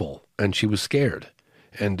forceful and she was scared.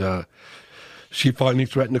 And she finally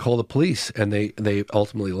threatened to call the police and they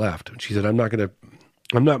ultimately left. And she said,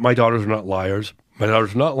 my daughters are not liars. My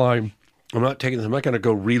daughters are not lying. I'm not going to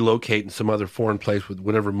go relocate in some other foreign place with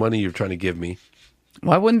whatever money you're trying to give me.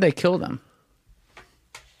 Why wouldn't they kill them?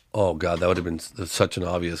 Oh, God, that would have been such an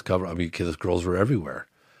obvious cover. I mean, because girls were everywhere.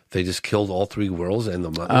 They just killed all three girls and the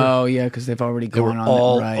mother. Oh, yeah, because they've already gone on. They were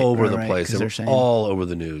all over the place. They were saying, all over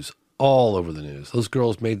the news. All over the news. Those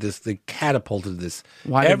girls made this, they catapulted this.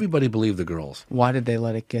 Everybody believed the girls. Why did they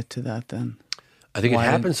let it get to that then? I think it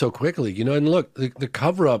happened so quickly. And look, the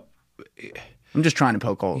cover-up. I'm just trying to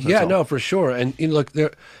poke holes. Yeah, no, for sure. And look,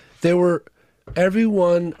 there were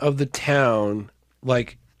everyone of the town,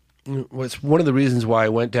 like, was one of the reasons why I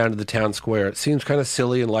went down to the town square. It seems kind of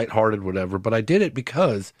silly and lighthearted, whatever, but I did it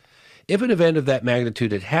because if an event of that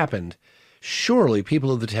magnitude had happened, surely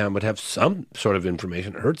people of the town would have some sort of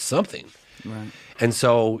information, heard something. Right. And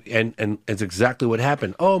so, and it's exactly what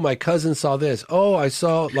happened. Oh, my cousin saw this. Oh, I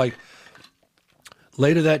saw, like,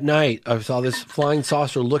 later that night, I saw this flying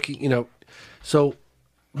saucer looking, so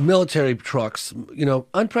military trucks,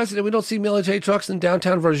 unprecedented. We don't see military trucks in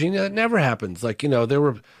downtown Virginia. That never happens. Like, they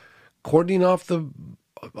were cordoning off the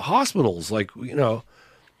hospitals, like,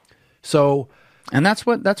 so. And that's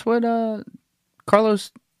what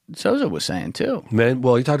Carlos Souza was saying too.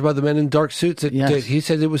 He talked about the men in dark suits. Yes. He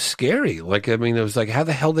said it was scary. Like, I mean, it was like, how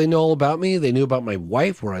the hell they know all about me? They knew about my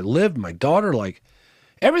wife, where I lived, my daughter, like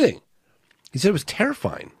everything. He said it was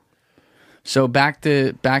terrifying. So back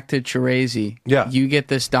to Chirezi. Yeah. You get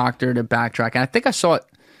this doctor to backtrack. And I think I saw it.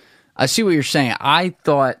 I see what you're saying. I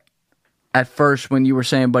thought at first when you were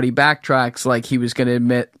saying, but he backtracks, like he was going to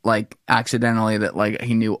admit, like accidentally, that like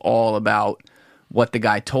he knew all about what the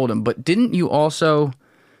guy told him. But didn't you also,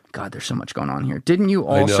 God, there's so much going on here. Didn't you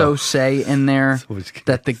also say in there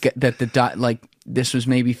that like this was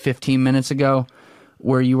maybe 15 minutes ago,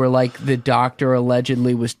 where you were like the doctor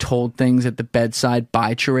allegedly was told things at the bedside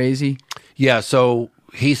by Chirezi? Yeah, so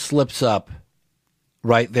he slips up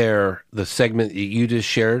right there, the segment that you just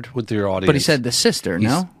shared with your audience. But he said the sister,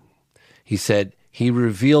 no? He said he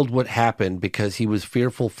revealed what happened because he was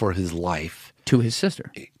fearful for his life. To his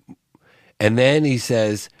sister. And then he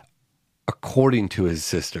says, according to his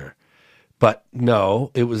sister. But no,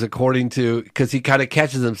 it was according to, because he kind of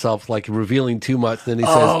catches himself like revealing too much. Then he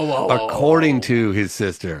says, according to his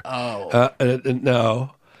sister.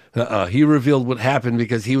 No. He revealed what happened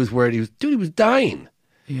because he was worried. He was dying.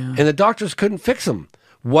 And the doctors couldn't fix him.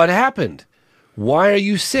 What happened? Why are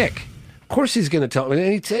you sick? Of course he's going to tell me.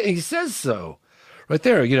 And he says so right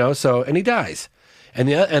there, so, and he dies. And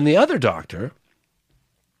the other doctor,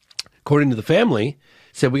 according to the family,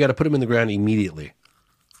 said we got to put him in the ground immediately.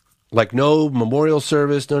 Like no memorial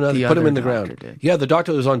service, no nothing. Put him in the ground. Did. Yeah, the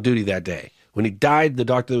doctor that was on duty that day. When he died, the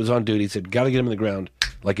doctor that was on duty said, got to get him in the ground,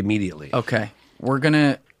 like immediately. Okay. We're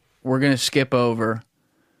gonna skip over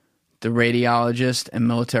the radiologist and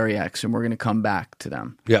Military X, and we're gonna come back to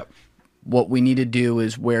them. Yep. What we need to do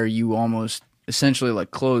is where you almost essentially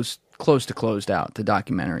like closed out the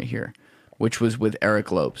documentary here, which was with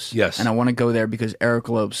Eric Lopes. Yes. And I want to go there because Eric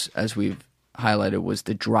Lopes, as we've highlighted, was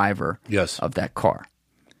the driver of that car.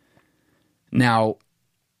 Now,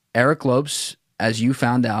 Eric Lopes, as you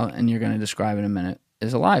found out, and you're going to describe in a minute,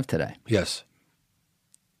 is alive today. Yes.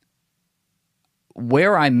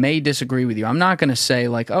 Where I may disagree with you, I'm not going to say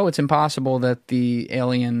like, oh, it's impossible that the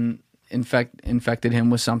alien infected him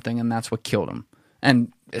with something and that's what killed him.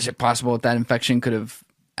 And is it possible that infection could have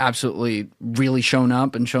absolutely really shown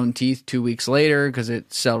up and shown teeth 2 weeks later because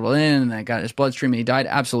it settled in and it got his bloodstream and he died?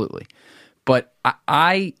 Absolutely. But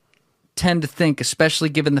I tend to think, especially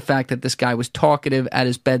given the fact that this guy was talkative at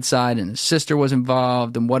his bedside and his sister was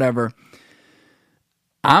involved and whatever,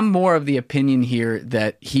 I'm more of the opinion here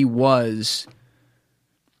that he was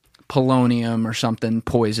polonium or something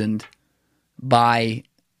poisoned by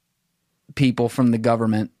people from the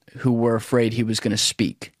government who were afraid he was going to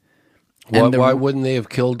speak. Why wouldn't they have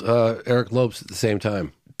killed Eric Lopes at the same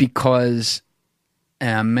time? Because,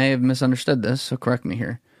 and I may have misunderstood this, so correct me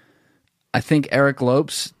here. I think Eric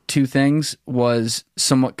Lopes, two things, was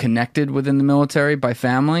somewhat connected within the military by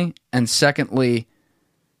family, and secondly,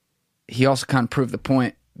 he also kind of proved the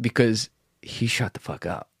point because he shut the fuck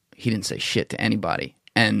up. He didn't say shit to anybody.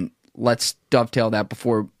 And let's dovetail that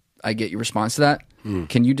before I get your response to that.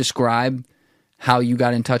 Can you describe how you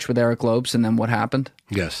got in touch with Eric Lopes and then what happened?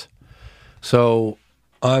 Yes. So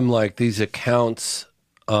I'm like these accounts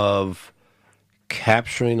of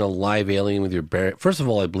capturing a live alien with your bare... First of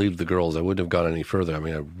all, I believed the girls. I wouldn't have gone any further. I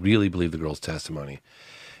mean, I really believe the girls' testimony.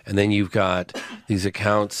 And then you've got these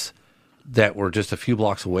accounts that were just a few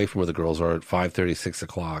blocks away from where the girls are at 5:30, 6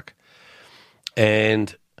 o'clock.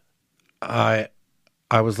 And I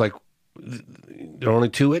was like, there are only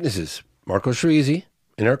two witnesses, Marco Shirizi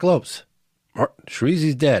and Eric Lopes.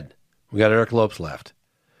 Shirizi's dead. We got Eric Lopes left.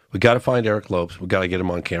 We got to find Eric Lopes. We got to get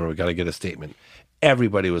him on camera. We got to get a statement.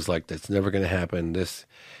 Everybody was like, that's never going to happen.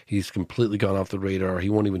 He's completely gone off the radar. He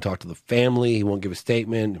won't even talk to the family. He won't give a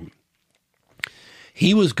statement.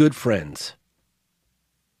 He was good friends,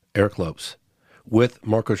 Eric Lopes, with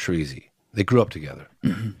Marco Shirizi. They grew up together.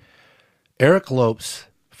 Mm-hmm. Eric Lopes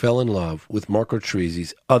fell in love with Marco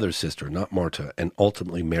Shirizi's other sister, not Marta, and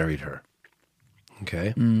ultimately married her.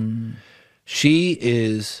 Okay?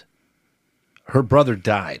 Her brother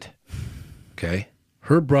died. Okay?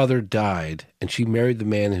 Her brother died, and she married the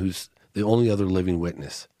man who's the only other living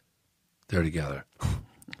witness. They're together.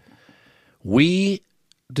 I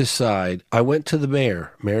went to the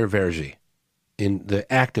mayor, Mayor Vergy, in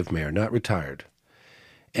the active mayor, not retired.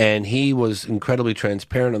 And he was incredibly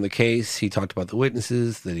transparent on the case. He talked about the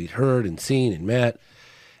witnesses that he'd heard and seen and met,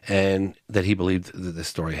 and that he believed that this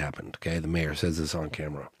story happened. Okay, the mayor says this on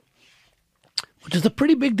camera, which is a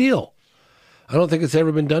pretty big deal. I don't think it's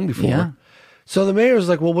ever been done before. Yeah. So the mayor was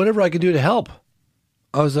like, well, whatever I can do to help.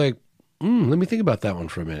 I was like, let me think about that one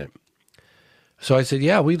for a minute. So I said,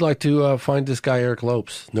 yeah, we'd like to find this guy, Eric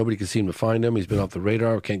Lopes. Nobody can seem to find him. He's been off the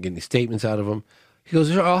radar. We can't get any statements out of him. He goes,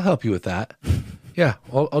 sure, I'll help you with that. Yeah,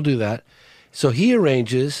 I'll do that. So he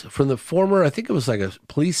arranges from the former, I think it was like a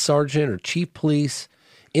police sergeant or chief police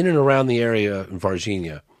in and around the area in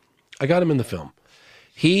Virginia. I got him in the film.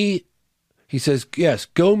 He says, yes,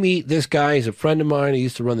 go meet this guy. He's a friend of mine. He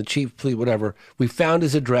used to run the chief police, whatever. We found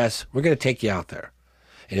his address. We're going to take you out there.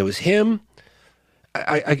 And it was him.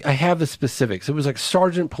 I have the specifics. It was like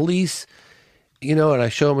sergeant police, and I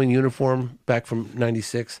show him in uniform back from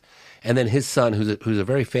 96. And then his son, who's a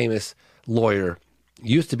very famous lawyer,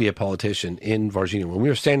 used to be a politician in Virginia. When we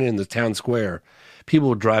were standing in the town square, people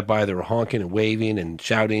would drive by. They were honking and waving and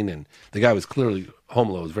shouting. And the guy was clearly,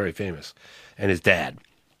 Homolo was very famous, and his dad.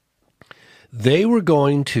 They were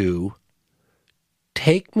going to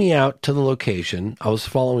take me out to the location. I was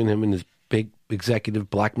following him in his big executive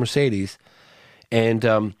black Mercedes, and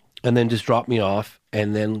then just drop me off.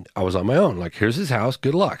 And then I was on my own. Like, here's his house.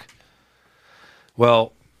 Good luck.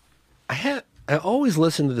 Well, I always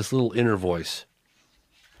listen to this little inner voice.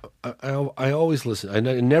 I always listen.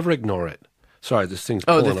 I never ignore it. Sorry, this thing's.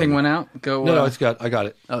 Oh, the thing went out. No, I got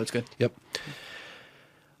it. Oh, it's good. Yep.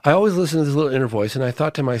 I always listen to this little inner voice, and I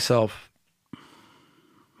thought to myself,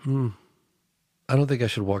 I don't think I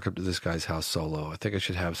should walk up to this guy's house solo. I think I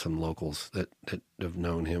should have some locals that have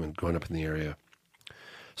known him and grown up in the area.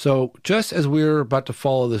 So just as we were about to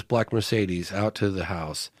follow this black Mercedes out to the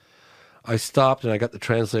house, I stopped and I got the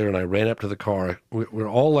translator and I ran up to the car. We're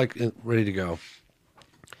all like ready to go.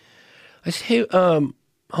 I said, hey,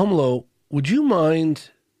 Homolo, would you mind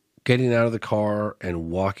getting out of the car and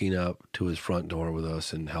walking up to his front door with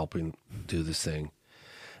us and helping do this thing?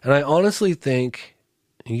 And I honestly think,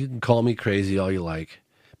 you can call me crazy all you like,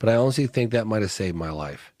 but I honestly think that might have saved my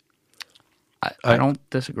life. I don't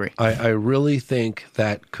disagree. I really think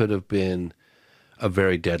that could have been a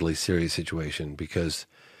very deadly, serious situation, because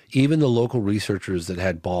even the local researchers that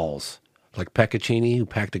had balls, like Peccaccini, who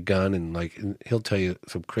packed a gun, and he'll tell you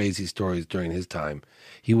some crazy stories during his time,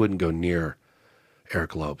 he wouldn't go near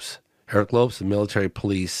Eric Lopes. Eric Lopes, the military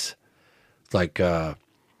police, armed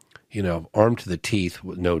to the teeth,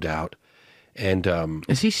 no doubt. And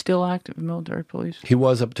is he still active in military police? He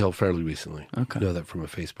was up till fairly recently. Okay. I know that from a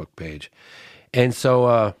Facebook page. And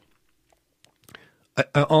so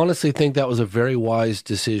I honestly think that was a very wise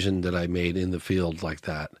decision that I made in the field like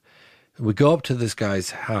that. We go up to this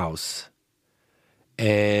guy's house,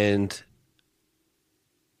 and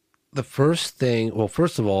the first thing, well,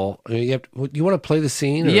 first of all, you want to play the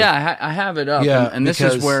scene? Or? Yeah, I have it up. Yeah, and this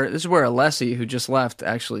is where Alessi, who just left,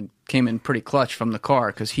 actually came in pretty clutch from the car,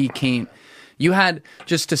 because he came. You had,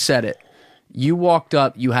 just to set it, you walked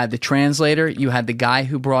up, you had the translator, you had the guy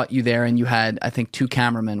who brought you there, and you had, I think, 2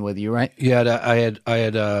 cameramen with you, right? Yeah, I had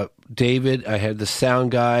David, I had the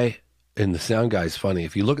sound guy, and the sound guy's funny.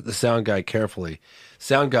 If you look at the sound guy carefully,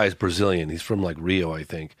 sound guy's Brazilian. He's from Rio, I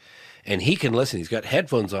think. And he can listen. He's got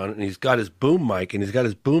headphones on, and he's got his boom mic, and he's got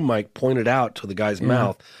his boom mic pointed out to the guy's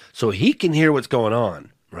mouth, so he can hear what's going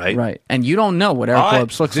on, right? Right. And you don't know what Eric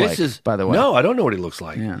Lopes looks like, by the way. No, I don't know what he looks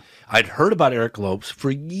like. Yeah. I'd heard about Eric Lopes for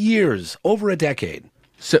years, over a decade.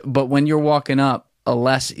 So, but when you're walking up,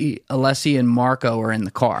 Alessi and Marco are in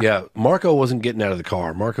the car. Yeah, Marco wasn't getting out of the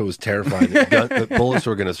car. Marco was terrified that bullets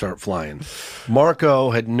were going to start flying.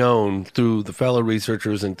 Marco had known through the fellow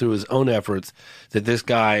researchers and through his own efforts that this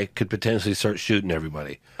guy could potentially start shooting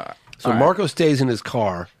everybody. So Marco stays in his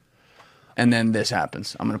car. And then this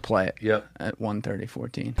happens. I'm going to play it at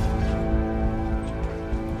 1:30:14.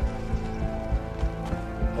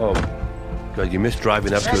 Oh, God, you missed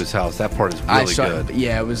driving up to his house. That part is really good.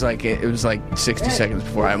 Yeah, it was like 60 seconds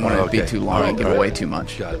before. I want to be too long and give away too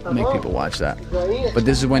much. Make people watch that. But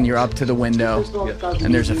this is when you're up to the window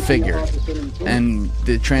and there's a figure, and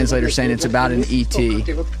the translator's saying it's about an ET,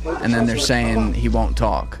 and then they're saying he won't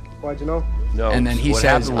talk. No, and then he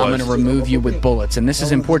says, I'm going to remove you with bullets. And this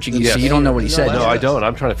is in Portuguese, so you don't know what he said. No, I don't.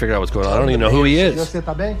 I'm trying to figure out what's going on. I don't even know who he is.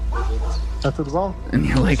 And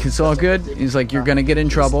you're like, it's all good? He's like, you're going to get in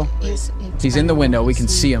trouble. He's in the window. We can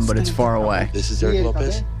see him, but it's far away. This is Eric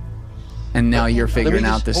Lopez? And now you're figuring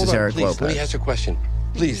out this is Eric Lopez. Let me ask you a question.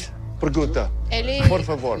 Please. Pergunta. Por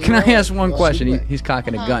favor. Can I ask one question? He's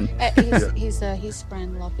cocking a gun. His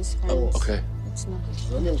friend, Lopez' friend. Oh, okay.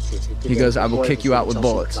 He goes, I will kick you out with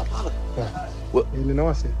bullets. Hold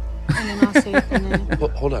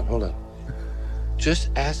on.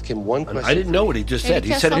 Just ask him one question. I didn't know what he just said.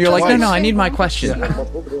 He said it You're twice. like, no, I need my question.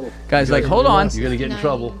 Guy's like, hold on. You're going to get in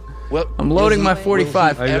trouble. Well, I'm loading my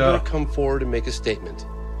 45. Will he ever come forward and make a statement?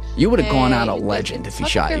 You would have gone out a legend if he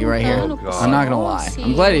shot you right here. I'm not going to lie.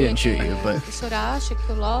 I'm glad he didn't shoot you, but...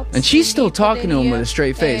 And she's still talking to him with a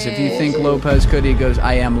straight face. If you think Lopez could, he goes,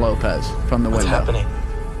 I am Lopez, from the window. What's happening?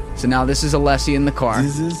 So now this is Alessi in the car.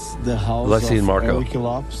 This is the house Alessi and Marco. Eric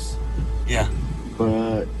Lopes. Yeah.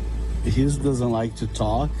 But he doesn't like to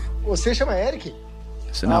talk. Você chama Eric?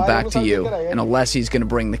 So now back to you, and Alessi's going to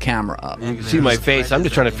bring the camera up. You can see my face. I'm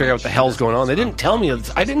just trying to figure out what the hell's going on. They didn't tell me.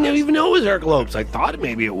 I didn't even know it was Eric Lopes. I thought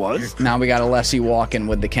maybe it was. Now we got Alessi walking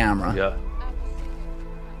with the camera. Yeah.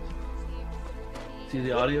 See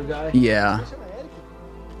the audio guy? Yeah.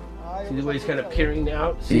 See the way he's kind of peering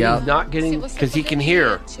out? See, Yeah. he's not getting... Because he can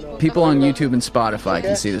hear. People on YouTube and Spotify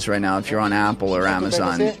can see this right now. If you're on Apple or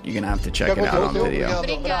Amazon, you're going to have to check it out on video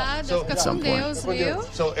at some point.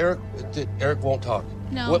 So Eric won't talk.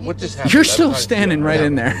 No. What just happened? You're still standing right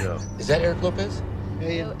in there. Is that Eric Lopez?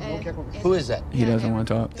 Who is that? He doesn't want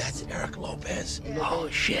to talk. That's Eric Lopez. Oh,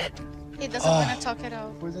 shit. He doesn't want to talk at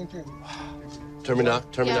all. Turn me down.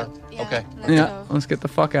 Yeah. Okay. Yeah, let's get the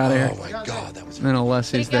fuck out of here. Oh, my God. That was... And then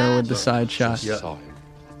Alessi's there with the side shot. Saw him.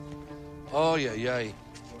 Oh, yeah.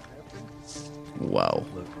 Whoa.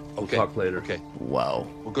 We'll Okay. talk later. Okay. Whoa.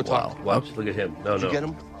 We'll go talk. Watch. Look at him. No, Did no. you get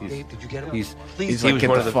him? He's- Dave, did you get him? He's He's he like, was get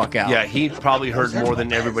one the of fuck out. Yeah, he probably heard more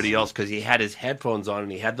than everybody else because he had his headphones on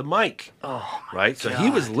and he had the mic. Oh, right. So he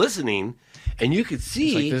was listening, and you could It's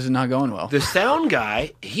see like, this is not going well. the sound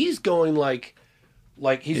guy. He's going like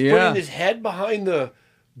he's Yeah. putting his head behind the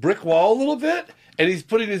brick wall a little bit, and he's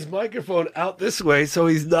putting his microphone out this way so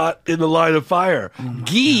he's not in the line of fire.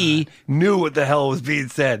 Guy knew what the hell was being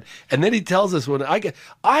said, and then he tells us when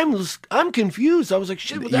I'm confused. I was like,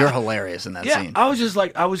 shit. You're hilarious in that Yeah, scene. I was just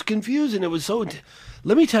like, I was confused, and it was so.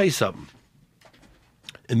 Let me tell you something,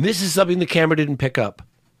 and this is something the camera didn't pick up.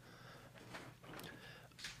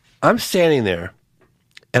 I'm standing there,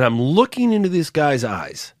 and I'm looking into this guy's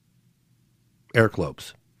eyes. Eric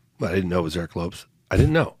Lopes. Well, I didn't know it was Eric Lopes. I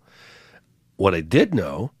didn't know. What I did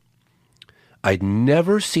know, I'd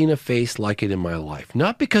never seen a face like it in my life.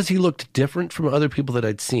 Not because he looked different from other people that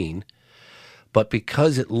I'd seen, but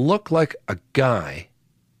because it looked like a guy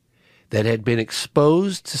that had been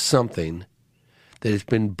exposed to something that has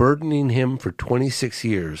been burdening him for 26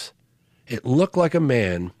 years. It looked like a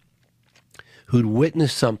man who'd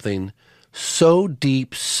witnessed something so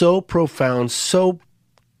deep, so profound, so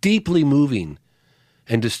deeply moving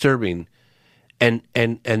and disturbing, and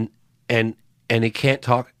he can't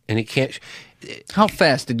talk, and he can't. How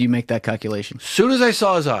fast did you make that calculation? As soon as I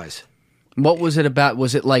saw his eyes. What was it about?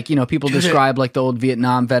 Was it like, people describe like the old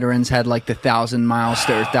Vietnam veterans had like the 1,000-mile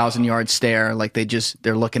stare, 1,000-yard stare, like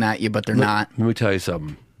they're looking at you, but they're not. Let me tell you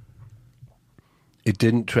something. It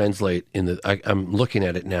didn't translate in the. I'm looking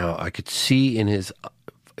at it now. I could see in his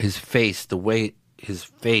face, the way his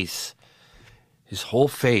face, his whole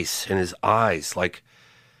face, and his eyes, like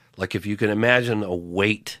if you can imagine a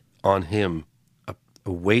weight on him, a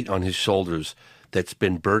weight on his shoulders that's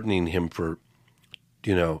been burdening him for,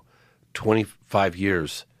 25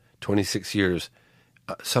 years, 26 years,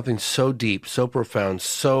 something so deep, so profound,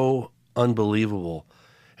 so unbelievable,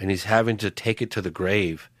 and he's having to take it to the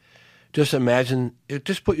grave. Just imagine,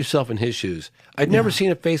 just put yourself in his shoes. I'd never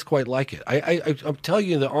seen a face quite like it. I'm telling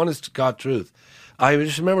you the honest to God truth. I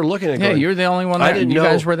just remember looking at it going, you're the only one there. I didn't You know.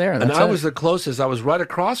 guys were there. And That's I it. was the closest. I was right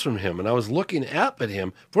across from him, and I was looking up at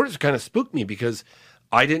him. First, it kind of spooked me because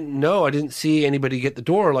I didn't know. I didn't see anybody get the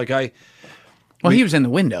door. Well, he was in the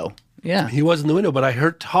window. Yeah. He was in the window, but I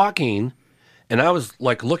heard talking, and I was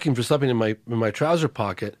like looking for something in my trouser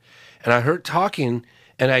pocket, and I heard talking,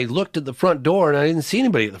 and I looked at the front door, and I didn't see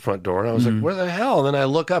anybody at the front door, and I was like, where the hell? And then I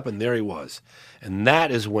look up, and there he was. And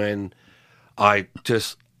that is when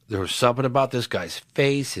there was something about this guy's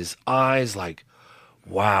face, his eyes, like,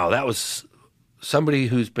 wow, that was somebody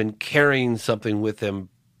who's been carrying something with them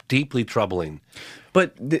deeply troubling.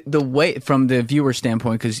 But the way, from the viewer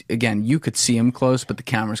standpoint, because again, you could see him close, but the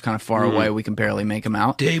camera's kind of far away. We can barely make him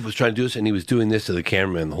out. Dave was trying to do this, and he was doing this to the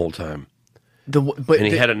cameraman the whole time. But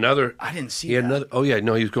he had another. I didn't see He had that. another. Oh yeah,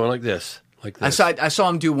 no, he was going like this, like this. I saw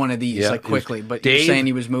him do one of these like quickly, but you're saying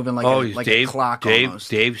he was moving like a clock almost.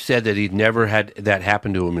 Dave said that he'd never had that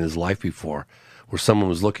happen to him in his life before, where someone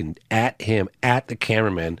was looking at him, at the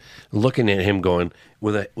cameraman, looking at him, going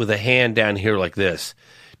with a hand down here like this.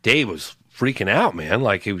 Dave was freaking out, man.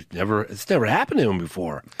 Like it's never happened to him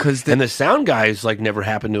before. And the sound guy's like never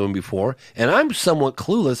happened to him before. And I'm somewhat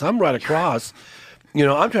clueless. I'm right across.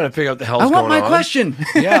 I'm trying to figure out what the hell's going on. I want my question.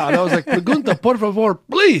 Yeah, and I was like, Pregunta, por favor,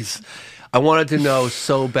 please. I wanted to know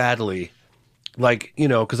so badly. Like,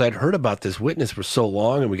 because I'd heard about this witness for so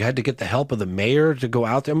long, and we had to get the help of the mayor to go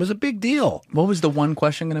out there. It was a big deal. What was the one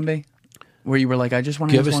question going to be? Where you were like, I just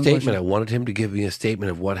want to give a one statement. question. I wanted him to give me a statement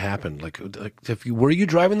of what happened. Like were you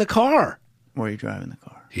driving the car? Were you driving the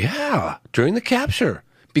car? Yeah, during the capture.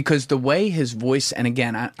 Because the way his voice, and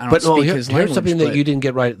again, I don't speak his language. Here's something that you didn't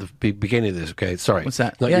get right at the beginning of this, okay? Sorry. What's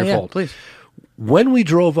that? Not your fault. Please. When we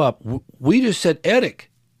drove up, we just said, Eric.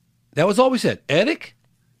 That was all we said. Eric?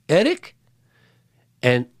 Eric?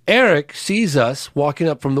 And Eric sees us walking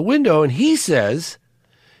up from the window, and he says,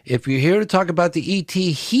 if you're here to talk about the ET,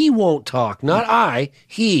 he won't talk. Not I,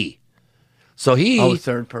 he. So he... Oh,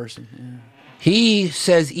 third person. Yeah. He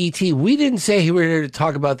says ET. We didn't say we were here to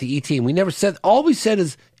talk about the ET. We never said. All we said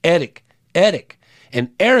is Eric. Eric.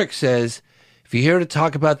 And Eric says, if you're here to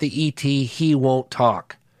talk about the ET, he won't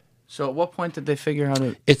talk. So at what point did they figure out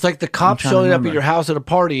to... It's like the cops showing up at your house at a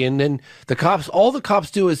party, and then all the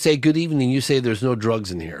cops do is say good evening. You say there's no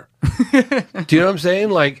drugs in here. Do you know what I'm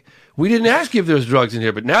saying? Like, we didn't ask you if there's drugs in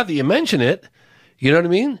here, but now that you mention it, You know what I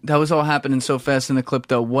mean? That was all happening so fast in the clip,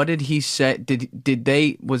 though. What did he say? Did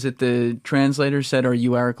they? Was it the translator said, "Are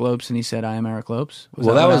you Eric Lopes?" And he said, "I am Eric Lopes."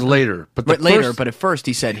 That was later. But later. But at first,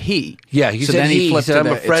 he said he. Yeah, he so said then he said,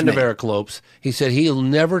 "I'm a friend of me." Eric Lopes." He said he'll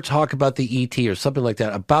never talk about the ET or something like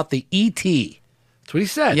that. About the ET. That's what he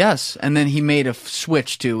said. Yes, and then he made a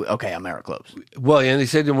switch to, okay, I'm Eric Lopes. Well, and he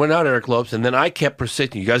said, we're not Eric Lopes. And then I kept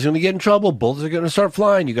persisting. You guys are going to get in trouble. Bullets are going to start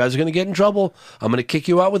flying. You guys are going to get in trouble. I'm going to kick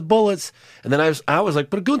you out with bullets. And then I was like,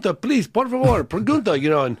 Pregunta, please, por favor,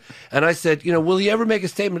 pregunta, and I said, will you ever make a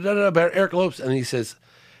statement about Eric Lopes? And he says,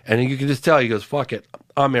 and you can just tell, he goes, fuck it,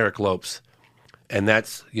 I'm Eric Lopes. And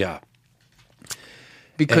that's, yeah.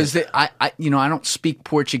 Because I don't speak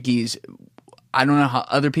Portuguese. I don't know how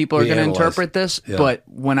other people are going to interpret this, but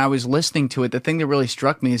when I was listening to it, the thing that really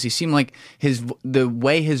struck me is he seemed like the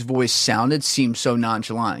way his voice sounded seemed so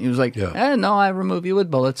nonchalant. He was like, no, I remove you with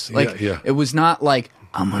bullets. It was not like,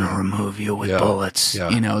 I'm going to remove you with bullets.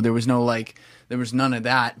 Yeah. There was there was none of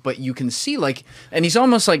that, but you can see and he's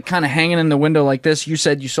almost like kind of hanging in the window like this. You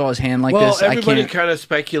said you saw his hand like this. Well, everybody kind of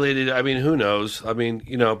speculated. I mean, who knows? I mean,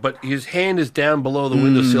 but his hand is down below the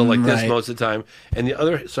windowsill like this most of the time. And the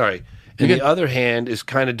other hand is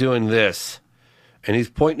kind of doing this. And he's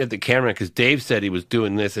pointing at the camera because Dave said he was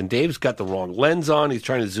doing this. And Dave's got the wrong lens on. He's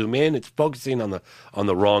trying to zoom in. It's focusing on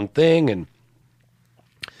the wrong thing. And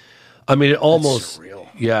I mean, it almost, that's surreal.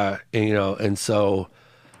 Yeah. And so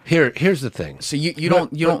here's the thing. So you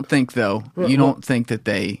don't think though, you don't think that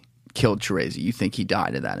they killed Chirezi. You think he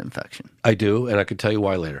died of that infection. I do. And I can tell you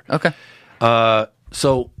why later. Okay.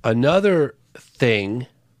 So another thing,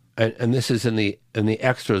 and this is in the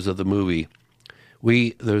extras of the movie,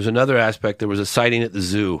 there's another aspect. There was a sighting at the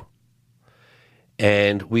zoo,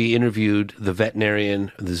 and we interviewed the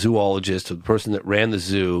veterinarian, the zoologist, the person that ran the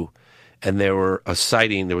zoo, and there was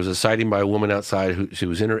a sighting by a woman outside she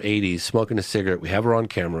was in her 80s, smoking a cigarette. We have her on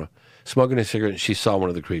camera, smoking a cigarette, and she saw one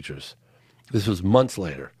of the creatures. This was months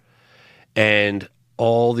later, and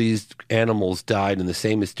all these animals died in the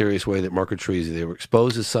same mysterious way that Marco Chirezi. They were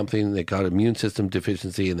exposed to something, they got immune system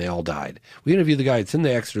deficiency, and they all died. We interviewed the guy. It's in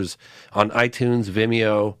the extras on iTunes,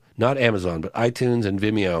 Vimeo, not Amazon, but iTunes and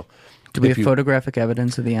Vimeo. Do we have photographic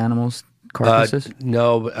evidence of the animals' carcasses?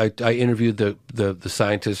 No, but I interviewed the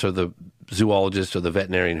scientist or the zoologist or the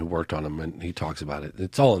veterinarian who worked on them, and he talks about it.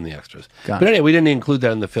 It's all in the extras. But anyway, we didn't include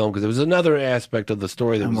that in the film because there was another aspect of the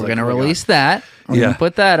story that and was we're going to release that. We're going to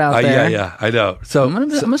put that out there. Yeah, I know. So I'm going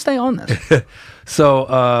to stay on this.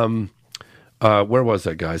 So, where was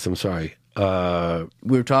that, guys? I'm sorry. We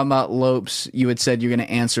were talking about Lopes. You had said you're going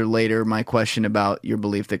to answer later my question about your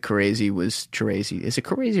belief that Chirezi was Chirezi. Is it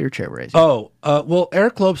Chirezi or Chirezi? Oh, well,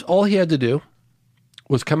 Eric Lopes, all he had to do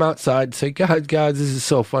was come outside and say, God, this is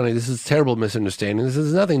so funny. This is a terrible misunderstanding.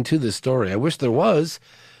 There's nothing to this story. I wish there was,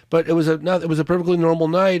 but it was a perfectly normal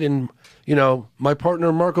night. And, my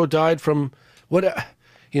partner Marco died from what,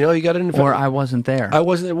 he got an infection. Or I wasn't there. I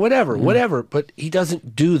wasn't there, whatever. But he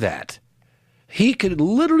doesn't do that. He could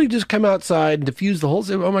literally just come outside and diffuse the whole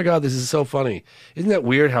thing. Oh my God, this is so funny. Isn't that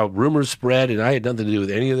weird how rumors spread and I had nothing to do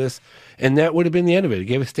with any of this? And that would have been the end of it. He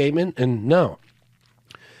gave a statement and no.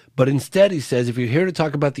 But instead, he says, if you're here to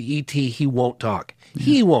talk about the ET, he won't talk. Yeah.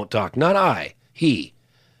 He won't talk, not I. He.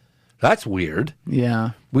 That's weird.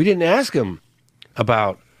 Yeah. We didn't ask him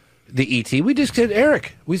about the ET. We just said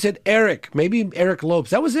Eric. We said Eric, maybe Eric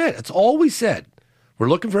Lopes. That was it. That's all we said. We're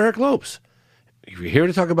looking for Eric Lopes. If you're here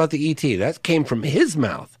to talk about the ET, that came from his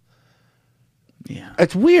mouth. Yeah.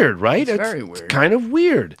 It's weird, right? It's very weird. It's kind of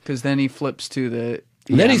weird. Because then he flips to the...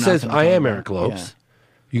 And then he says, I am Eric Lopes. Yeah.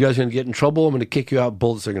 You guys are going to get in trouble. I'm going to kick you out.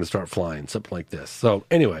 Bullets are going to start flying. Something like this. So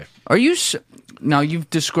anyway. Are you... Now, you've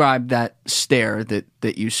described that stare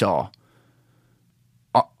that you saw.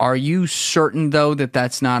 Are you certain, though, that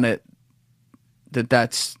that's not it? That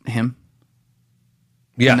that's him?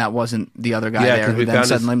 Yeah. And that wasn't the other guy there who then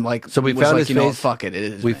suddenly we found his face, fuck it. It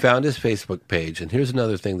is we me. Found his Facebook page. And here's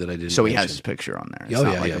another thing that I didn't So he mention. has his picture on there. It's Oh,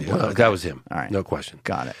 not yeah, like yeah. a blur. No, that was him. All right. No question.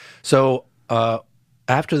 Got it. So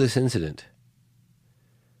after this incident,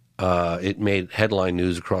 it made headline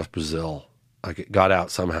news across Brazil. Like it got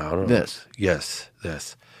out somehow. I don't know.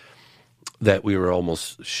 This. That we were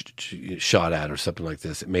almost shot at or something like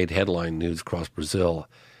this. It made headline news across Brazil.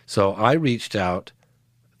 So I reached out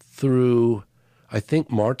through, I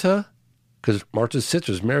think, Marta, because Marta's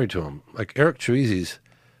sister's married to him. Like Eric Chirezi's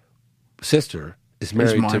sister is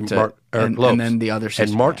married to Eric Lopes. And then the other sister.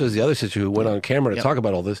 And Marta's the other sister who went on camera to talk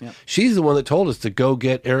about all this. Yep. She's the one that told us to go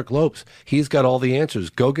get Eric Lopes. He's got all the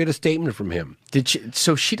answers. Go get a statement from him.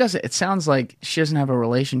 So she doesn't. It sounds like she doesn't have a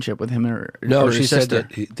relationship with him or no. Or She sister.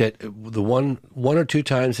 said that the one or two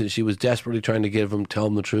times that she was desperately trying to tell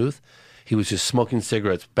him the truth, he was just smoking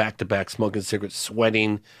cigarettes, back to back, smoking cigarettes,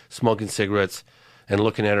 sweating, smoking cigarettes, and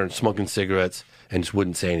looking at her and smoking cigarettes, and just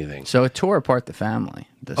wouldn't say anything. So it tore apart the family.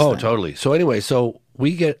 Oh, totally. So anyway,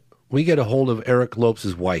 we get a hold of Eric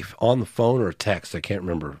Lopes' wife on the phone or a text. I can't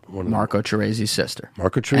remember. Marco Chirezi's sister.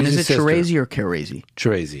 Marco Chirezi's sister. And is it Chirezi or Chirezi?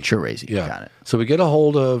 Chirezi. Chirezi. Yeah. Got it. So we get a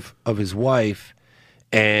hold of his wife,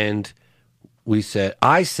 and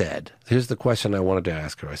I said, here's the question I wanted to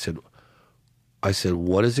ask her. I said,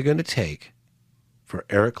 what is it going to take for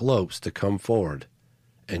Eric Lopes to come forward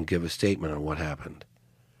and give a statement on what happened?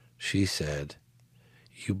 She said,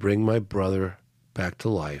 you bring my brother back to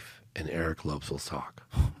life, and Eric Lopes will talk.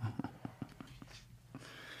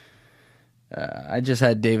 I just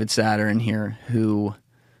had David Satter in here, who,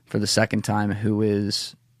 for the second time, who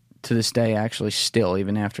is, to this day, actually still,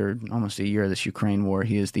 even after almost a year of this Ukraine war,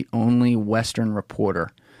 he is the only Western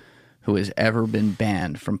reporter who has ever been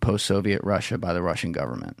banned from post-Soviet Russia by the Russian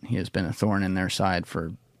government. He has been a thorn in their side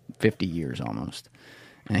for 50 years almost.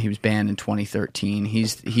 And he was banned in 2013.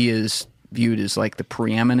 He is viewed as like the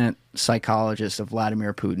preeminent psychologist of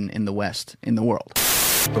Vladimir Putin in the West, in the world.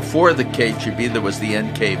 Before the KGB, there was the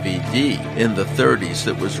NKVD in the 30s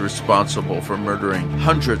that was responsible for murdering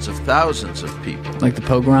hundreds of thousands of people. Like the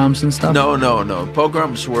pogroms and stuff? No.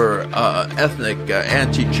 Pogroms were ethnic,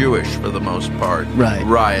 anti-Jewish for the most part. Right.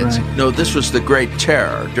 Riots. Right. No, this was the Great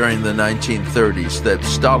Terror during the 1930s that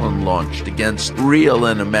Stalin launched against real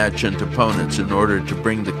and imagined opponents in order to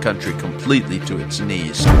bring the country completely to its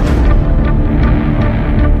knees.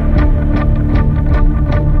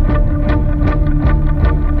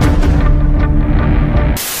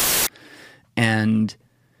 And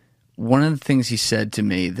one of the things he said to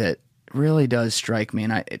me that really does strike me,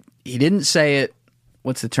 and he didn't say it,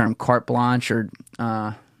 what's the term, carte blanche, or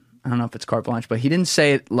I don't know if it's carte blanche, but he didn't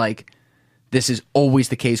say it like this is always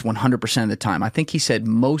the case 100% of the time. I think he said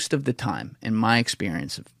most of the time, in my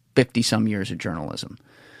experience of 50-some years of journalism,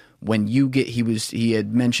 when you get, he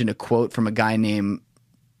had mentioned a quote from a guy named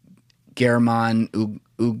German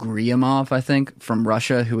Ugryamov, I think, from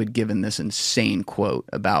Russia, who had given this insane quote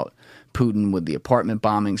about Putin with the apartment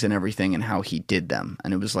bombings and everything and how he did them.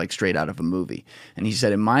 And it was like straight out of a movie. And he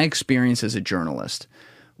said, in my experience as a journalist,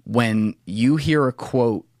 when you hear a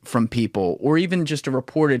quote from people, or even just a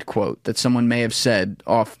reported quote that someone may have said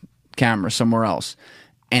off camera somewhere else,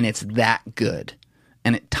 and it's that good,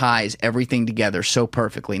 and it ties everything together so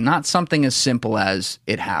perfectly, not something as simple as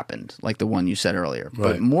it happened, like the one you said earlier,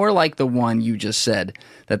 Right. but more like the one you just said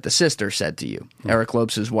that the sister said to you, Eric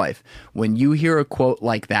Lopes' wife. When you hear a quote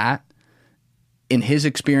like that, in his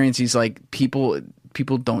experience, he's like, people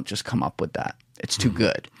don't just come up with that. It's too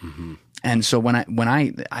good. Mm-hmm. And so when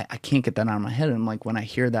I can't get that out of my head. And I'm like, when I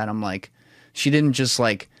hear that, I'm like, she didn't just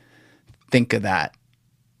like think of that.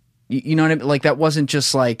 You know what I mean? Like that wasn't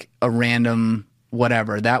just like a random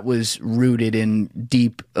whatever. That was rooted in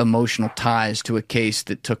deep emotional ties to a case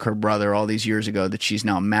that took her brother all these years ago, that she's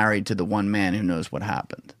now married to the one man who knows what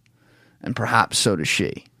happened. And perhaps so does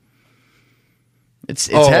she. It's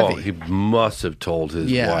heavy. He must have told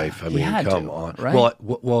his wife. I mean, come on. Right?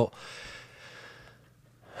 Well,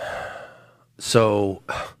 so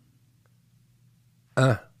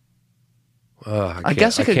I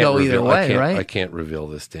guess it could go either way, right? I can't reveal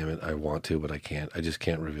this, damn it. I want to, but I can't. I just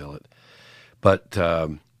can't reveal it. But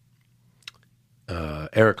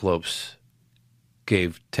Eric Lopes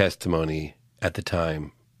gave testimony at the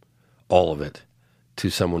time, all of it, to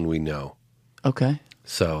someone we know. Okay.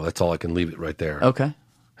 So that's all I can leave it right there. Okay.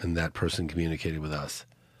 And that person communicated with us.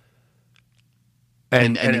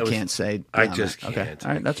 And you can't say. I just can't. Okay.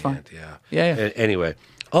 All right, that's fine. Yeah. Yeah. Anyway,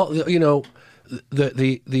 the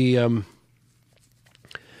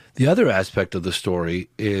other aspect of the story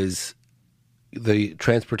is the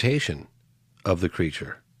transportation of the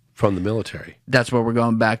creature from the military. That's what we're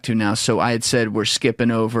going back to now. So I had said we're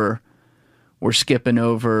skipping over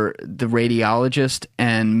the radiologist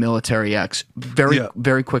and military X.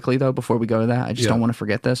 Very quickly, though, before we go to that, I just don't want to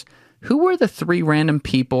forget this. Who were the three random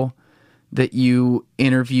people that you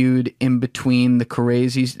interviewed in between the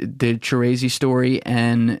Chirezi story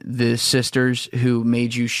and the sisters who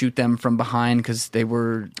made you shoot them from behind because they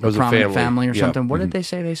were a prominent family or something? What did they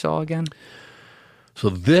say they saw again? So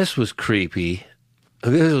this was creepy.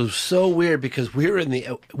 This was so weird because we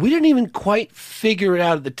didn't even quite figure it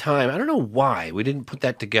out at the time. I don't know why we didn't put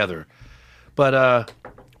that together. But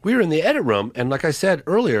we were in the edit room, and like I said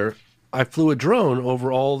earlier, I flew a drone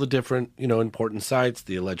over all the different, important sites,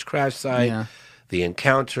 the alleged crash site, the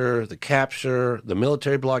encounter, the capture, the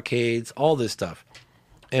military blockades, all this stuff.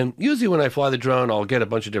 And usually when I fly the drone, I'll get a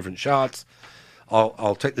bunch of different shots.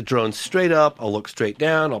 I'll take the drone straight up. I'll look straight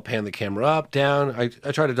down. I'll pan the camera up, down.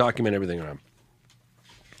 I try to document everything around.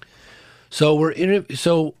 So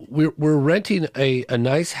we're renting a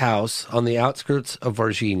nice house on the outskirts of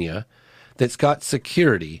Virginia that's got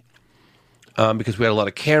security because we had a lot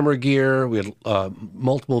of camera gear. We had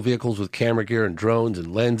multiple vehicles with camera gear and drones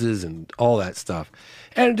and lenses and all that stuff.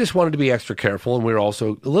 And just wanted to be extra careful. And we were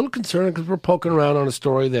also a little concerned because we're poking around on a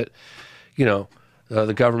story that,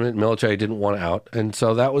 the government and military didn't want out. And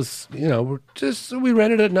so that was, we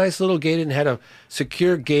rented a nice little gate and had a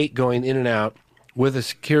secure gate going in and out with a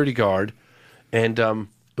security guard. And it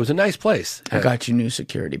was a nice place. I got you new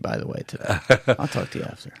security, by the way, today. I'll talk to you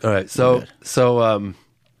after. All right. So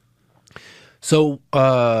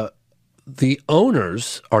the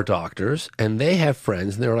owners are doctors, and they have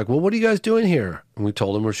friends, and they were like, well, what are you guys doing here? And we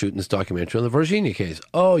told them we're shooting this documentary on the Virginia case.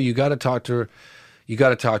 Oh, you got to talk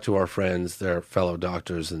to our friends. They're fellow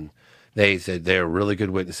doctors, and they said they're really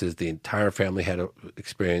good witnesses. The entire family had an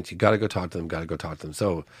experience. You got to go talk to them.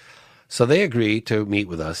 So they agreed to meet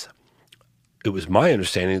with us. It was my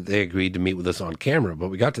understanding that they agreed to meet with us on camera, but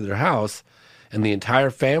we got to their house, and the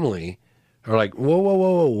entire family are like,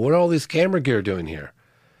 whoa, what are all this camera gear doing here?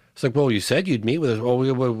 It's like, well, you said you'd meet with us. Well,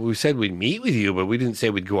 we said we'd meet with you, but we didn't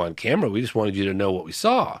say we'd go on camera. We just wanted you to know what we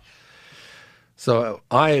saw. So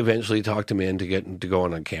I eventually talked him in to get to go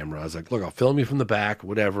on camera. I was like, look, I'll film you from the back,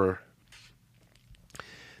 whatever.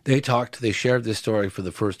 They shared this story for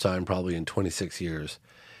the first time probably in 26 years.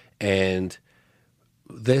 And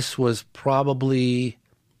this was probably,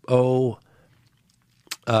 and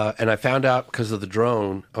I found out because of the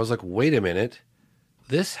drone, I was like, wait a minute.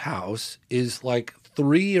 This house is like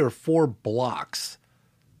 3 or 4 blocks,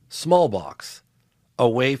 small blocks,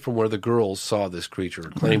 away from where the girls saw this creature, or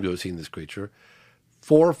claimed to have seen this creature.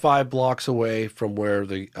 4 or 5 blocks away from where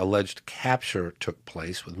the alleged capture took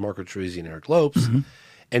place with Marco Teresi and Eric Lopes. Mm-hmm.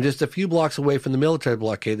 And just a few blocks away from the military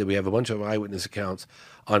blockade that we have a bunch of eyewitness accounts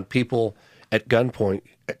on people at gunpoint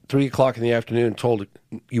at 3 o'clock in the afternoon told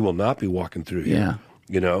you will not be walking through here.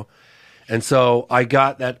 Yeah. And so I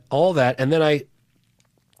got all that. And then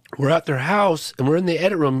we're at their house and we're in the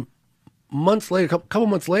edit room months later, a couple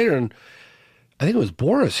months later. And I think it was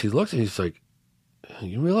Boris. He looked and he's like,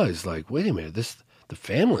 you realize, like, wait a minute, the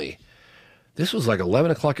family, this was like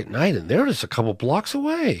 11 o'clock at night and they're just a couple blocks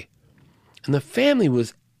away. And the family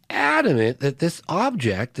was adamant that this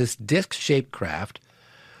object, this disc-shaped craft,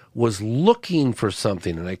 was looking for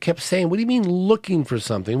something. And I kept saying, what do you mean looking for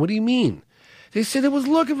something? What do you mean? They said it was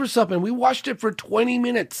looking for something. We watched it for 20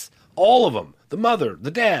 minutes. All of them. The mother,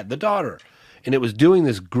 the dad, the daughter. And it was doing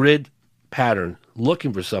this grid pattern,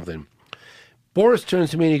 looking for something. Boris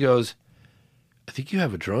turns to me and he goes, I think you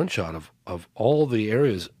have a drone shot of all the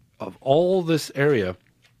areas, of all this area.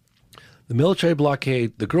 The military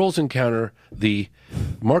blockade, the girls' encounter, the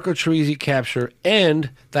Marco Teresi capture,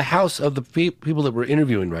 and the house of the people that we're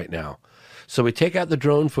interviewing right now. So we take out the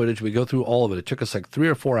drone footage, we go through all of it. It took us like 3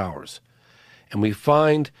 or 4 hours. And we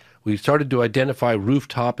started to identify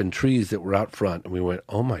rooftop and trees that were out front. And we went,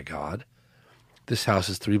 oh my God, this house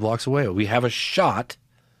is 3 blocks away. We have a shot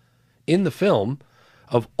in the film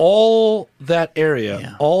of all that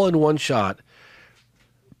area, all in one shot.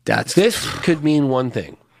 This could mean one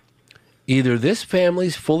thing. Either this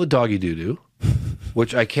family's full of doggy doo-doo,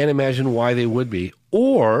 which I can't imagine why they would be,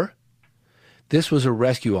 or this was a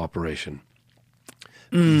rescue operation.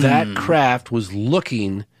 That craft was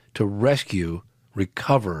looking to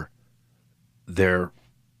recover their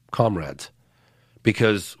comrades.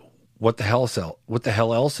 Because what the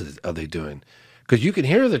hell else are they doing? Because you can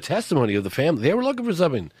hear the testimony of the family. They were looking for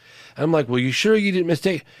something. And I'm like, well, you sure you didn't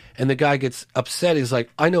mistake? And the guy gets upset. He's like,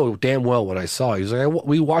 I know damn well what I saw. He's like,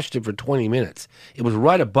 we watched it for 20 minutes. It was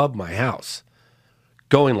right above my house,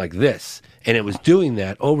 going like this. And it was doing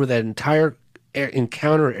that over that entire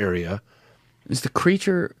encounter area. Is the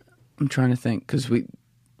creature, I'm trying to think, because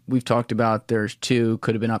we've talked about there's 2,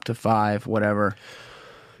 could have been up to 5, whatever.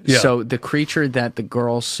 Yeah. So the creature that the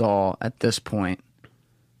girls saw at this point,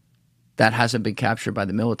 that hasn't been captured by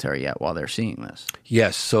the military yet while they're seeing this.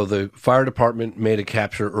 Yes. So the fire department made a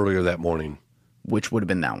capture earlier that morning. Which would have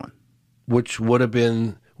been that one. Which would have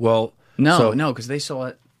been, well... No, because they saw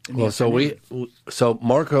it. So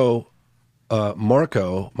Marco,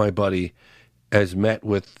 my buddy, has met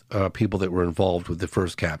with people that were involved with the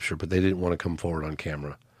first capture, but they didn't want to come forward on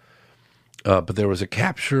camera. But there was a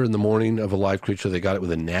capture in the morning of a live creature. They got it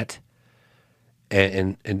with a net.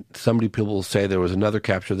 And people will say there was another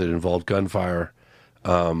capture that involved gunfire.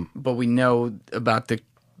 But we know about the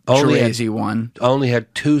Teresi one. Only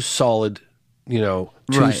had 2 solid,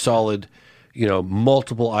 solid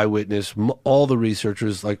multiple eyewitness, all the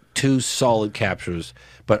researchers, like 2 solid captures,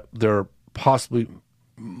 but there are possibly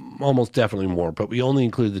almost definitely more, but we only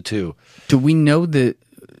include the 2. Do we know that?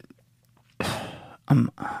 I'm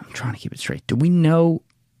trying to keep it straight. Do we know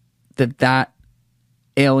that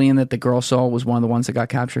alien that the girl saw was one of the ones that got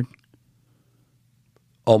captured?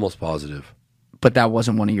 Almost positive. But that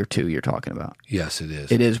wasn't one of your 2 you're talking about. Yes, it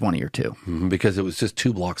is. It is one of your 2. Mm-hmm, because it was just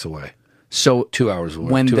 2 blocks away. So 2 hours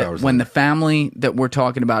away. When 2 hours when later. the family that we're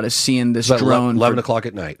talking about is seeing this It's about drone 11 o'clock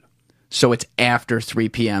at night. So it's after 3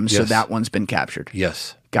 p.m. So Yes. that one's been captured.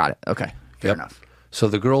 Yes. Got it. Okay. Fair enough. So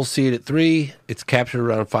the girls see it at 3. It's captured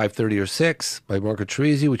around 5:30 or 6 by Marco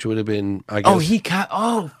Teresi, which would have been, I guess.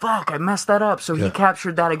 Oh fuck! I messed that up. So he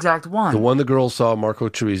captured that exact one. The one the girls saw, Marco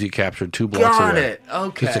Teresi captured 2 blocks away. Got it.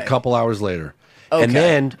 Okay. Just a couple hours later.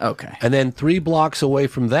 Okay. And then 3 blocks away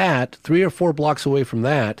from that, 3 or 4 blocks away from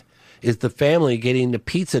that, is the family getting the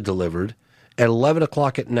pizza delivered at 11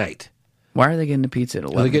 o'clock at night. Why are they getting the pizza at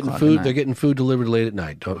 11 They're getting o'clock food. at night? They're getting food delivered late at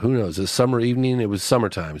night. Who knows? It's summer evening. It was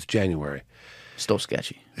summertime. It's January. Still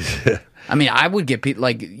sketchy. I mean, I would get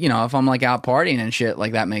if I'm like out partying and shit,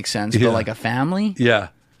 like that makes sense. Yeah. But like a family, Yeah.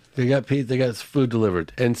 They got food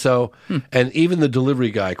delivered. And so, and even the delivery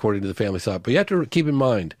guy, according to the family, saw it. But you have to keep in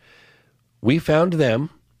mind, we found them.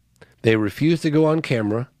 They refused to go on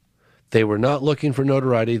camera. They were not looking for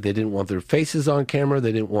notoriety. They didn't want their faces on camera.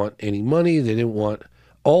 They didn't want any money.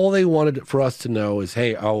 All they wanted for us to know is,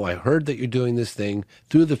 hey, I heard that you're doing this thing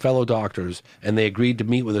through the fellow doctors, and they agreed to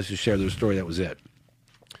meet with us to share their story. That was it.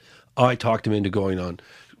 I talked them into going on,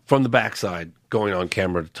 from the backside, going on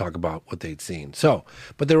camera to talk about what they'd seen. So,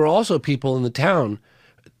 but there were also people in the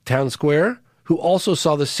town square, who also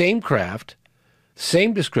saw the same craft,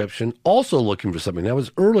 same description, also looking for something. That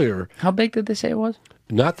was earlier. How big did they say it was?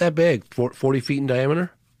 Not that big, 40 feet in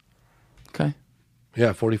diameter. Okay.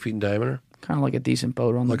 Yeah, 40 feet in diameter. Kind of like a decent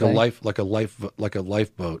boat on the Like a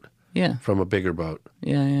lifeboat. Yeah. From a bigger boat.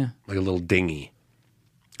 Yeah. Like a little dinghy.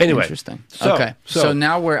 Anyway. Interesting. Okay. So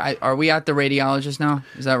now are we at the radiologist now?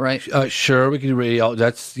 Is that right? Sure, we can do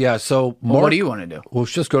radiologist. So what do you want to do? Well,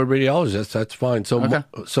 let's just go to radiologist. That's fine. So, Okay.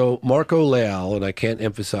 So Marco Leal, and I can't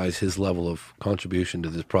emphasize his level of contribution to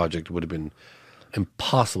this project. It would have been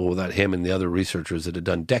impossible without him and the other researchers that had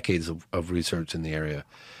done decades of research in the area.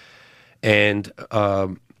 And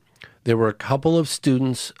there were a couple of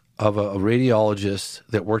students of a radiologist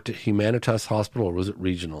that worked at Humanitas Hospital, or was it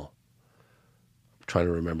Regional? I'm trying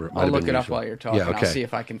to remember. It might I'll have look been it up Regional. while you're talking. Yeah, okay. I'll see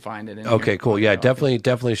if I can find it. Okay, cool. Yeah,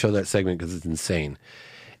 definitely show that segment because it's insane.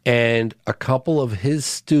 And a couple of his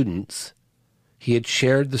students, he had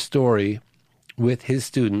shared the story with his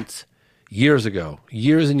students years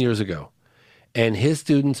and years ago. And his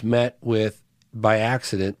students met with, by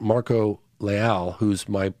accident, Marco Leal, who's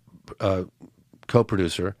my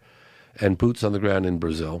co-producer and boots on the ground in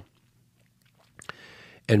Brazil.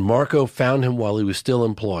 And Marco found him while he was still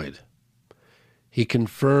employed. He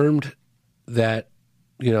confirmed that,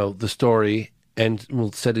 the story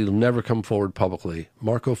and said he'll never come forward publicly.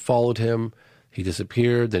 Marco followed him. He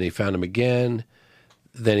disappeared. Then he found him again.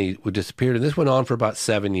 Then he disappeared. And this went on for about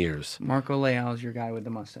 7 years. Marco Leal is your guy with the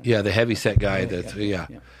mustache. Yeah, the heavy-set guy.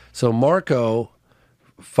 So Marco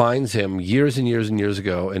finds him years and years and years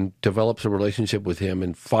ago and develops a relationship with him.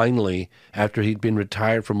 And finally, after he'd been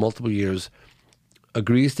retired for multiple years,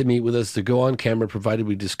 agrees to meet with us to go on camera, provided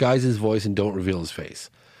we disguise his voice and don't reveal his face.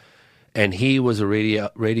 And he was a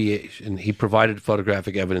radiation. He provided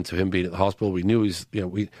photographic evidence of him being at the hospital. We knew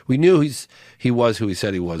we knew he was who he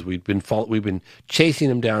said he was. We've been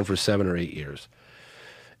chasing him down for 7 or 8 years.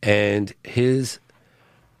 And his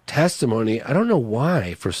testimony, I don't know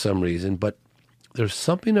why, for some reason, but there's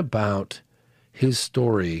something about his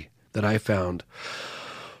story that I found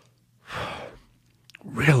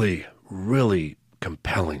really, really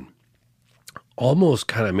compelling. Almost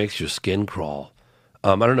kind of makes your skin crawl.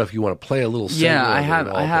 I don't know if you want to play a little. Yeah, I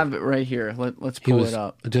have it right here. Let's pull it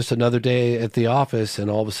up. Just another day at the office, and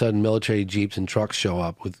all of a sudden, military jeeps and trucks show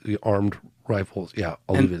up with armed rifles. Yeah,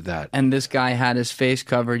 I'll leave it at that. And this guy had his face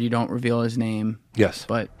covered. You don't reveal his name. Yes,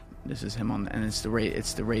 but this is him and it's the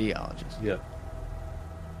radiologist. Yeah.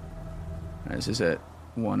 This is at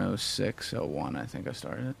 106:01. I think I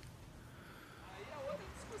started it.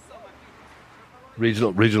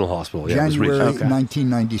 Regional hospital. Yeah, January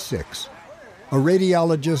 1996. A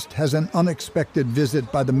radiologist has an unexpected visit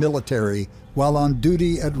by the military while on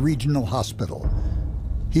duty at Regional Hospital.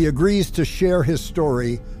 He agrees to share his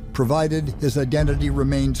story, provided his identity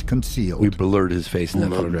remains concealed. We blurred his face in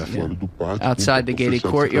that photograph. Yeah. Outside the gated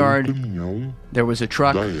courtyard, there was a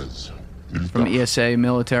truck. from ESA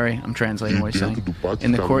military. I'm translating what he's saying.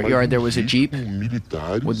 In the courtyard, there was a Jeep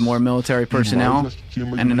with more military personnel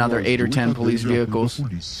and another 8 or 10 police vehicles.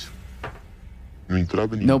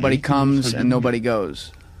 Nobody comes and nobody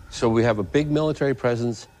goes. So we have a big military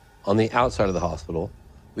presence on the outside of the hospital.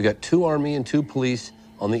 We got 2 Army and 2 police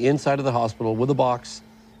on the inside of the hospital with a box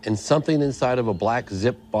and something inside of a black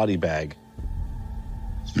zip body bag.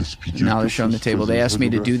 Now they're showing the table. They asked me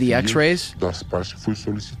to do the x-rays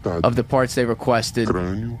of the parts they requested.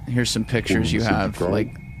 Here's some pictures you have,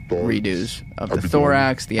 like redos of the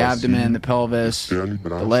thorax, the abdomen, the pelvis, the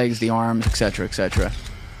legs, the arms, etc., etc.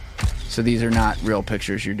 So these are not real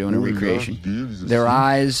pictures. You're doing a recreation. Their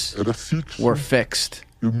eyes were fixed,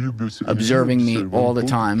 observing me all the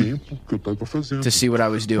time to see what I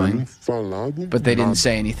was doing, but they didn't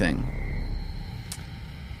say anything.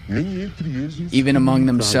 Even among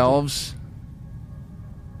themselves,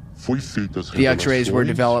 the x-rays were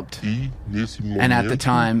developed, and at the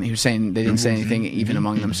time, he was saying they didn't say anything even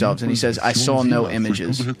among themselves. And he says, I saw no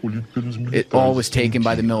images. It all was taken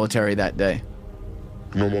by the military that day.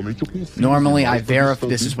 Normally, I verify.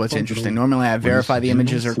 This is what's interesting. Normally, I verify the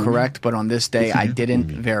images are correct, but on this day, I didn't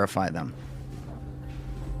verify them.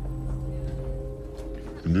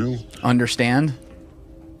 Understand?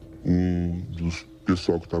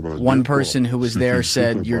 One person who was there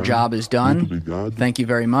said, your job is done. Thank you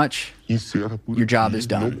very much. Your job is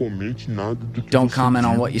done. Don't comment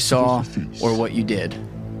on what you saw or what you did.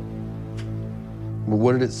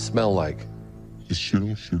 What did it smell like?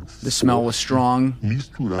 The smell was strong,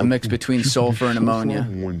 a mix between sulfur and ammonia.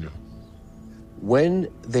 When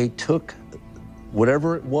they took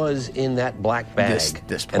whatever it was in that black bag,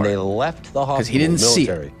 this part, and they left the hospital, he didn't see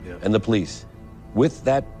military and the police with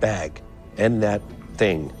that bag and that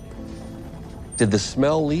thing, did the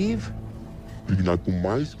smell leave?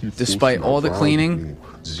 Despite all the cleaning,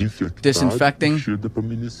 disinfecting,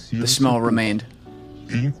 the smell remained.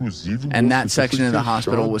 And that section of the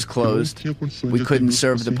hospital was closed. We couldn't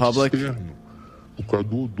serve the public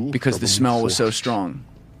because the smell was so strong.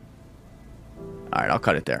 All right, I'll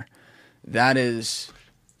cut it there. That is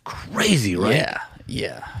crazy, right?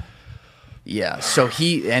 Yeah. So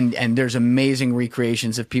he and there's amazing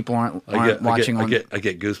recreations if people aren't watching. I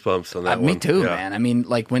get goosebumps on that one. Me too, man. I mean,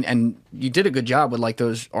 like and you did a good job with like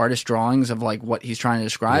those artist drawings of like what he's trying to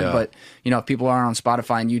describe. Yeah. But you know, if people aren't on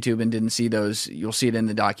Spotify and YouTube and didn't see those, you'll see it in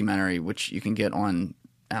the documentary, which you can get on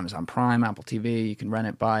Amazon Prime, Apple TV. You can rent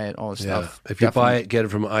it, buy it, all this stuff. If you buy it, get it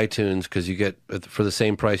from iTunes because you get for the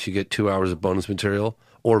same price you get 2 hours of bonus material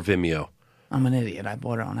or Vimeo. I'm an idiot. I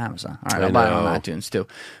bought it on Amazon. All right, I'll buy it on iTunes too.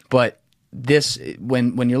 But this,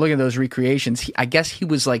 when you're looking at those recreations, I guess he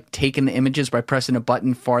was like taking the images by pressing a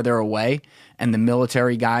button farther away, and the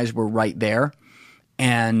military guys were right there,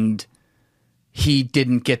 and he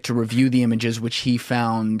didn't get to review the images, which he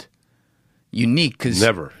found unique. Cause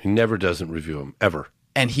he never doesn't review them ever.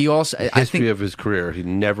 And he also, the history of his career, he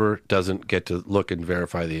never doesn't get to look and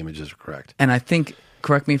verify the images are correct. And I think,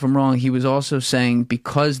 correct me if I'm wrong, he was also saying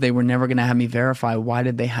because they were never going to have me verify, why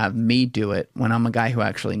did they have me do it when I'm a guy who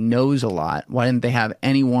actually knows a lot? Why didn't they have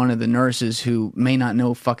any one of the nurses who may not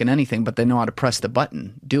know fucking anything, but they know how to press the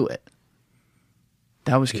button, do it?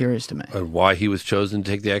 That was curious to me. And why he was chosen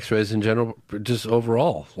to take the x-rays in general, just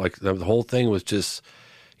overall. Like the whole thing was just,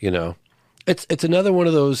 you know, it's another one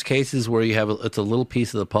of those cases where you have it's a little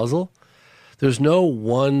piece of the puzzle. There's no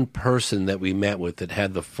one person that we met with that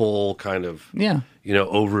had the full kind of,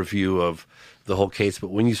 overview of the whole case. But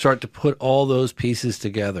when you start to put all those pieces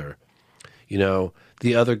together, you know,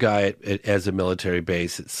 the other guy as a military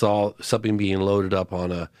base it saw something being loaded up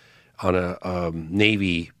on a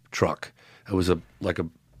Navy truck. It was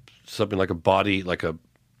something like a body, like a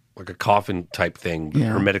coffin type thing,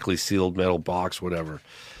 hermetically sealed metal box, whatever.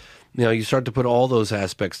 You know, you start to put all those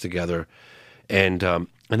aspects together, and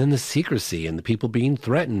then the secrecy and the people being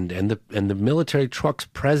threatened and the military truck's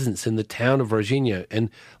presence in the town of Virginia and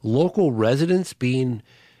local residents being,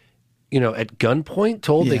 you know, at gunpoint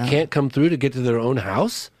told they can't come through to get to their own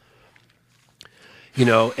house. You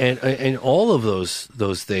know, and all of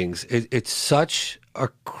those things. It's such a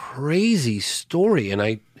crazy story, and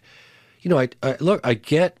I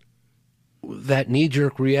get that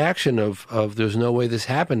knee-jerk reaction of there's no way this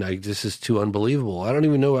happened. This is too unbelievable. I don't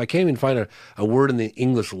even know. I can't even find a word in the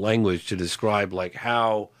English language to describe like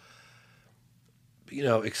how, you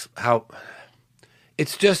know, how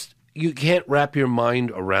it's just you can't wrap your mind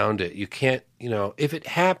around it. You can't, you know, if it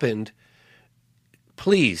happened,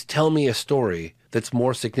 please tell me a story that's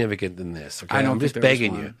more significant than this. Okay? I'm just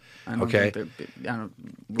begging you. Okay,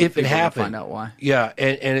 if it happened, find out why. Yeah,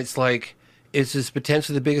 and it's like. It's just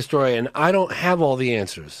potentially the biggest story, and I don't have all the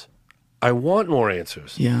answers. I want more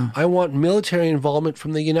answers. Yeah. I want military involvement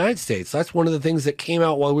from the United States. That's one of the things that came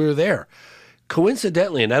out while we were there.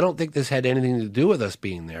 Coincidentally, and I don't think this had anything to do with us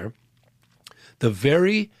being there, the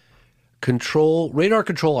very radar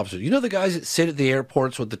control officers. You know the guys that sit at the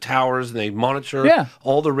airports with the towers and they monitor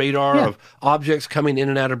all the radar of objects coming in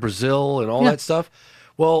and out of Brazil and all that stuff?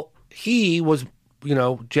 Well, he was,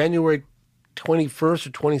 January 21st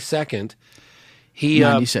or 22nd.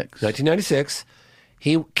 1996.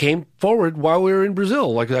 He came forward while we were in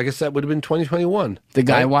Brazil. Like, I guess that would have been 2021. The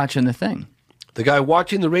guy watching the thing. The guy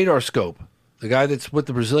watching the radar scope. The guy that's with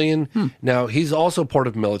the Brazilian. Now, he's also part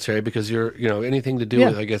of military because you're, anything to do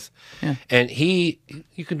with, I guess. Yeah. And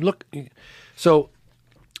you can look. So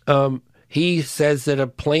he says that a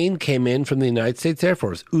plane came in from the United States Air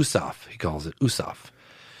Force, USAF, he calls it, USAF.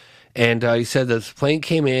 And he said this plane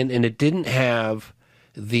came in and it didn't have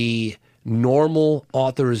the normal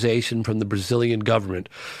authorization from the Brazilian government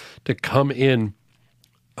to come in.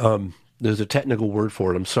 There's a technical word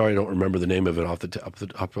for it. I'm sorry, I don't remember the name of it off the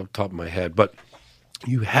top of my head. But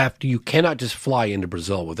you cannot just fly into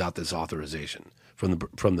Brazil without this authorization from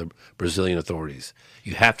the Brazilian authorities.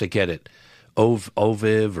 You have to get it,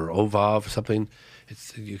 OVIV or OVAV something.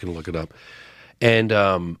 You can look it up. And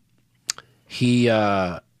I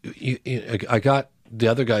got the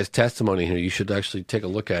other guy's testimony here. You should actually take a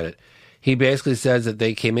look at it. He basically says that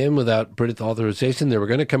they came in without British authorization. They were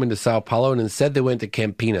going to come into Sao Paulo, and instead they went to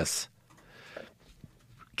Campinas.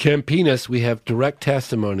 Campinas, we have direct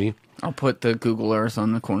testimony. I'll put the Google Earth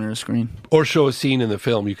on the corner of the screen. Or show a scene in the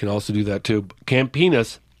film. You can also do that too.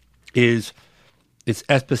 Campinas it's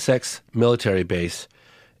SpaceX military base,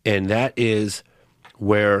 and that is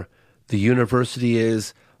where the university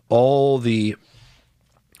is. All the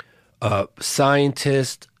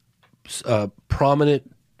scientists,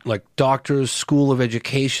 prominent like doctors, school of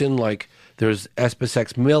education, like there's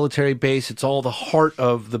SpaceX military base. It's all the heart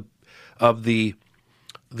of the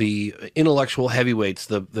intellectual heavyweights,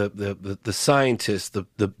 the scientists,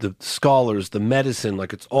 the scholars, the medicine,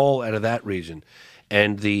 like it's all out of that region.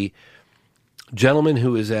 And the gentleman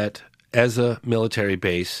who is at ESA military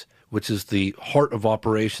base, which is the heart of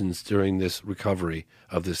operations during this recovery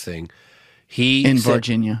of this thing,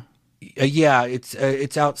 Virginia. Yeah,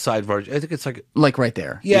 it's outside Virginia. I think it's like right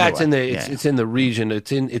there. Yeah, it's in the region.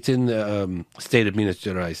 It's in the state of Minas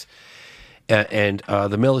Gerais. And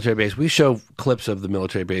the military base, we show clips of the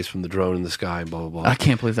military base from the drone in the sky and blah, blah, blah. I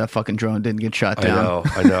can't believe that fucking drone didn't get shot down.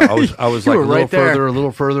 I know. I was like a little further, a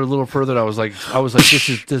little further. And I was like,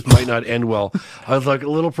 this might not end well. I was like a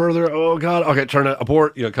little further. Oh God. Okay, turn it,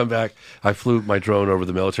 abort, come back. I flew my drone over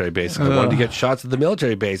the military base. I wanted to get shots of the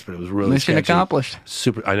military base, but it was really mission sketchy. Accomplished.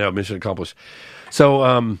 Super. I know, mission accomplished.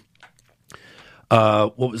 So,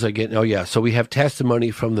 what was I getting? Oh, yeah. So we have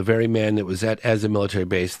testimony from the very man that was at ESA military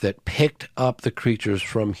base that picked up the creatures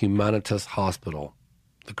from Humanitas Hospital.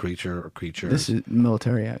 The creature. This is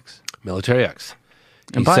Military X. Military X.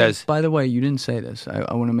 And by the way, you didn't say this.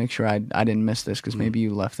 I want to make sure I didn't miss this because maybe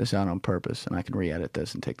you left this out on purpose and I can re-edit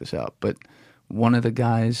this and take this out. But one of the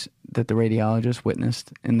guys that the radiologist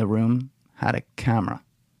witnessed in the room had a camera.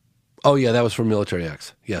 Oh, yeah. That was from Military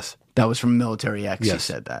X. Yes. That was from Military X. Yes. You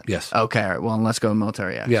said that. Yes. Okay. All right. Well, let's go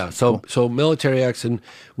Military X. Yeah. So Military X, and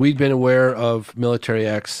we'd been aware of Military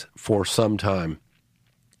X for some time.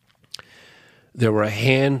 There were a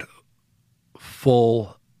handful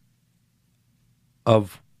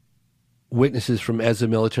of witnesses from ESA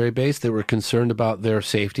military base that were concerned about their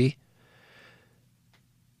safety.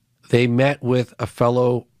 They met with a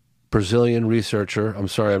fellow Brazilian researcher. I'm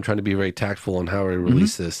sorry, I'm trying to be very tactful on how I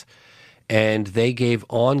release this. And they gave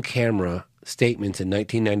on-camera statements in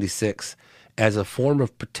 1996 as a form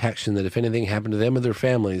of protection that if anything happened to them or their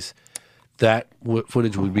families, that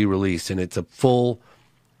footage would be released. And it's a full,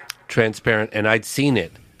 transparent, and I'd seen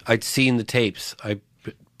it. I'd seen the tapes. I've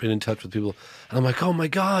been in touch with people. And I'm like, oh, my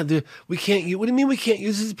God, we can't use, what do you mean we can't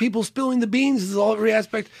use this? People spilling the beans. This is all every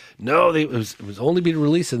aspect. No, it was only being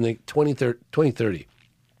released in the 2030.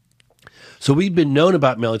 So we'd been known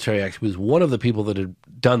about Military X. He was one of the people that had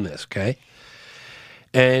done this, okay?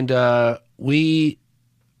 And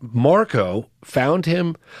Marco found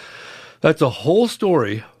him. That's a whole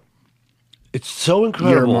story. It's so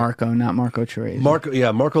incredible. You're Marco, not Marco Cherese.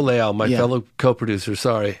 Marco Leal, my fellow co-producer,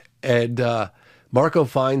 sorry. And Marco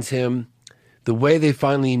finds him. The way they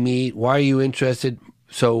finally meet, why are you interested?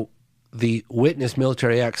 So the witness,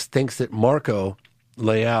 Military X, thinks that Marco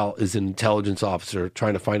Leal is an intelligence officer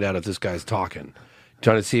trying to find out if this guy's talking,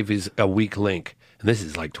 trying to see if he's a weak link. And this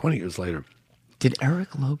is like 20 years later. Did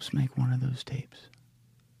Eric Lopes make one of those tapes?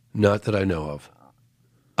 Not that I know of.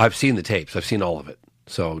 I've seen the tapes. I've seen all of it.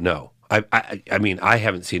 So, no. I mean, I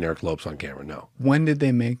haven't seen Eric Lopes on camera. No. When did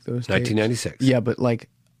they make those tapes? 1996. Yeah, but like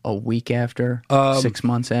a week after, 6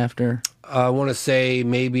 months after. I want to say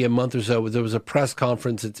maybe a month or so. There was a press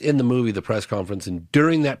conference. It's in the movie, the press conference, and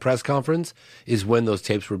during that press conference is when those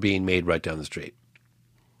tapes were being made right down the street.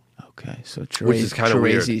 Okay, so which is kind of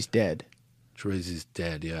weird. Treazy's dead. Treazy's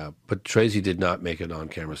dead, yeah. But Treazy did not make an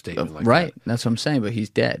on-camera statement like right, that's what I'm saying, but he's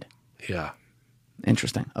dead. Yeah.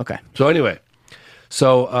 Interesting, okay. So anyway,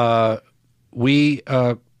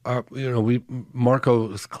 Marco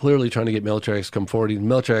was clearly trying to get Military X to come forward.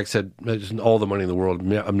 Military X said, "There's all the money in the world.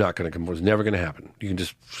 I'm not going to come forward. It's never going to happen. You can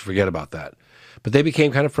just forget about that." But they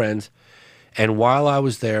became kind of friends. And while I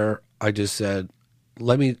was there, I just said,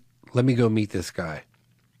 let me go meet this guy.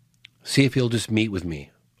 See if he'll just meet with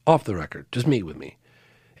me. Off the record, just meet with me.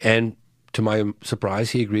 And to my surprise,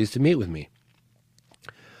 he agrees to meet with me.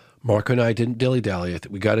 Marco and I didn't dilly-dally.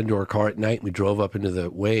 We got into our car at night and we drove up into the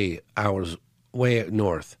way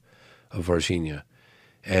north of Varginha.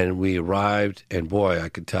 And we arrived, and boy, I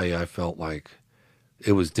could tell you, I felt like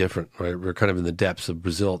it was different. Right? We were kind of in the depths of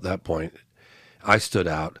Brazil at that point. I stood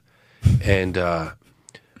out, and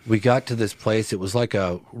we got to this place. It was like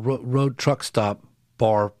a road truck stop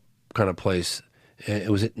bar kind of place. And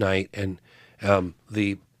it was at night, and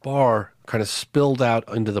the bar kind of spilled out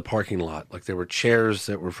into the parking lot. Like there were chairs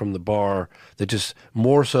that were from the bar that just,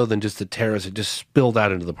 more so than just the terrace, it just spilled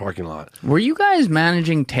out into the parking lot. Were you guys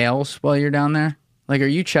managing tails while you're down there? Like, are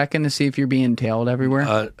you checking to see if you're being tailed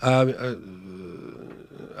everywhere? I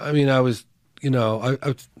mean, I was,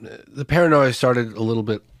 the paranoia started a little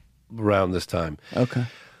bit around this time. Okay.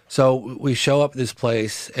 So we show up at this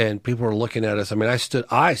place, and people are looking at us. I mean, I stood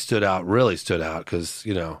out because,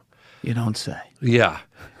 You don't say. Yeah.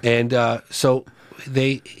 And so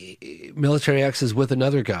Military X is with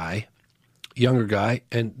another guy, younger guy,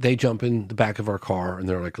 and they jump in the back of our car, and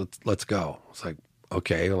they're like, let's go. It's like,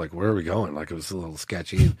 okay. They're like, where are we going? Like, it was a little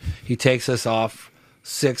sketchy. He takes us off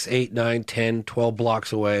 6, 8, 9, 10, 12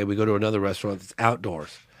 blocks away. We go to another restaurant that's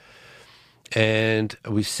outdoors. And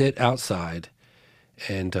we sit outside.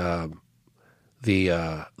 And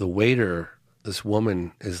the waiter, this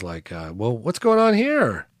woman, is like, well, what's going on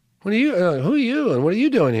here? What are you? Who are you? And what are you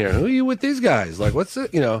doing here? Who are you with these guys? Like, what's it?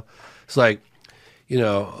 It's like,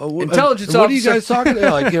 intelligence. What are you guys talking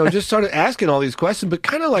about? Like, just started asking all these questions, but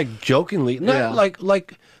kind of like jokingly, not like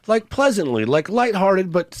pleasantly, like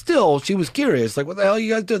lighthearted, but still, she was curious. Like, what the hell are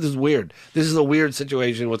you guys doing? This is weird. This is a weird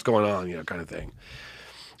situation. What's going on? Kind of thing.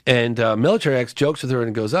 And Military X jokes with her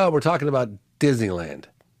and goes, "Oh, we're talking about Disneyland."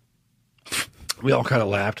 We all kind of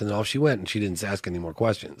laughed, and then off she went, and she didn't ask any more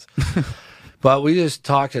questions. But we just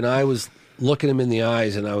talked, and I was looking him in the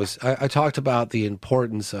eyes, and I talked about the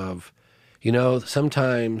importance of,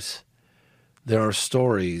 sometimes there are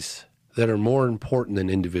stories that are more important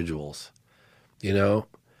than individuals,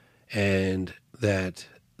 and that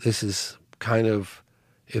this is kind of,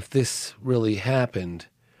 if this really happened,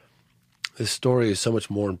 this story is so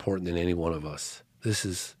much more important than any one of us. This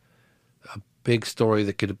is a big story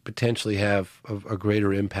that could potentially have a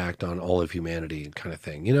greater impact on all of humanity, kind of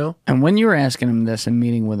thing, And when you were asking him this and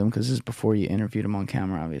meeting with him, because this is before you interviewed him on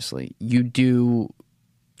camera, obviously, you do...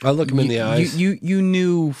 I look him in the eyes. You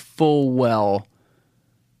knew full well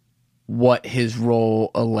what his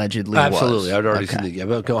role allegedly was. Absolutely. I'd already seen it. Yeah,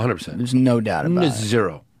 100%. There's no doubt about it.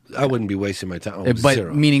 Zero. I wouldn't be wasting my time. But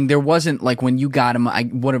zero. Meaning there wasn't, like, when you got him,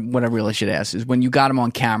 what I really should ask is, when you got him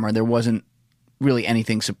on camera, there wasn't really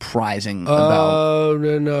anything surprising about... Oh,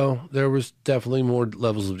 no. There was definitely more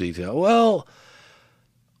levels of detail. Well,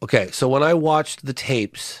 okay, so when I watched the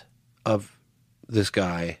tapes of this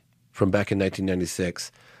guy from back in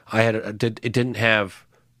 1996, it didn't have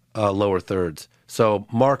lower thirds. So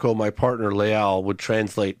Marco, my partner, Leal, would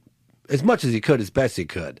translate as much as he could, as best he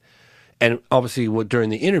could. And obviously during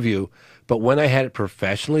the interview, but when I had it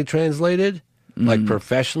professionally translated, like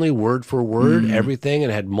professionally, word for word, everything,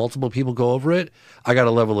 and had multiple people go over it, I got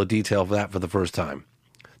a level of detail for that for the first time.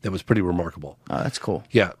 That was pretty remarkable. Oh, that's cool.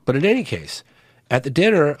 Yeah, but in any case, at the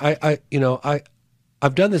dinner,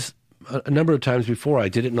 I've done this a number of times before. I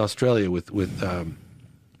did it in Australia with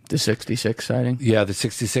the 66 sighting. Yeah, the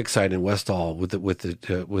 66 sighting in Westall with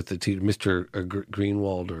the teacher, Mr.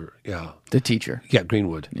 Greenwald, or the teacher. Yeah,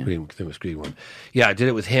 Greenwood. Yeah. It was Greenwood. Yeah, I did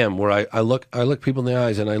it with him, where I look people in the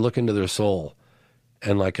eyes and I look into their soul,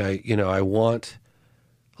 and I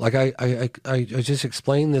just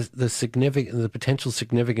explain the potential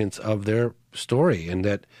significance of their story, and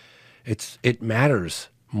that it matters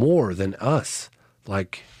more than us.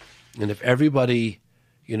 And if everybody,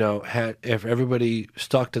 if everybody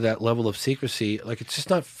stuck to that level of secrecy, like, it's just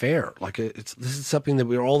not fair. Like, this is something that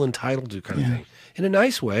we're all entitled to, kind of thing. In a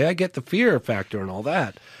nice way. I get the fear factor and all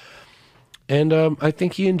that. And I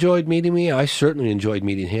think he enjoyed meeting me. I certainly enjoyed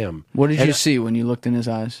meeting him. What did you see when you looked in his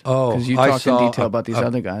eyes? Oh, because you talked in detail about these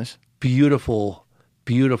other guys. Beautiful,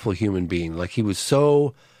 beautiful human being. Like, he was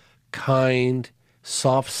so kind,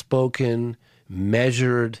 soft-spoken,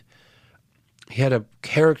 measured. He had a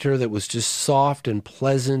character that was just soft and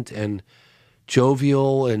pleasant and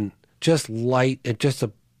jovial and just light. It just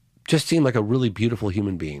seemed like a really beautiful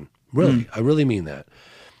human being. Really, I really mean that.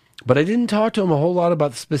 But I didn't talk to him a whole lot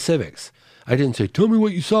about the specifics. I didn't say, "Tell me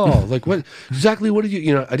what you saw." Like, what did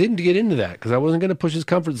you? I didn't get into that because I wasn't going to push his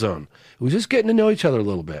comfort zone. It was just getting to know each other a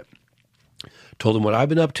little bit. Told him what I've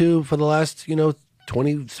been up to for the last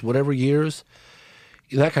 20 whatever years,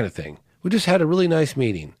 that kind of thing. We just had a really nice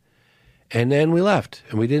meeting. And then we left,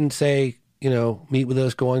 and we didn't say, meet with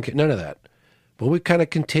us, go on, none of that. But we kind of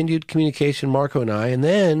continued communication, Marco and I, and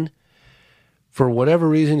then, for whatever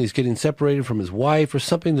reason, he's getting separated from his wife or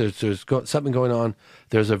something, there's something going on.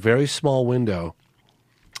 There's a very small window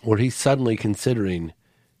where he's suddenly considering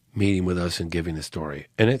meeting with us and giving his story.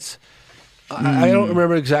 And it's, I don't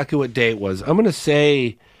remember exactly what day it was. I'm going to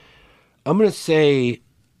say it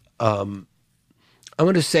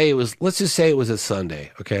was, let's just say it was a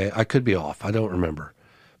Sunday, okay? I could be off. I don't remember.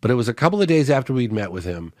 But it was a couple of days after we'd met with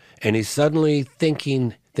him, and he's suddenly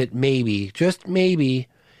thinking that maybe, just maybe,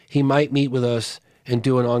 he might meet with us and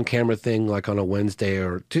do an on-camera thing like on a Wednesday,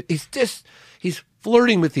 or he's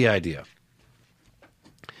flirting with the idea.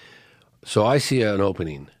 So I see an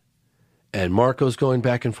opening, and Marco's going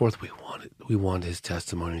back and forth. We wanted his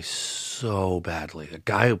testimony so badly. A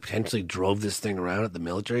guy who potentially drove this thing around at the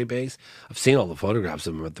military base. I've seen all the photographs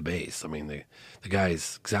of him at the base. I mean, the guy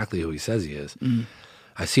is exactly who he says he is.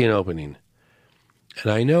 I see an opening.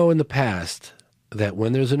 And I know in the past that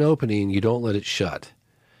when there's an opening, you don't let it shut.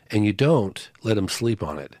 And you don't let them sleep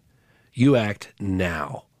on it. You act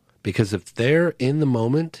now. Because if they're in the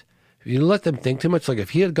moment, if you let them think too much, like if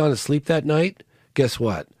he had gone to sleep that night, guess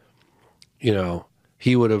what? He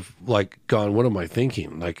would have gone, what am I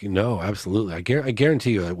thinking? Like, no, absolutely. I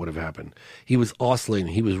guarantee you that would have happened. He was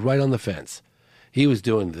oscillating. He was right on the fence. He was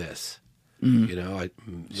doing this.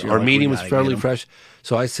 Our meeting was fairly fresh.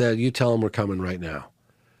 So I said, you tell him we're coming right now.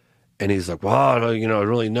 And he's like, well, I don't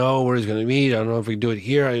really know where he's going to meet. I don't know if we can do it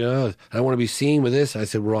here. I don't want to be seen with this. I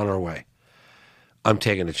said, we're on our way. I'm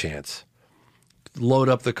taking a chance. Load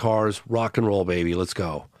up the cars, rock and roll, baby. Let's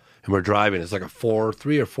go. And we're driving. It's like a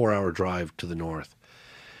 3 or 4 hour drive to the north.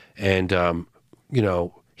 And,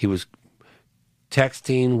 he was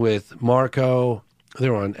texting with Marco. They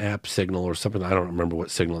were on app Signal or something. I don't remember what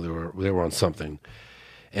Signal they were. They were on something.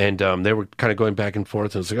 And they were kind of going back and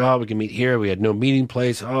forth. And it was like, we can meet here. We had no meeting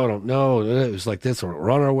place. I don't know. It was like this. We're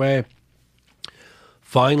on our way.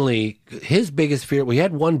 Finally, his biggest fear, we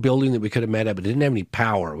had one building that we could have met at, but it didn't have any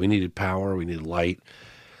power. We needed power. We needed light.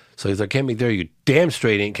 So he's like, can't meet there. You damn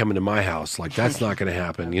straight ain't coming to my house. Like, that's not going to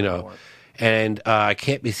happen, And I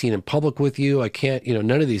can't be seen in public with you. I can't,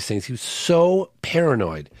 none of these things. He was so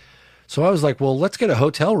paranoid. So I was like, well, let's get a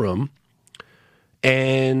hotel room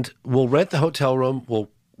and we'll rent the hotel room. We'll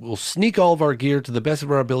sneak all of our gear to the best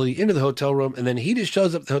of our ability into the hotel room. And then he just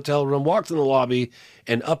shows up at the hotel room, walks in the lobby,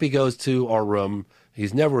 and up he goes to our room.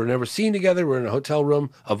 We're never seen together. We're in a hotel room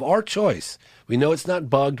of our choice. We know it's not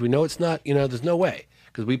bugged. We know it's not, there's no way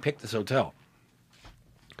because we picked this hotel.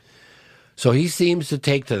 So he seems to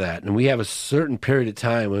take to that, and we have a certain period of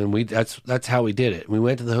time, and that's how we did it. We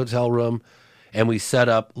went to the hotel room, and we set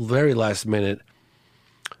up very last minute,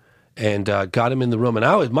 and got him in the room.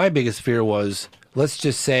 And my biggest fear was, let's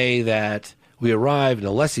just say that we arrived, and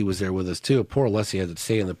Alessi was there with us too. Poor Alessi had to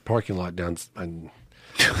stay in the parking lot down, and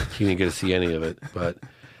he didn't get to see any of it. But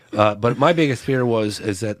my biggest fear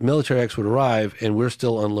is that Military X would arrive, and we're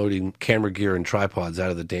still unloading camera gear and tripods out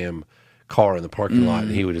of the damn car in the parking lot,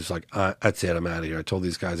 and he would just like, that's it, I'm out of here. I told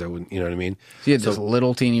these guys I wouldn't, you know what I mean? So you had this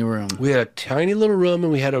little teeny room. We had a tiny little room,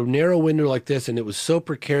 and we had a narrow window like this, and it was so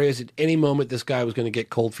precarious. At any moment, this guy was going to get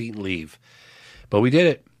cold feet and leave. But we did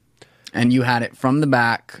it. And you had it from the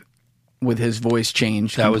back with his voice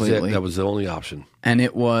changed completely. That was it. That was the only option. And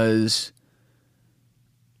it was...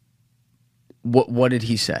 What did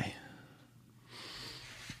he say?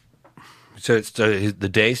 So the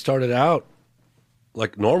day started out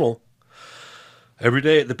like normal. Every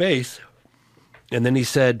day at the base. And then he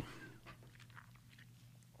said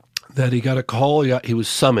that he got a call. He was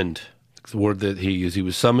summoned. That's the word that he used. He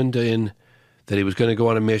was summoned in, that he was going to go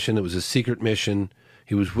on a mission. It was a secret mission.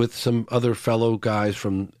 He was with some other fellow guys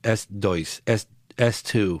from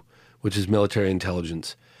S2, which is military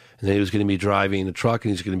intelligence. And then he was going to be driving a truck, and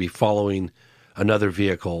he was going to be following another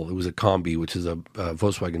vehicle. It was a Combi, which is a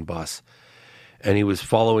Volkswagen bus. And he was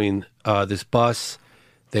following this bus.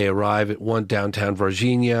 They arrive at one downtown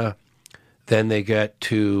Virginia. Then they get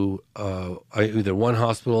to either one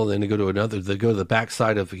hospital, then they go to another. They go to the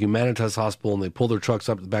backside of Humanitas Hospital, and they pull their trucks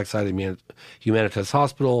up to the backside of Humanitas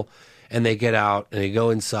Hospital, and they get out, and they go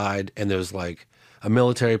inside, and there's like a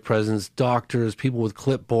military presence, doctors, people with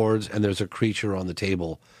clipboards, and there's a creature on the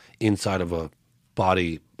table inside of a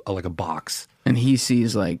body, like a box. And he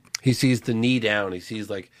sees the knee down. He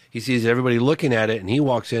sees everybody looking at it, and he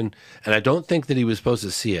walks in, and I don't think that he was supposed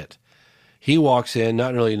to see it. He walks in,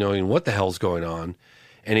 not really knowing what the hell's going on,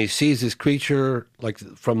 and he sees this creature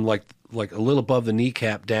from a little above the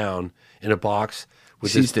kneecap down in a box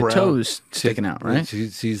with sees the toes sticking out, right? He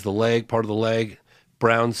sees the leg, part of the leg,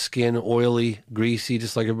 brown skin, oily, greasy,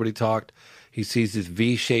 just like everybody talked. He sees this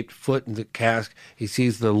V-shaped foot in the cask. He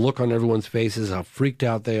sees the look on everyone's faces, how freaked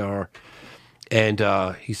out they are. And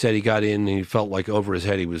he said he got in and he felt like over his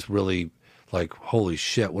head he was really like, holy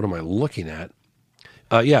shit, what am I looking at?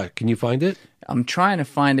 Yeah, can you find it? I'm trying to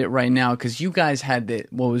find it right now because you guys had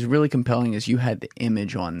what was really compelling is you had the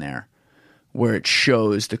image on there where it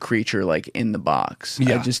shows the creature like in the box.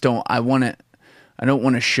 Yeah. I don't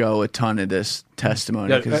want to show a ton of this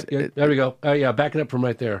testimony. There we go. Yeah, back it up from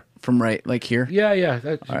right there. From right, like here? Yeah.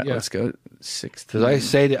 All right, let's go 16.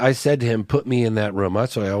 Because I said to him, put me in that room.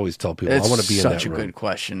 That's what I always tell people. I want to be in that room. It's such a good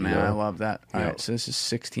question, man. Yeah. I love that. All right, so this is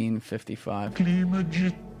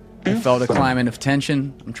 1655. I felt a climate of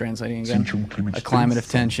tension. I'm translating again. A climate of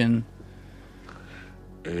tension.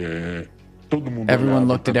 Everyone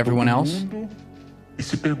looked at everyone else,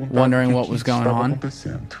 wondering what was going on.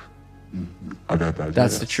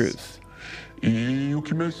 That's the truth.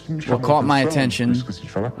 What caught my attention,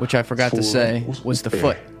 which I forgot to say, was the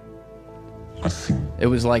foot. It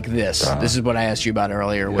was like this. This is what I asked you about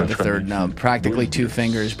earlier with the third nub. Practically 2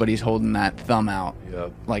 fingers, but he's holding that thumb out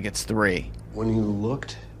like it's 3. When he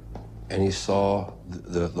looked and he saw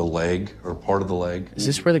the leg or part of the leg. Is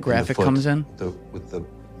this where the graphic comes in? With the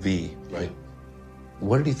V, right?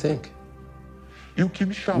 What did he think?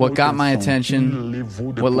 What got my attention,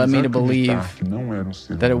 what led me to believe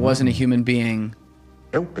that it wasn't a human being,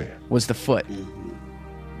 was the foot.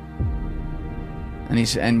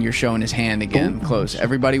 And you're showing his hand again, close.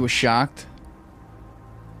 Everybody was shocked.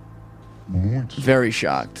 Very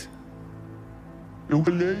shocked.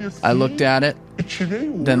 I looked at it,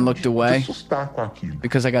 then looked away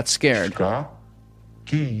because I got scared.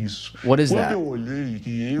 What is that?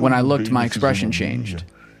 When I looked, my expression changed.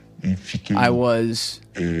 I was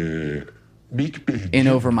in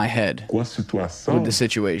over my head with the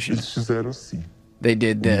situation. They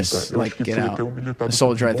did this, like, get out. A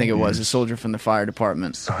soldier, I think it was, a soldier from the fire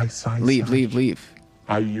department. Leave.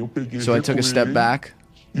 So I took a step back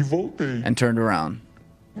and turned around.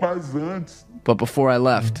 But before I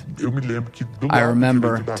left, I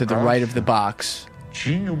remember to the right of the box,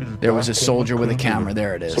 there was a soldier with a camera.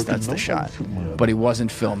 There it is. That's the shot. But he wasn't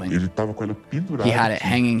filming. He had it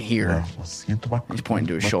hanging here. He's pointing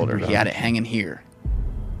to his shoulder. He had it hanging here.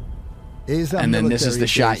 And then this is the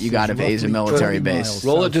shot you got of Aza military base.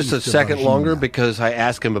 Roll it just a second longer because I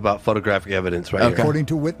asked him about photographic evidence right here. According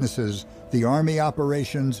to witnesses, the Army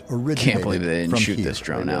operations originated Can't believe they didn't shoot this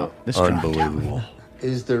drone out. This drone Unbelievable.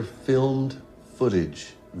 Is there filmed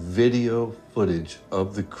footage, video footage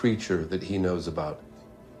of the creature that he knows about?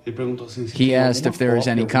 He asked if there is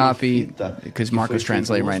any copy, because Marco's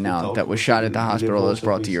translating right now, that was shot at the hospital that was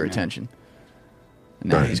brought to your attention.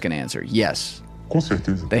 And now he's going to answer, yes.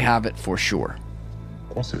 They have it for sure.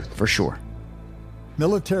 For sure.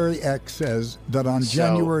 Military X says that on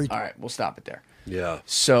January... All right, we'll stop it there. Yeah.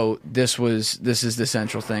 So this is the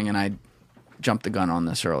central thing, and I jumped the gun on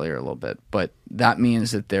this earlier a little bit, but that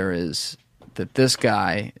means that this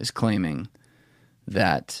guy is claiming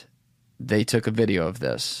that they took a video of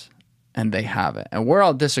this and they have it. And where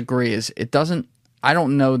I'll disagree is I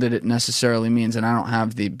don't know that it necessarily means, and I don't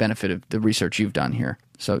have the benefit of the research you've done here,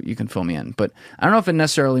 so you can fill me in, but I don't know if it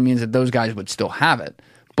necessarily means that those guys would still have it.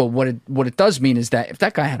 But what it does mean is that if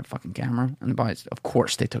that guy had a fucking camera in the body, of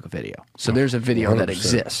course they took a video. So there's a video 100%. That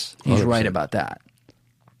exists. He's 100%. Right about that.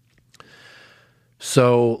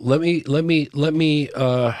 So let me let's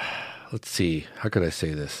see, how could I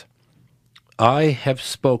say this? I have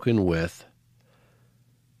spoken with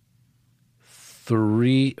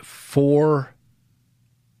 4.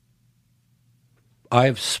 I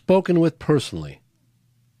have spoken with personally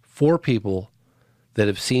 4 people that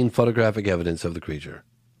have seen photographic evidence of the creature.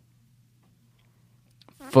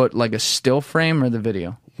 Foot like a still frame or the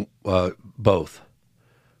video? Both.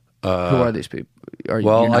 Who are these people?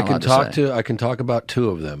 Well, I can talk about two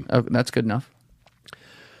of them. Oh, that's good enough.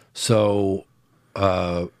 So,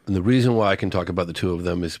 and the reason why I can talk about the two of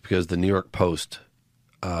them is because the New York Post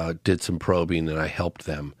did some probing, and I helped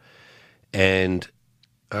them. And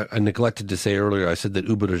I neglected to say earlier, I said that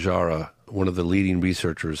Uber Rajara, one of the leading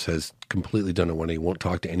researchers, has completely done it when he won't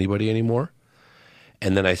talk to anybody anymore.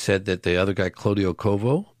 And then I said that the other guy, Claudio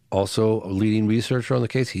Covo, also a leading researcher on the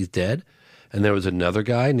case, he's dead. And there was another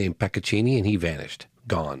guy named Peccaccini, and he vanished,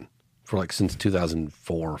 gone, for like since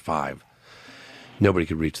 2004 or 5. Nobody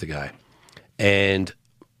could reach the guy. And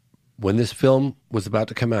when this film was about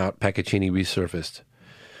to come out, Peccaccini resurfaced.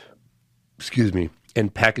 Excuse me.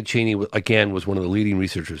 And Peccaccini, again, was one of the leading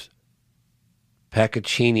researchers.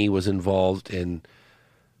 Peccaccini was involved in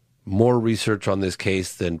more research on this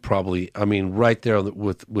case than probably, I mean, right there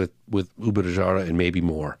with Uber Rajara and maybe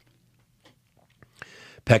more.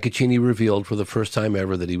 Peccaccini revealed for the first time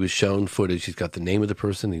ever that he was shown footage. He's got the name of the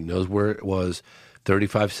person. He knows where it was.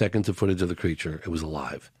 35 seconds of footage of the creature. It was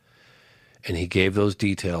alive. And he gave those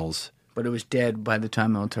details. But it was dead by the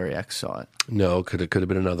time Military X saw it. No, could have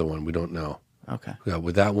been another one. We don't know. Okay. Yeah,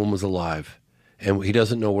 well, that one was alive. And he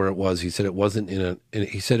doesn't know where it was. He said it wasn't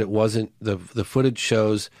he said it wasn't, the footage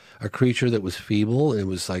shows a creature that was feeble. It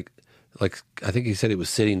was like I think he said it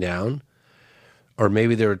was sitting down. Or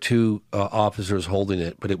maybe there were two officers holding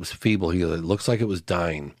it, but it was feeble. It looks like it was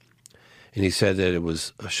dying. And he said that it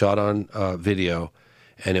was shot on video,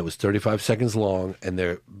 and it was 35 seconds long, and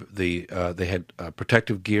they had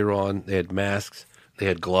protective gear on, they had masks, they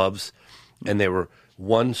had gloves, and they were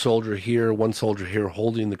one soldier here,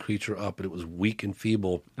 holding the creature up, and it was weak and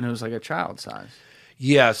feeble. And it was like a child size.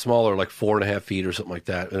 Yeah, smaller, like 4.5 feet or something like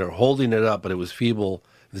that. And they're holding it up, but it was feeble.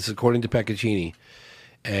 This is according to Peccaccini.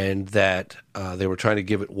 And that they were trying to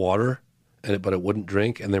give it water, but it wouldn't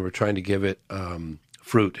drink, and they were trying to give it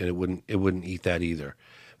fruit, and it wouldn't eat that either.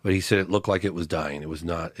 But he said it looked like it was dying. It was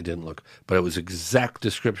not. It didn't look. But it was exact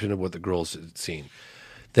description of what the girls had seen.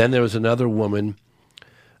 Then there was another woman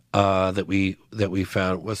that we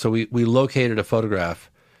found. So we located a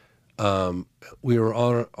photograph. We were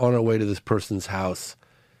on our way to this person's house,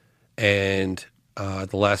 and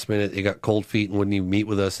at the last minute, he got cold feet and wouldn't even meet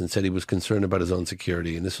with us, and said he was concerned about his own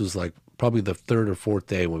security. And this was like probably the third or fourth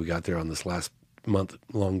day when we got there on this last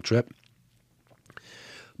month-long trip.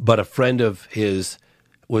 But a friend of his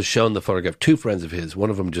was shown the photograph. Two friends of his.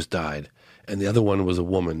 One of them just died, and the other one was a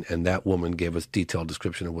woman. And that woman gave us detailed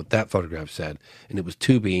description of what that photograph said. And it was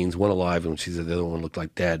two beings, one alive, and she said the other one looked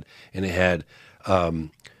like dead. And it had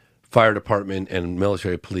fire department and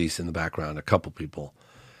military police in the background, a couple people.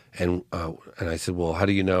 And I said, well, how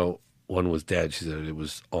do you know one was dead? She said it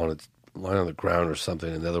was lying on the ground or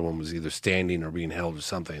something, and the other one was either standing or being held or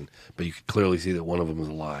something. But you could clearly see that one of them was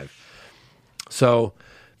alive. So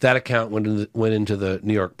that account went into the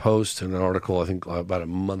New York Post in an article, I think, about a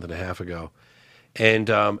month and a half ago. And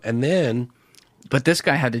then... But this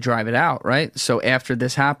guy had to drive it out, right? So after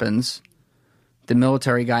this happens... The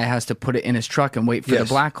military guy has to put it in his truck and wait for the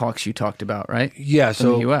Blackhawks you talked about, right? Yeah,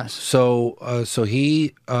 from the U.S. So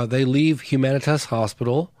they leave Humanitas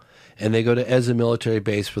Hospital and they go to Eza military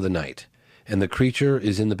base for the night, and the creature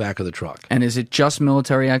is in the back of the truck. And is it just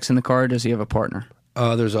Military X in the car, or does he have a partner?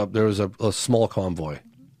 There was a small convoy.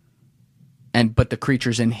 But the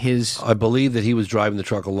creature's in his... I believe that he was driving the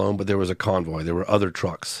truck alone, but there was a convoy. There were other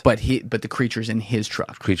trucks. But the creature's in his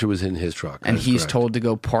truck. The creature was in his truck. And he's told to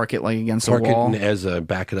go park it like against the wall? Park it in Eza,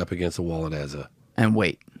 back it up against the wall at Eza. And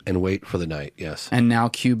wait. And wait for the night, yes. And now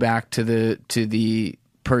cue back to the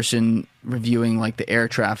person reviewing like the air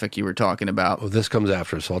traffic you were talking about. Well, this comes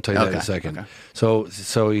after, so I'll tell you that in a second. Okay.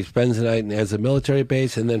 So he spends the night in Eza military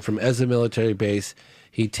base, and then from Eza military base,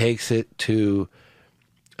 he takes it to...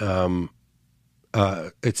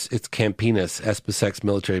 it's Campinas, Espesex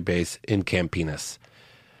military base in Campinas,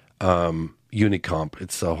 Unicomp.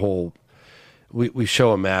 It's a whole. We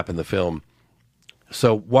show a map in the film.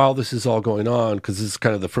 So while this is all going on, because this is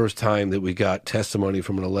kind of the first time that we got testimony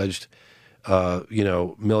from an alleged,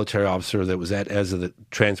 military officer that was at EZA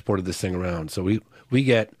that transported this thing around. So we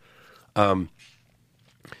get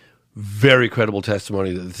very credible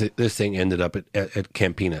testimony that this thing ended up at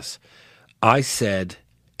Campinas. I said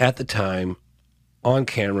at the time, on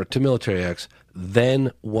camera to Military X,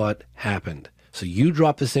 then what happened? So you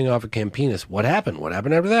dropped this thing off at Campinas. What happened? What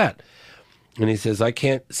happened after that? And he says, I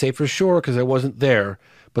can't say for sure because I wasn't there,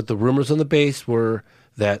 but the rumors on the base were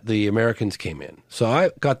that the Americans came in. So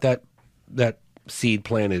I got that seed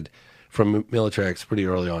planted from Military X pretty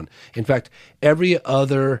early on. In fact, every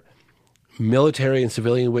other military and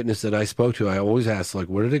civilian witness that I spoke to, I always asked, like,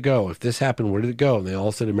 where did it go? If this happened, where did it go? And they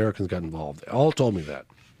all said Americans got involved. They all told me that.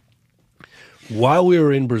 while we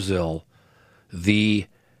were in Brazil, the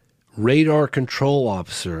radar control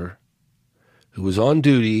officer who was on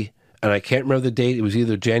duty, and I can't remember the date, it was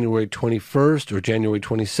either January 21st or January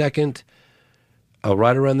 22nd,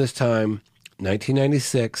 right around this time,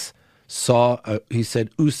 1996, he said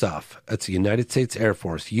USAF, that's the United States Air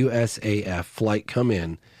Force, USAF flight come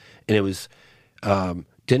in, and it was,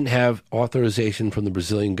 didn't have authorization from the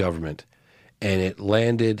Brazilian government, and it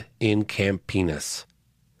landed in Campinas.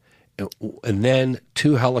 And then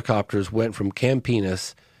 2 helicopters went from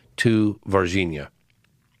Campinas to Varginha.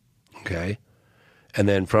 Okay? And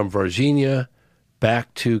then from Varginha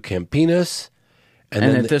back to Campinas. And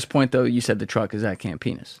at this point, though, you said the truck is at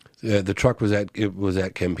Campinas. The truck was at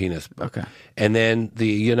Campinas. Okay. And then the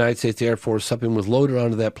United States Air Force, something was loaded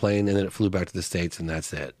onto that plane, and then it flew back to the States, and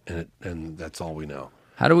that's it. And that's all we know.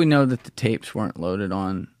 How do we know that the tapes weren't loaded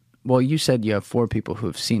on? Well, you said you have 4 people who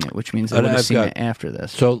have seen it, which means they would have seen it after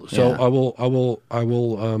this. So yeah. I will.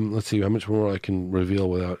 Let's see how much more I can reveal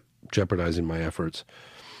without jeopardizing my efforts.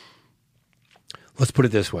 Let's put it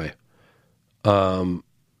this way: the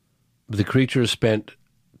creature spent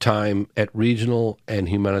time at Regional and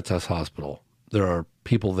Humanitas Hospital. There are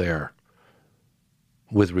people there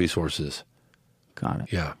with resources. Got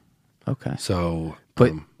it. Yeah. Okay. So,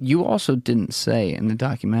 but you also didn't say in the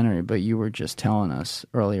documentary, but you were just telling us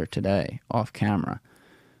earlier today, off camera,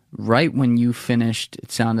 right when you finished,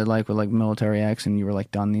 it sounded like with like Military X, and you were like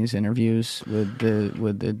done these interviews with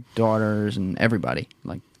the daughters and everybody,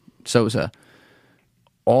 like Sousa.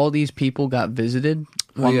 All these people got visited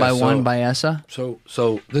one by one by ESSA.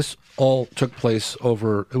 So this all took place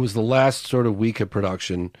over. It was the last sort of week of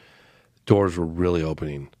production. Doors were really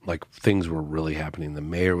opening, like things were really happening. The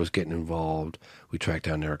mayor was getting involved. We tracked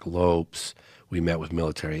down Eric Lopes. We met with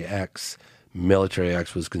Military X. Military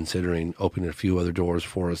X was considering opening a few other doors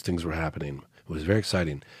for us. Things were happening. It was very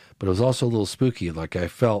exciting, but it was also a little spooky. Like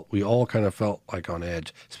we all kind of felt like on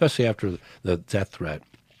edge, especially after the death threat.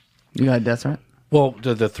 You got a death threat? Well,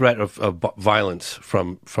 the threat of violence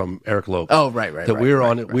from Eric Lopes. Oh, right. We were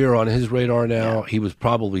on his radar now. Yeah. He was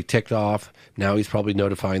probably ticked off. Now he's probably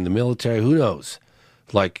notifying the military. Who knows?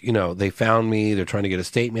 Like, they found me. They're trying to get a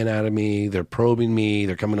statement out of me. They're probing me.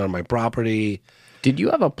 They're coming on my property. Did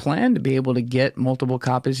you have a plan to be able to get multiple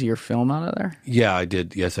copies of your film out of there? Yeah, I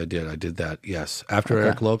did. Yes, I did. I did that. Yes. After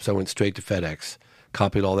Eric Lopes, I went straight to FedEx.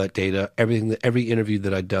 Copied all that data, every interview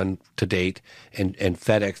that I'd done to date, and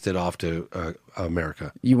FedExed it off to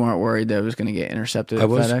America. You weren't worried that it was going to get intercepted at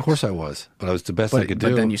FedEx? Of course I was, but I was the best I could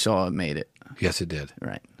do. But then you saw it made it. Yes, it did.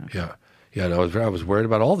 Right. Okay. Yeah. And I was worried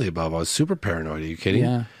about all the above. I was super paranoid. Are you kidding?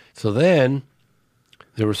 Yeah. So then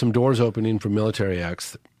there were some doors opening for Military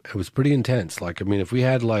X. It was pretty intense. Like, I mean, if we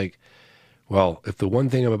had if the one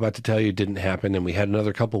thing I'm about to tell you didn't happen, and we had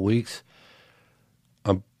another couple weeks,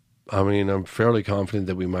 I'm fairly confident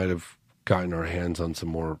that we might have gotten our hands on some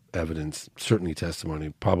more evidence, certainly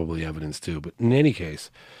testimony, probably evidence too. But in any case,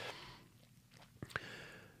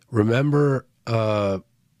 remember, it's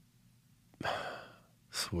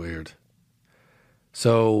weird.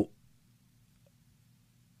 So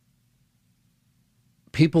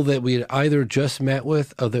people that we had either just met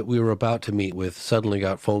with or that we were about to meet with suddenly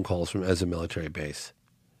got phone calls from as a military base.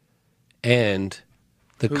 And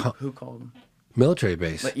who called them? Military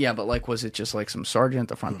base. But was it just like some sergeant at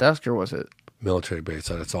the front desk, or was it military base?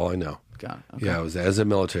 That's all I know. Got it. Okay. Yeah, it was as a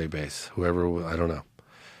military base. Whoever, I don't know.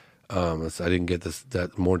 I didn't get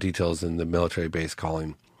that more details in the military base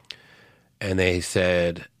calling, and they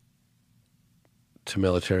said to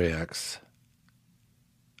Military X,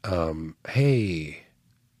 "Hey,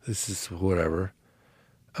 this is whatever.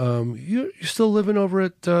 You're still living over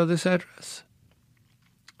at this address?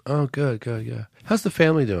 Oh, good, yeah. How's the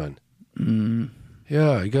family doing?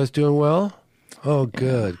 Yeah, you guys doing well? Oh,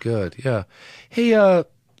 good, yeah. Hey,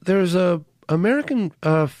 there's a American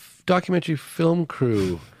documentary film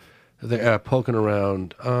crew they're poking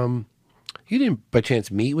around. You didn't by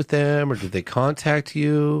chance meet with them, or did they contact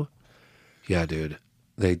you? Yeah, dude,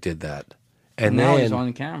 they did that. And now then he's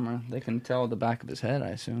on camera. They can tell the back of his head, I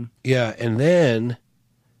assume. Yeah, and then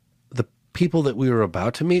the people that we were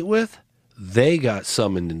about to meet with, they got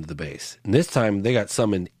summoned into the base. And this time, they got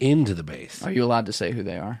summoned into the base. Are you allowed to say who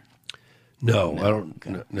they are? No, I don't.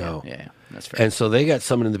 Okay. No. Yeah, that's fair. And so they got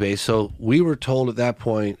summoned into the base. So we were told at that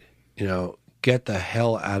point, get the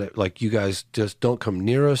hell out of, like, you guys just don't come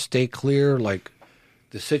near us, stay clear. Like,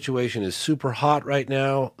 the situation is super hot right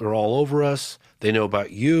now. They're all over us. They know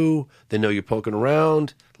about you. They know you're poking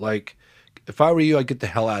around. Like, if I were you, I'd get the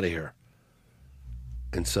hell out of here.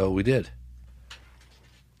 And so we did.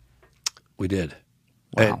 We did.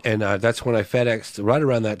 Wow. And that's when I FedExed, right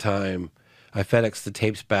around that time, I FedExed the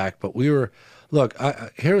tapes back. But we were, Look,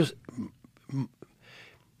 here's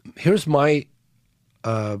my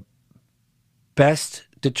best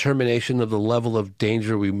determination of the level of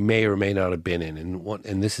danger we may or may not have been in,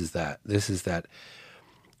 and this is that. This is that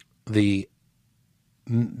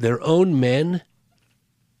their own men,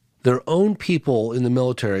 their own people in the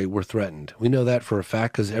military were threatened. We know that for a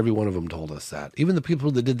fact because every one of them told us that. Even the people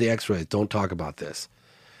that did the X-rays don't talk about this.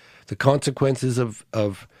 The consequences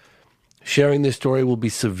of sharing this story will be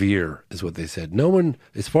severe, is what they said. No one,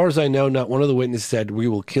 as far as I know, not one of the witnesses said, we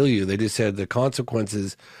will kill you. They just said the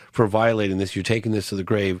consequences for violating this, you're taking this to the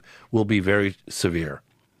grave, will be very severe.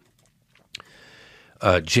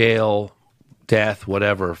 Jail, death,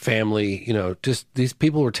 whatever, family, just these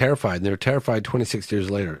people were terrified, and they were terrified 26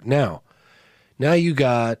 years later. Now you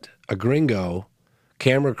got a gringo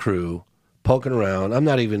camera crew poking around. I'm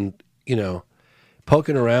not even,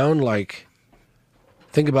 poking around like...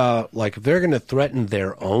 Think about, like, if they're going to threaten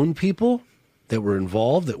their own people that were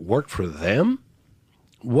involved, that worked for them,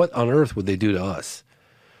 what on earth would they do to us?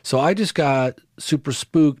 So I just got super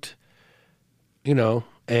spooked, and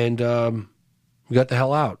we got the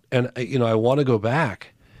hell out. And, I want to go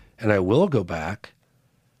back, and I will go back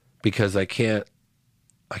because I can't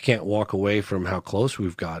walk away from how close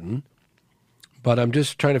we've gotten. But I'm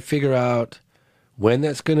just trying to figure out when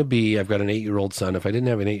that's going to be. I've got an 8-year-old son. If I didn't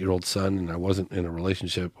have an 8-year-old son and I wasn't in a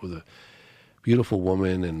relationship with a beautiful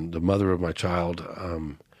woman and the mother of my child,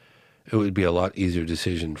 it would be a lot easier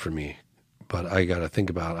decision for me. But I got to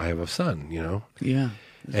think about, I have a son, Yeah.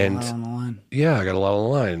 There's a lot on the line. Yeah, I got a lot on the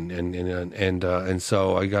line. And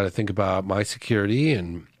so I got to think about my security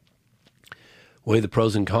and weigh the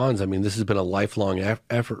pros and cons. I mean, this has been a lifelong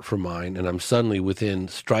effort for mine, and I'm suddenly within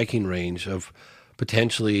striking range of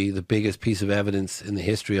potentially the biggest piece of evidence in the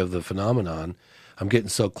history of the phenomenon. I'm getting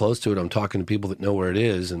so close to it. I'm talking to people that know where it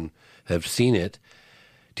is and have seen it.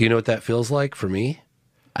 Do you know what that feels like for me?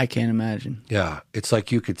 I can't imagine. Yeah. It's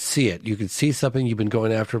like you could see it. You could see something you've been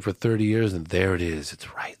going after for 30 years, and there it is.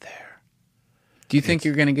 It's right there. Do you think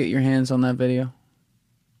you're going to get your hands on that video?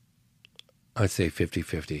 I'd say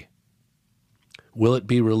 50-50. Will it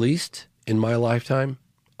be released in my lifetime?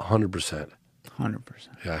 100%. 100%.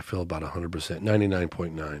 Yeah, I feel about 100%,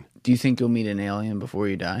 99.9. Do you think you'll meet an alien before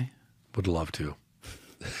you die? Would love to.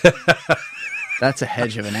 That's a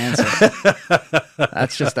hedge of an answer.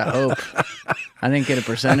 That's just a hope. I didn't get a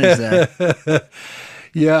percentage there.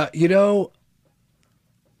 Yeah,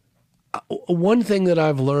 one thing that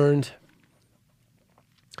I've learned,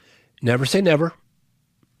 never say never.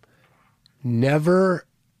 Never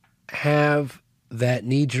have that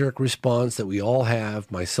knee-jerk response that we all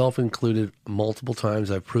have, myself included, multiple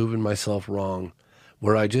times I've proven myself wrong,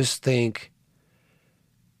 where I just think,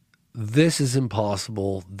 this is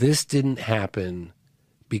impossible, this didn't happen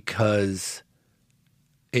because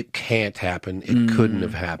it can't happen, it couldn't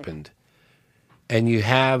have happened. And you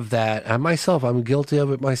have that, and myself, I'm guilty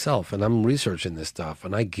of it myself, and I'm researching this stuff,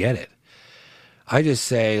 and I get it. I just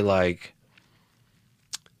say,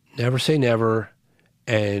 never say never,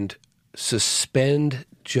 and suspend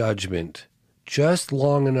judgment just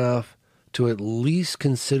long enough to at least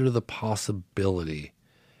consider the possibility.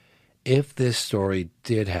 If this story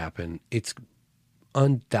did happen, it's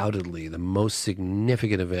undoubtedly the most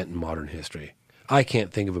significant event in modern history. I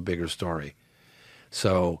can't think of a bigger story.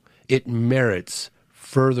 So it merits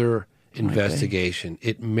further investigation.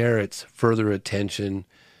 It merits further attention.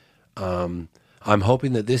 I'm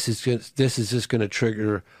hoping that this is just going to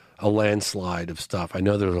trigger a landslide of stuff. I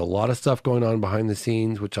know there's a lot of stuff going on behind the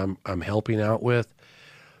scenes, which I'm helping out with.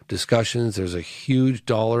 Discussions. There's a huge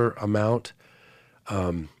dollar amount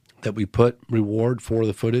that we put reward for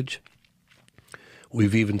the footage.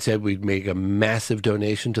 We've even said we'd make a massive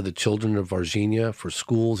donation to the children of Virginia for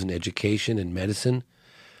schools and education and medicine.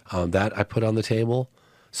 That I put on the table.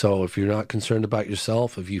 So if you're not concerned about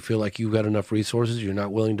yourself, if you feel like you've got enough resources, you're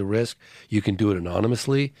not willing to risk, you can do it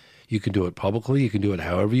anonymously. You can do it publicly. You can do it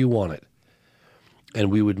however you want it. And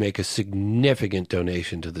we would make a significant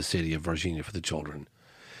donation to the city of Virginia for the children.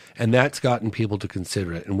 And that's gotten people to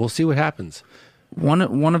consider it. And we'll see what happens. One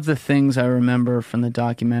of the things I remember from the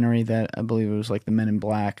documentary that I believe it was like the Men in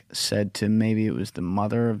Black said to, maybe it was the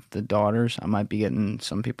mother of the daughters, I might be getting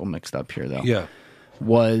some people mixed up here though. Yeah.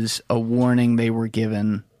 Was a warning they were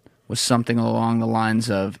given was something along the lines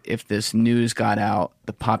of, if this news got out,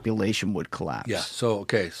 the population would collapse. Yeah. So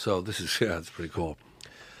this is, that's pretty cool.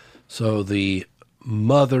 So the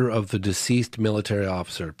mother of the deceased military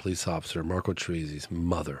officer, police officer, Marco Teresi's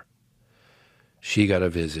mother, she got a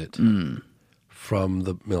visit from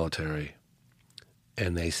the military,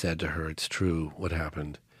 and they said to her, it's true what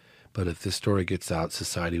happened, but if this story gets out,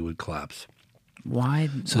 society would collapse. Why?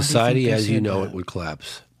 Society why do you think they as you said know that? it would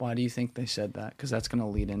collapse. Why do you think they said that? Because that's going to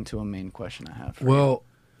lead into a main question I have. For Well,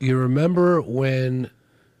 you remember when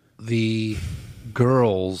the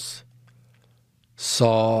girls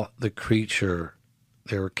saw the creature,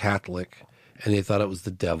 they were Catholic, and they thought it was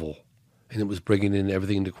the devil, and it was bringing in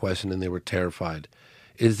everything into question, and they were terrified.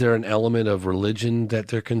 Is there an element of religion that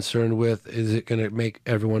they're concerned with? Is it going to make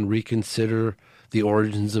everyone reconsider the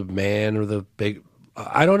origins of man or the big...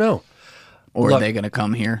 I don't know. Or Look, are they going to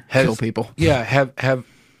come here, kill people? Yeah,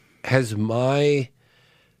 has my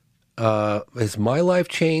life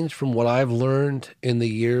changed from what I've learned in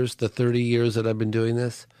the 30 years that I've been doing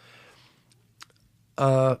this?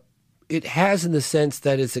 It has, in the sense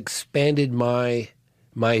that it's expanded my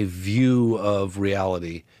view of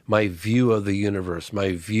reality, my view of the universe,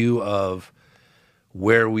 my view of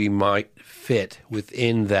where we might fit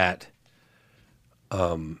within that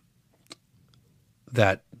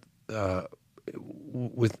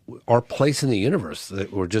with our place in the universe,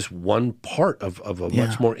 that we're just one part of a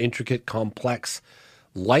much more intricate, complex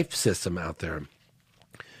life system out there.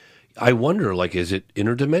 I wonder, like, is it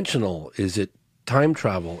interdimensional? Is it time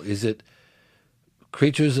travel? Is it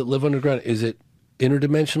creatures that live underground? Is it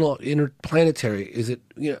interdimensional, interplanetary? Is it,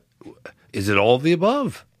 is it all of the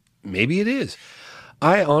above? Maybe it is.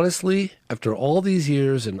 I honestly, after all these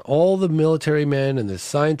years and all the military men and the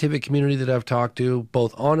scientific community that I've talked to,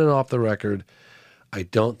 both on and off the record, I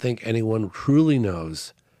don't think anyone truly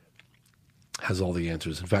knows, has all the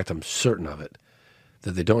answers. In fact, I'm certain of it,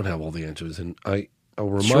 that they don't have all the answers. And I'll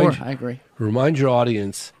remind I agree. Remind your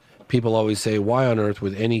audience, people always say, why on earth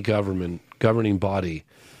would any governing body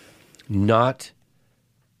not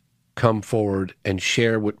come forward and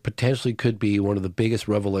share what potentially could be one of the biggest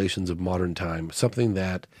revelations of modern time, something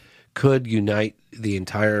that could unite the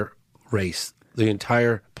entire race, the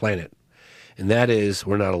entire planet, and that is,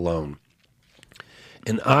 we're not alone.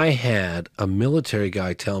 And I had a military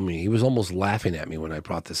guy tell me, he was almost laughing at me when I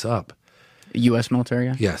brought this up. A U.S. military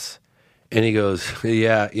guy? Yes. And he goes,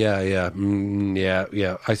 yeah.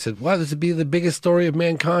 I said, wow, this would be the biggest story of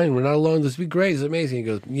mankind. We're not alone. This would be great. It's amazing. He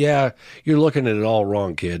goes, yeah, you're looking at it all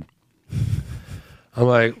wrong, kid. I'm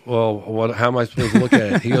like, well, how am I supposed to look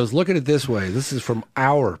at it? He goes, look at it this way. This is from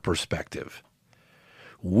our perspective.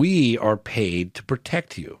 We are paid to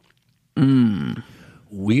protect you.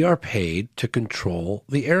 We are paid to control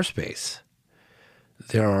the airspace.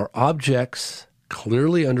 There are objects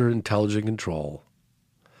clearly under intelligent control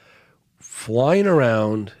flying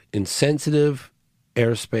around in sensitive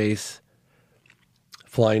airspace,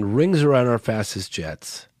 flying rings around our fastest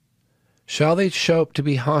jets. Shall they show up to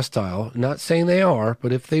be hostile? Not saying they are,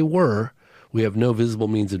 but if they were, we have no visible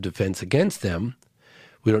means of defense against them.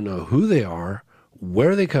 We don't know who they are,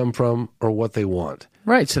 where they come from, or what they want.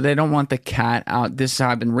 Right, so they don't want the cat out. This is how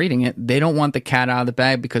I've been reading it. They don't want the cat out of the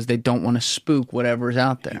bag because they don't want to spook whatever's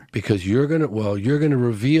out there. Because you're going to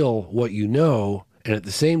reveal what you know, and at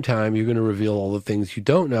the same time, you're going to reveal all the things you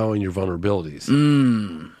don't know and your vulnerabilities.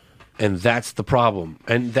 And that's the problem.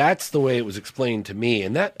 And that's the way it was explained to me.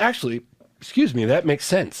 And that actually, that makes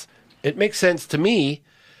sense. It makes sense to me.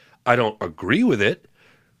 I don't agree with it,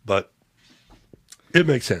 but it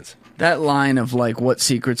makes sense. That line of like what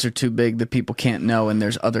secrets are too big that people can't know and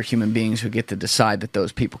there's other human beings who get to decide that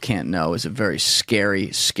those people can't know is a very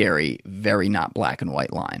scary, very not black and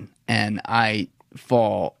white line. And I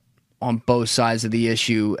fall on both sides of the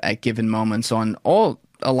issue at given moments on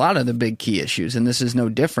a lot of the big key issues, and this is no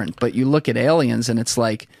different. But you look at aliens and it's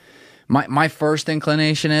like my first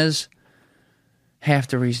inclination is half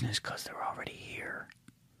the reason is because they're already here.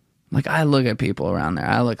 Like, I look at people around there.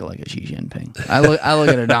 I look at like a Xi Jinping. I look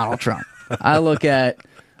at a Donald Trump. I look at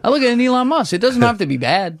an Elon Musk. It doesn't have to be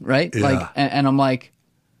bad, right? Yeah. Like, and I'm like,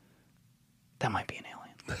 that might be an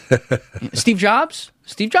alien. Steve Jobs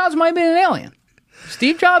might have been an alien.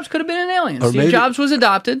 Steve Jobs could have been an alien. Steve Jobs was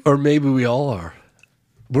adopted. Or maybe we all are.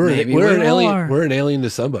 We're an alien. We're an alien to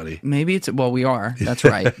somebody. Maybe we are. That's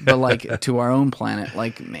right. But like to our own planet,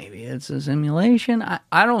 like maybe it's a simulation.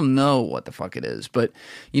 I don't know what the fuck it is. But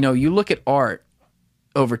you look at art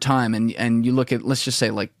over time and you look at, let's just say,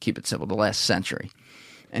 like, keep it simple, the last century.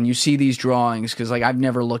 And you see these drawings, because like I've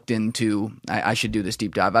never looked into, I should do this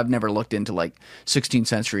deep dive. I've never looked into like 16th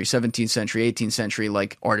century, 17th century, 18th century,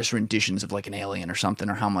 like artist renditions of like an alien or something,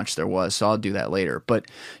 or how much there was. So I'll do that later. But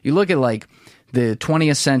you look at like the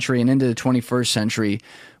 20th century and into the 21st century,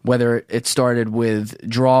 whether it started with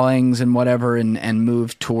drawings and whatever and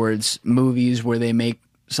moved towards movies where they make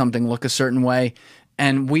something look a certain way.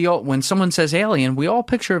 And we all, when someone says alien, we all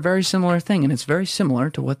picture a very similar thing, and it's very similar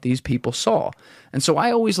to what these people saw. And so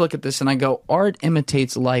I always look at this and I go, art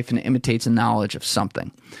imitates life and it imitates a knowledge of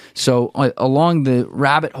something. So along the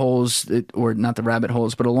rabbit holes, or not the rabbit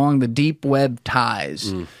holes, but along the deep web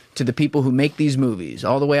ties to the people who make these movies,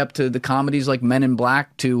 all the way up to the comedies like Men in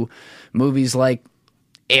Black, to movies like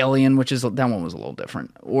Alien, which is, that one was a little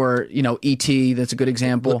different, or E.T. That's a good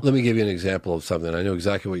example. Let me give you an example of something. I know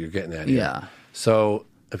exactly what you're getting at here. Yeah. So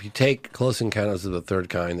if you take Close Encounters of the Third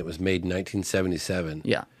Kind, that was made in 1977,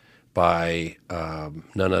 by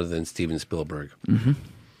none other than Steven Spielberg. Mm-hmm.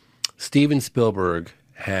 Steven Spielberg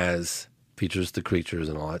features the creatures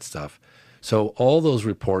and all that stuff. So all those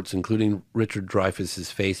reports, including Richard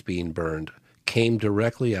Dreyfuss's face being burned, came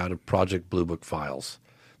directly out of Project Blue Book files,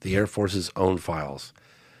 the Air Force's own files.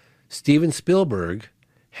 Steven Spielberg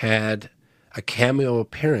had a cameo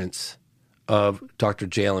appearance of Dr.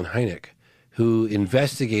 J. Allen Hynek, who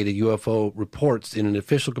investigated UFO reports in an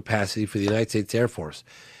official capacity for the United States Air Force.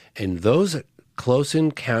 And those Close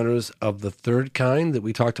Encounters of the Third Kind that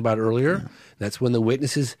we talked about earlier, that's when the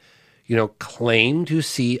witnesses, claim to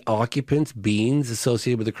see occupants, beings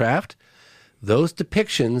associated with the craft. Those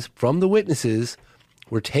depictions from the witnesses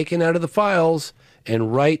were taken out of the files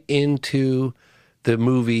and right into the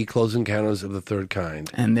movie Close Encounters of the Third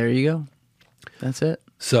Kind. And there you go. That's it.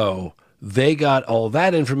 So they got all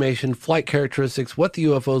that information, flight characteristics, what the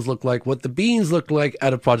UFOs look like, what the beings look like,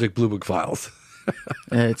 out of Project Blue Book files.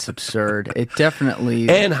 It's absurd. It definitely...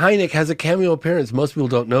 And Hynek has a cameo appearance. Most people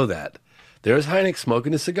don't know that. There's Hynek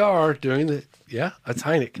smoking a cigar during the... Yeah, that's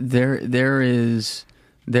Hynek. There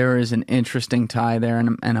is an interesting tie there,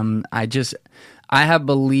 and I have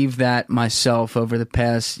believed that myself over the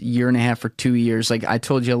past year and a half or 2 years. Like I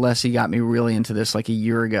told you, Alessi got me really into this like a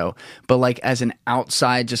year ago. But like as an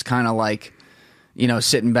outside, just kind of like,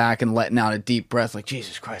 sitting back and letting out a deep breath, like,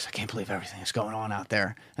 Jesus Christ, I can't believe everything that's going on out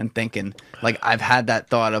there. And thinking, like, I've had that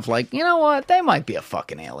thought of like, you know what, they might be a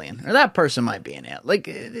fucking alien. Or that person might be an alien. Like,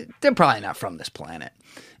 they're probably not from this planet.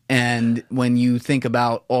 And when you think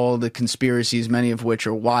about all the conspiracies, many of which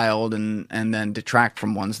are wild and then detract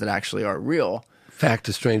from ones that actually are real. Fact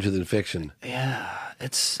is stranger than fiction. Yeah,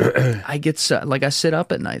 it's. I get I sit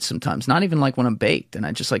up at night sometimes, not even like when I'm baked, and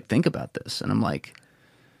I just like think about this, and I'm like,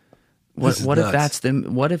 what if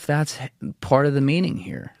that's part of the meaning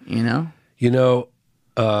here?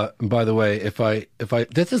 By the way, if I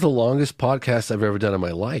this is the longest podcast I've ever done in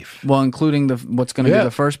my life. Well, including what's going to be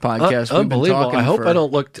the first podcast. Unbelievable. I hope I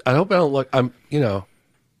don't look.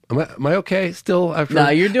 Am I okay still? After... No,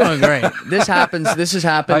 you're doing great. This has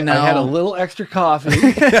happened now. I had a little extra coffee.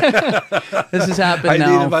 This has happened now.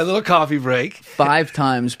 I needed my little coffee break. 5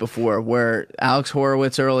 times before, where Alex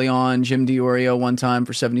Horowitz early on, Jim DiOrio one time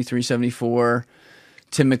for 73, 74,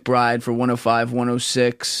 Tim McBride for 105,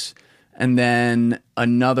 106, and then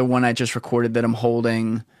another one I just recorded that I'm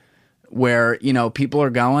holding where, people are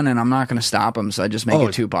going and I'm not going to stop them, so I just make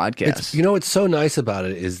it 2 podcasts. What's so nice about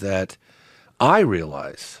it is that I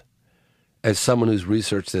realize, as someone who's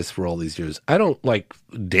researched this for all these years, I don't like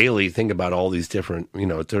daily think about all these different,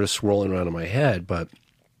 they're swirling around in my head. But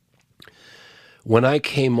when I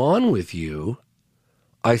came on with you,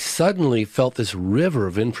 I suddenly felt this river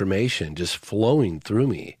of information just flowing through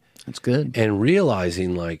me. That's good. And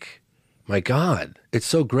realizing, like, my God, it's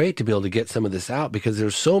so great to be able to get some of this out, because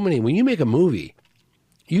there's so many. When you make a movie,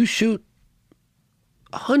 you shoot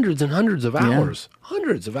hundreds and hundreds of hours.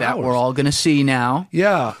 Hundreds of hours. That we're all going to see now.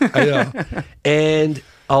 Yeah, I know. And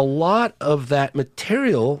a lot of that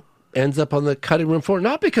material ends up on the cutting room floor,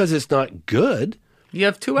 not because it's not good. You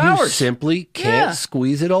have 2 hours. You simply can't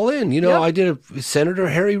squeeze it all in. I did Senator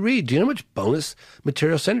Harry Reid. Do you know how much bonus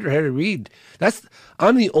material Senator Harry Reid?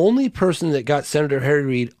 I'm the only person that got Senator Harry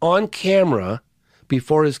Reid on camera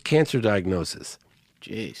before his cancer diagnosis.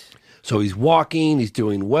 Jeez. So he's walking, he's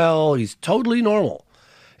doing well, he's totally normal.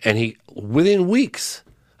 And within weeks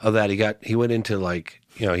of that, he went into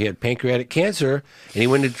he had pancreatic cancer, and he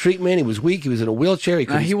went into treatment. He was weak. He was in a wheelchair. He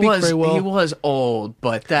couldn't speak very well. He was old,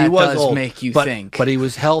 but that does make you think. But he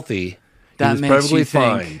was healthy. That he was makes perfectly you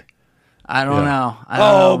think. Fine. I don't know. I don't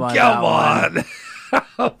know about come on.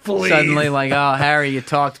 Please. Suddenly, Harry, you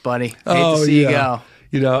talked, buddy. Hate to see you go.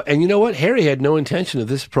 And you know what? Harry had no intention of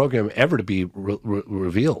this program ever to be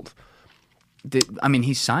revealed.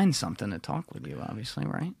 He signed something to talk with you, obviously,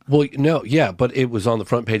 right? Well, no, yeah, but it was on the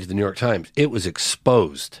front page of the New York Times. It was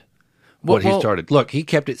exposed what he started. Look, he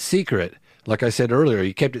kept it secret. Like I said earlier,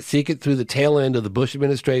 he kept it secret through the tail end of the Bush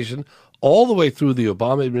administration, all the way through the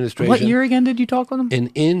Obama administration. What year again did you talk with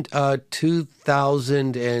him? In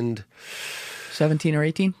 2017 or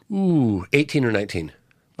 18? 18 or 19.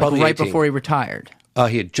 Probably right 18. Before he retired.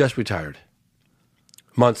 He had just retired.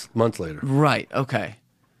 Months later. Right. Okay.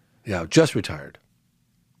 Yeah, just retired.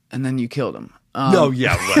 And then you killed him. No,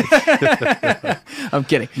 yeah, right. I'm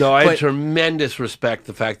kidding. No, I had tremendous respect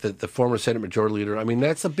the fact that the former Senate Majority Leader, I mean,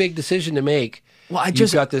 that's a big decision to make. Well,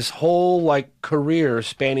 You've got this whole career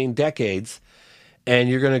spanning decades, and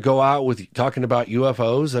you're going to go out with talking about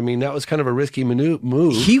UFOs. I mean, that was kind of a risky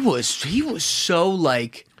move. He was so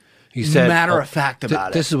he said, matter of fact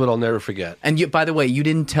about it. This is what I'll never forget. And by the way, you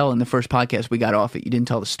didn't tell in the first podcast we got off it. You didn't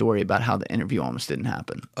tell the story about how the interview almost didn't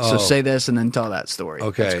happen. So say this and then tell that story.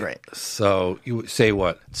 Okay, that's great. So you say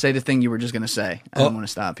what? Say the thing you were just going to say. I don't want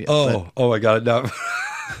to stop you. Oh, I got it now.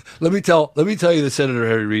 Let me tell you the Senator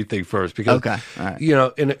Harry Reid thing first, because okay. All right. You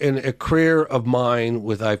know, in a career of mine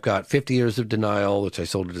I've got 50 Years of Denial, which I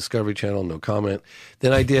sold to Discovery Channel, no comment.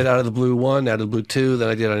 Then I did Out of the Blue 1, Out of the Blue 2. Then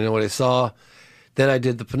I did I Know What I Saw. Then I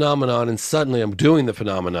did The Phenomenon, and suddenly I'm doing The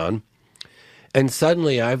Phenomenon, and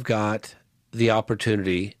suddenly I've got the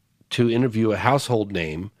opportunity to interview a household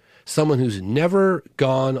name, someone who's never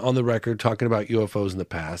gone on the record talking about UFOs in the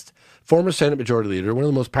past, former Senate Majority Leader, one of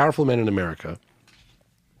the most powerful men in America.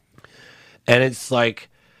 And it's and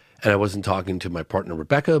I wasn't talking to my partner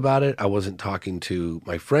Rebecca about it. I wasn't talking to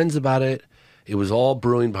my friends about it. It was all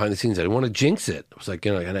brewing behind the scenes. I didn't want to jinx it. It was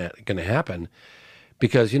going to happen,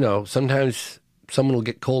 because, you know, sometimes someone will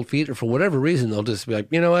get cold feet, or for whatever reason, they'll just be like,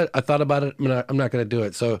 you know what, I thought about it. I'm not going to do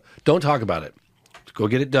it. So don't talk about it. Just go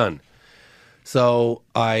get it done. So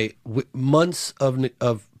months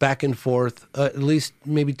of back and forth, at least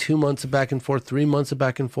maybe 2 months of back and forth, 3 months of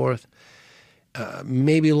back and forth,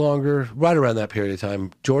 maybe longer, right around that period of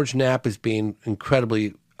time. George Knapp is being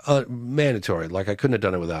incredibly mandatory. I couldn't have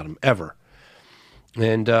done it without him, ever.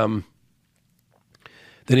 And then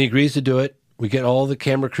he agrees to do it. We get all the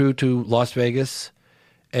camera crew to Las Vegas,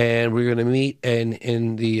 and we're going to meet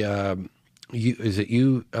in the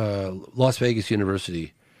Las Vegas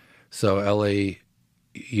University, so LAU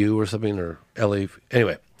or something, or LA.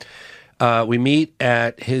 Anyway, we meet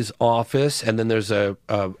at his office, and then there's a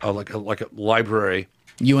library.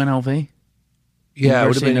 UNLV. Yeah, it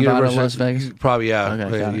would have been Nevada, University Las Vegas. Probably, yeah,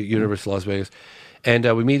 Okay, University of Las Vegas. And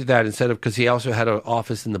we meet at that instead of, because he also had an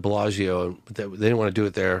office in the Bellagio, and they didn't want to do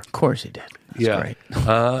it there. Of course he did. That's great.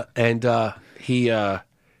 And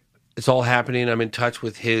it's all happening. I'm in touch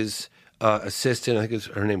with his assistant. I think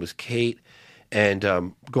her name was Kate,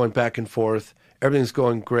 and going back and forth. Everything's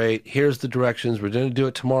going great. Here's the directions. We're going to do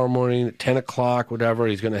it tomorrow morning at 10 o'clock, whatever.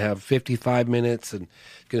 He's going to have 55 minutes, and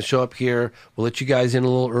he's going to show up here. We'll let you guys in a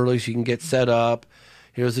little early so you can get set up.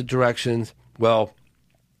 Here's the directions. Well,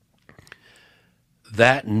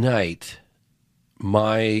 that night,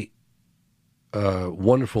 my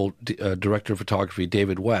wonderful director of photography,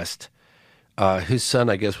 David West, his son,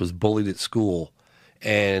 I guess, was bullied at school,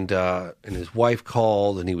 and his wife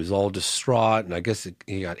called, and he was all distraught, and I guess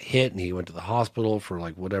he got hit, and he went to the hospital for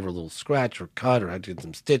whatever little scratch or cut, or had to get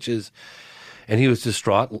some stitches, and he was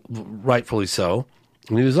distraught, rightfully so,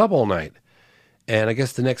 and he was up all night. And I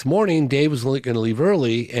guess the next morning, Dave was going to leave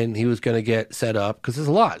early, and he was going to get set up, because there's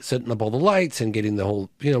a lot, setting up all the lights and getting the whole,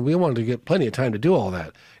 we wanted to get plenty of time to do all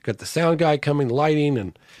that. Got the sound guy coming, lighting,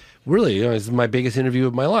 and really, this is my biggest interview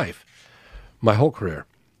of my life, my whole career.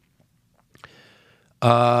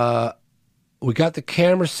 We got the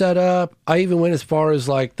camera set up. I even went as far as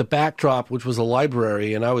the backdrop, which was a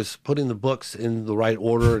library, and I was putting the books in the right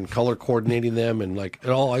order and color coordinating them, and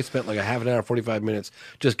I spent a half an hour, 45 minutes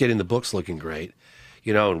just getting the books looking great,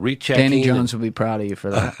 and rechecking. Danny Jones would be proud of you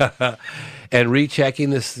for that. And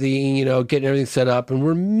rechecking this thing, getting everything set up, and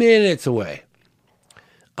we're minutes away.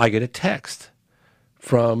 I get a text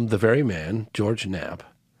from the very man, George Knapp,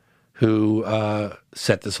 who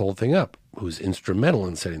set this whole thing up, who's instrumental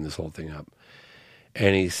in setting this whole thing up.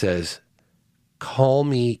 And he says, call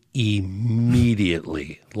me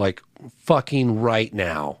immediately, fucking right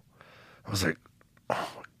now. I was like, oh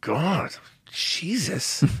my God,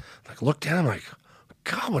 Jesus. Look down, I'm like,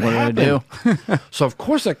 God, what happened? Did I do? So of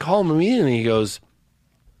course I call him immediately, and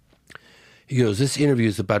he goes, this interview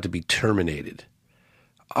is about to be terminated.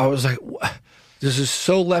 I was like, what? This is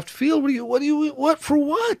so left field. What for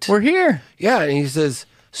what? We're here. Yeah, and he says,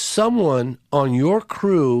 someone on your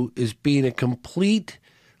crew is being a complete,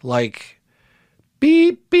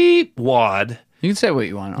 beep, beep, wad. You can say what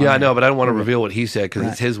you want. Yeah, I know, but I don't want to reveal what he said because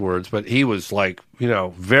it's his words. But he was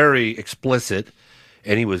very explicit,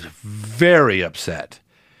 and he was very upset.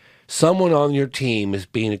 Someone on your team is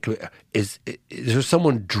being is there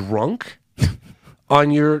someone drunk on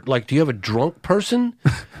your do you have a drunk person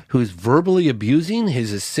who's verbally abusing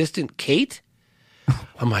his assistant Kate?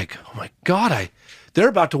 I'm like, oh my God, They're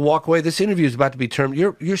about to walk away. This interview is about to be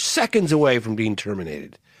terminated. You're seconds away from being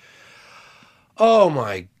terminated. Oh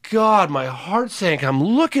my God, my heart sank. I'm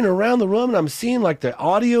looking around the room and I'm seeing like the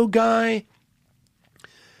audio guy.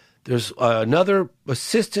 There's another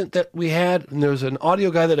assistant that we had, and there's an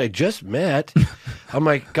audio guy that I just met. I'm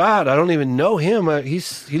like, God, I don't even know him.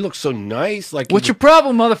 He looks so nice. Like, what's your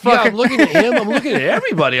problem, motherfucker? Yeah, I'm looking at him. I'm looking at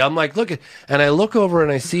everybody. I'm like, and I look over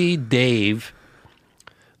and I see Dave,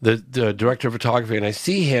 the director of photography, and I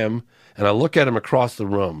see him, and I look at him across the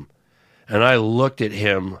room, and I looked at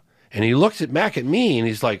him, and he looks back at me, and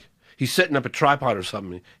he's like, he's setting up a tripod or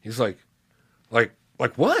something. He's like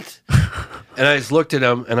what? And I just looked at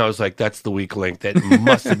him, and I was like, that's the weak link. That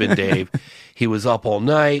must have been Dave. He was up all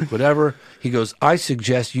night, whatever. He goes, I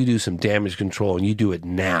suggest you do some damage control, and you do it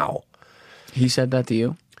now. He said that to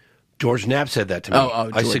you? George Knapp said that to me.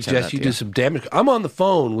 I suggest you do some damage. I'm on the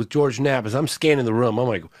phone with George Knapp as I'm scanning the room. I'm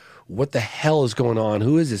like, what the hell is going on?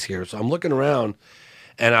 Who is this here? So I'm looking around,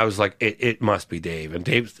 and I was like, it must be Dave. And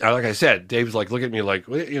Dave, like I said, Dave's like, look at me like,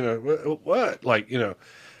 what? Like,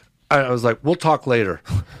 I was like, we'll talk later.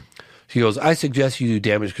 He goes, I suggest you do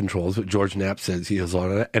damage control. That's what George Knapp says. He goes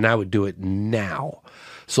on, and I would do it now.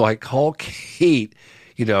 So I call Kate,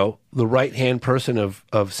 the right-hand person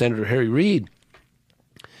of Senator Harry Reid.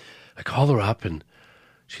 I call her up, and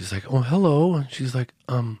she's like, oh, hello. And she's like,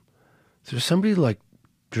 is there somebody, like,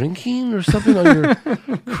 drinking or something on your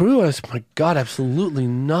crew? I said, my God, absolutely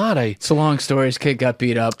not. It's a long story. His kid got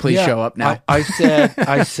beat up. Please show up now. I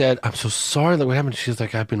said, I'm so sorry that what happened. She's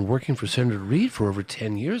like, I've been working for Senator Reid for over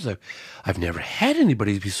 10 years. I've never had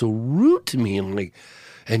anybody be so rude to me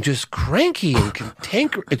and just cranky and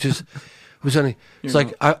cantankerous. It was funny. It's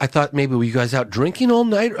like, I thought maybe were you guys out drinking all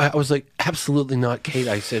night? I was like, absolutely not, Kate.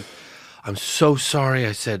 I said, I'm so sorry.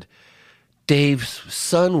 I said, Dave's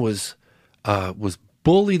son was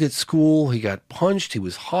bullied at school. He got punched. He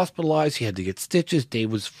was hospitalized. He had to get stitches.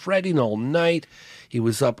 Dave was fretting all night. He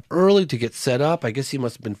was up early to get set up. I guess he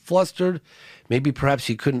must have been flustered. Maybe perhaps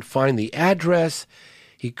he couldn't find the address.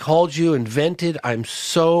 He called you and vented. I'm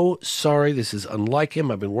so sorry. This is unlike him.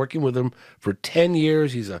 I've been working with him for 10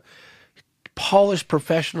 years. He's a polished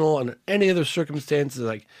professional under any other circumstances.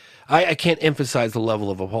 Like, I can't emphasize the level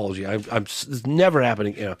of apology. It's never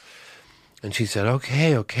happening. And she said,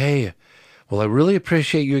 okay. Well, I really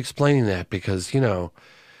appreciate you explaining that because,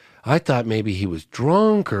 I thought maybe he was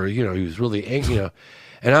drunk or, he was really angry,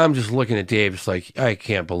 And I'm just looking at Dave. It's like, I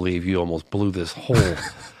can't believe you almost blew this whole,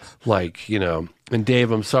 And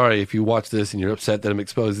Dave, I'm sorry if you watch this and you're upset that I'm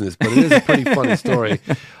exposing this, but it is a pretty funny story.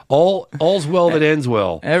 All's well that ends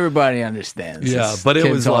well. Everybody understands. Yeah, but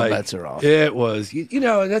it was like, bets are off. It was,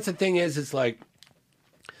 and that's the thing is, it's like,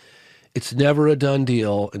 it's never a done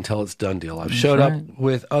deal until it's done deal. I've showed up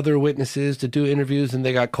with other witnesses to do interviews, and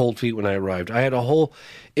they got cold feet when I arrived. I had a whole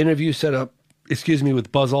interview set up,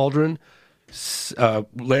 with Buzz Aldrin,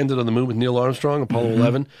 landed on the moon with Neil Armstrong, Apollo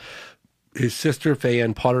 11. His sister, Faye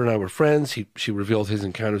Ann Potter, and I were friends. She revealed his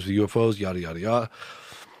encounters with UFOs, yada, yada, yada.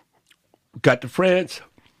 Got to France.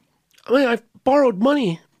 I borrowed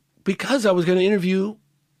money because I was going to interview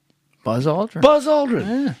Buzz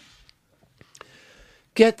Aldrin. Yeah.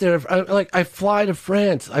 Get there. I fly to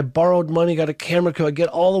France. I borrowed money, got a camera crew. I get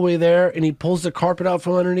all the way there, and he pulls the carpet out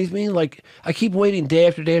from underneath me. I keep waiting day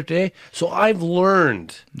after day after day. So I've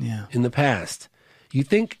learned in the past. You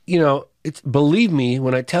think, believe me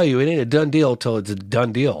when I tell you, it ain't a done deal until it's a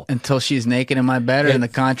done deal. Until she's naked in my bed and the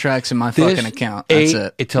contract's in my fucking account. That's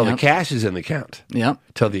it. Until the cash is in the account. Yep.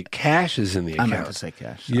 Until the cash is in the account. I meant to say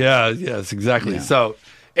cash. Yes, exactly. Yeah. So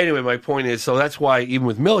anyway, my point is, so that's why even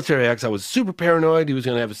with military acts, I was super paranoid he was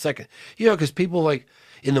going to have a second. Because people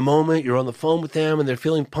in the moment, you're on the phone with them and they're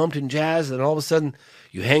feeling pumped and jazzed, and all of a sudden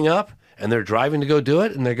you hang up and they're driving to go do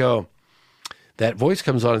it, and they go, that voice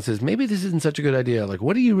comes on and says, maybe this isn't such a good idea. Like,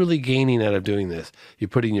 what are you really gaining out of doing this? You're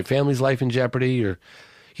putting your family's life in jeopardy. Or,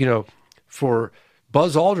 for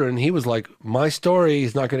Buzz Aldrin, he was like, my story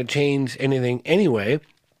is not going to change anything anyway.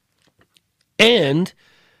 And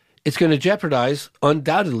it's going to jeopardize,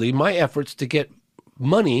 undoubtedly, my efforts to get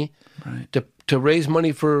money, to raise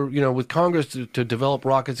money for, with Congress to develop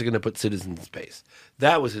rockets that are going to put citizens in space.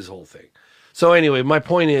 That was his whole thing. So anyway, my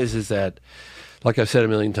point is that, like I've said a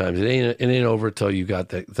million times, it ain't over till you got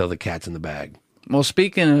the cat's in the bag. Well,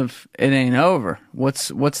 speaking of it ain't over, what's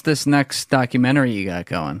this next documentary you got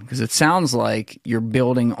going? Because it sounds like you're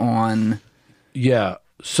building on the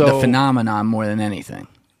phenomenon more than anything.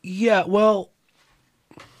 Yeah, well,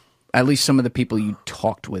 at least some of the people you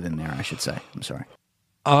talked with in there, I should say. I'm sorry.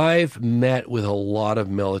 I've met with a lot of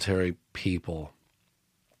military people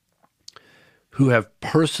who have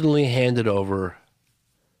personally handed over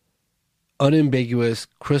unambiguous,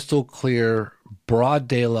 crystal clear, broad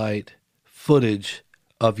daylight footage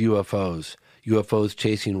of UFOs. UFOs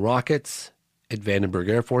chasing rockets at Vandenberg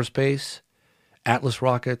Air Force Base, Atlas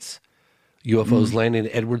rockets, UFOs landing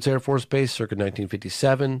at Edwards Air Force Base circa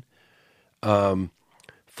 1957,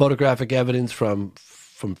 photographic evidence from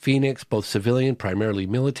Phoenix, both civilian, primarily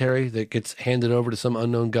military, that gets handed over to some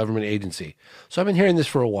unknown government agency. So I've been hearing this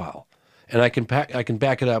for a while, and I can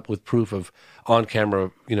back it up with proof of on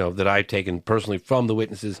camera, that I've taken personally from the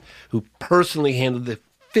witnesses who personally handed the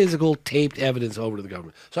physical taped evidence over to the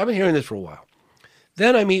government. So I've been hearing this for a while.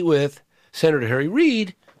 Then I meet with Senator Harry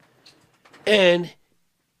Reid, and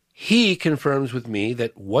he confirms with me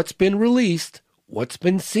that what's been released, what's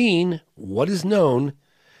been seen, what is known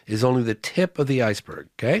is only the tip of the iceberg,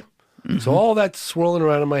 okay? Mm-hmm. So all that's swirling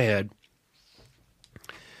around in my head.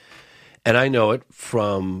 And I know it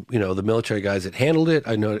from, the military guys that handled it.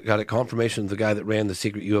 I know it got a confirmation of the guy that ran the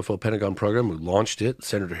secret UFO Pentagon program who launched it,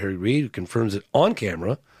 Senator Harry Reid, who confirms it on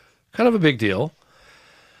camera. Kind of a big deal.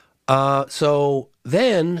 So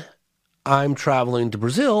then I'm traveling to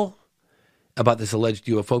Brazil about this alleged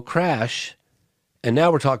UFO crash, and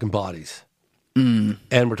now we're talking bodies, and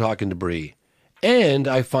we're talking debris. And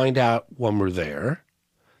I find out when we're there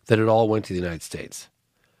that it all went to the United States.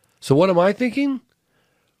 So what am I thinking?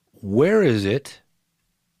 Where is it?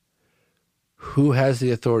 Who has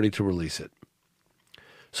the authority to release it?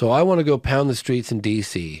 So I want to go pound the streets in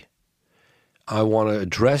D.C. I want to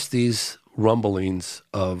address these rumblings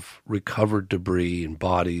of recovered debris and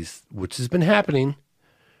bodies, which has been happening.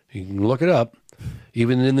 You can look it up.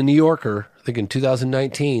 Even in the New Yorker, I think in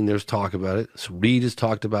 2019, there's talk about it. So Reid has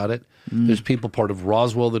talked about it. There's people part of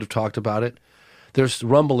Roswell that have talked about it. There's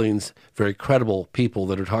rumblings, very credible people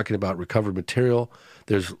that are talking about recovered material.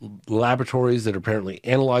 There's laboratories that are apparently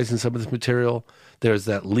analyzing some of this material. There's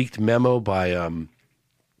that leaked memo by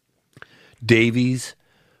Davies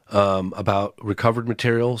about recovered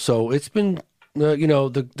material. So it's been,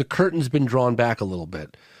 the curtain's been drawn back a little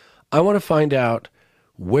bit. I want to find out,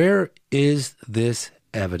 where is this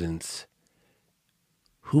evidence?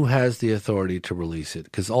 Who has the authority to release it?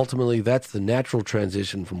 Because ultimately, that's the natural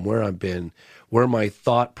transition from where I've been, where my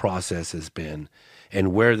thought process has been,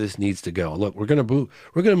 and where this needs to go. Look, we're going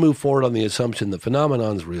to move forward on the assumption the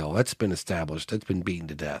phenomenon's real. That's been established. That's been beaten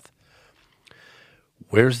to death.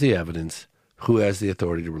 Where's the evidence? Who has the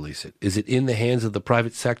authority to release it? Is it in the hands of the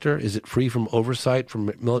private sector? Is it free from oversight from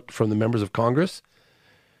the members of Congress?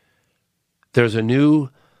 There's a new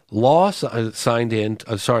law signed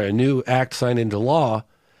into law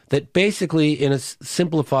that basically, in a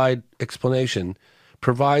simplified explanation,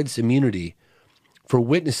 provides immunity for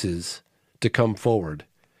witnesses to come forward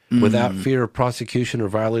without fear of prosecution or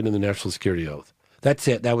violating the national security oath. That's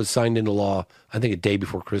it. That was signed into law, I think, a day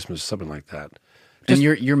before Christmas, something like that. And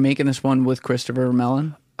you're making this one with Christopher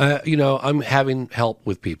Mellon? I'm having help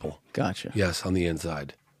with people. Gotcha. Yes, on the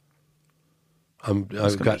inside. I've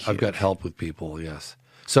got help with people. Yes.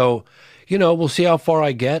 So, we'll see how far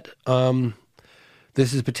I get.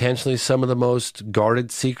 This is potentially some of the most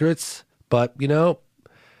guarded secrets, but we're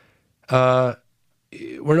not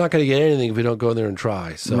going to get anything if we don't go in there and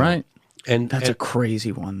try. So, right. And that's a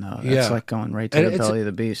crazy one, though. That's like going right to the belly of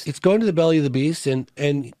the beast. It's going to the belly of the beast, and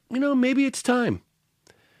maybe it's time.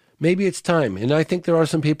 Maybe it's time. And I think there are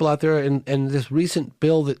some people out there, and this recent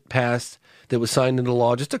bill that passed that was signed into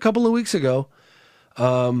law just a couple of weeks ago,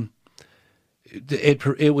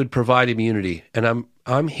 it would provide immunity. And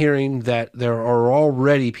I'm hearing that there are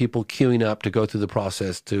already people queuing up to go through the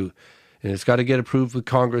process and it's got to get approved with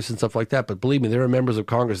Congress and stuff like that. But believe me, there are members of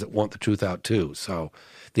Congress that want the truth out too. So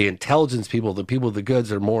the intelligence people, the people with the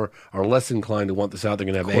goods are less inclined to want this out. They're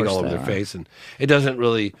going to have egg all over their face, and it doesn't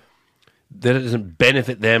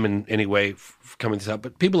benefit them in any way coming this out.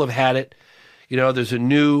 But people have had it. There's a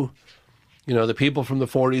new, the people from the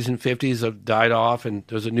 40s and 50s have died off, and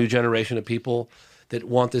there's a new generation of people that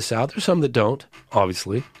want this out. There's some that don't,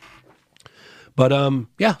 obviously. But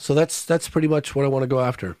so that's pretty much what I want to go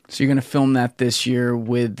after. So you're going to film that this year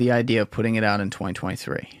with the idea of putting it out in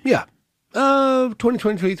 2023? Yeah.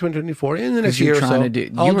 2023, 2024, in the next year or so.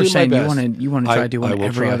 You were saying you want to try to do one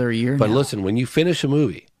every other year. But now. Listen, when you finish a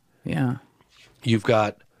movie, you've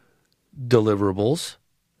got deliverables,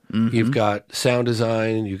 you've got sound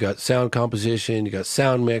design, you've got sound composition, you got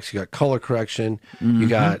sound mix, you got color correction,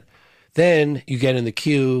 then you get in the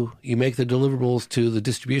queue, you make the deliverables to the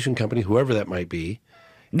distribution company, whoever that might be.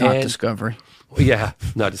 Not Discovery. Yeah,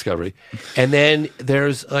 not Discovery. And then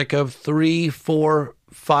there's like a 3, 4,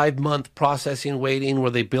 5 month processing waiting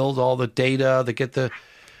where they build all the data, they get the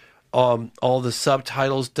all the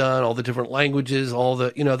subtitles done, all the different languages, all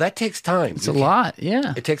the, that takes time. It's a lot,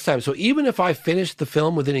 yeah. It takes time. So even if I finished the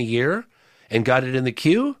film within a year and got it in the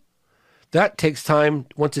queue, that takes time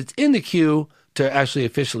once it's in the queue to actually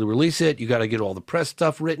officially release it. You got to get all the press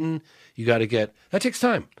stuff written. You got to that takes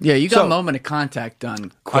time. Yeah, you got Moment of Contact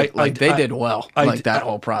done quick. They did well, that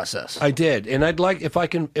whole process. I did. And I'd like, if I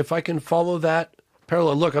can follow that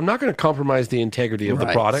parallel. Look, I'm not going to compromise the integrity of the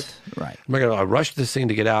product. Right. I'm not going to rush this thing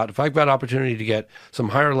to get out. If I've got opportunity to get some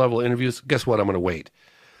higher level interviews, guess what? I'm going to wait.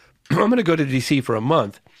 I'm going to go to DC for a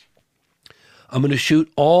month. I'm going to shoot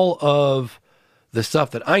all of the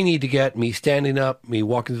stuff that I need to get, me standing up, me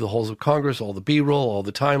walking through the halls of Congress, all the B-roll, all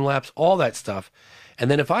the time lapse, all that stuff.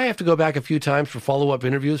 And then if I have to go back a few times for follow-up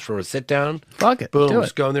interviews, for a sit-down, fuck it, boom, do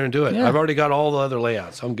just go in there and do it. Yeah. I've already got all the other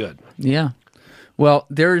layouts. I'm good. Yeah. Well,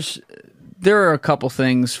 there are a couple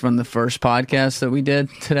things from the first podcast that we did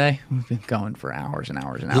today. We've been going for hours and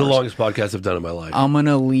hours and hours. It's the longest podcast I've done in my life. I'm going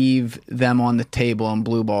to leave them on the table and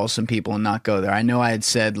blue ball some people and not go there. I know I had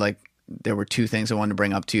said, there were two things I wanted to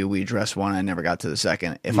bring up to you. We addressed one. I never got to the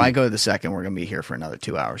second. If I go to the second, we're going to be here for another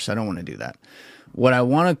 2 hours. So I don't want to do that. What I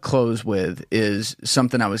want to close with is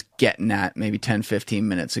something I was getting at maybe 10, 15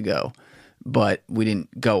 minutes ago, but we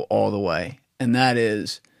didn't go all the way. And that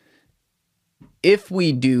is, if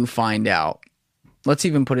we do find out, let's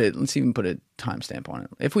even put a timestamp on it.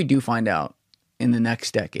 If we do find out in the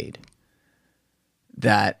next decade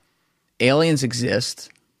that aliens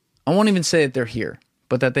exist, I won't even say that they're here,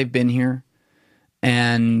 but that they've been here,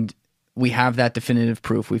 and we have that definitive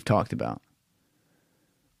proof we've talked about.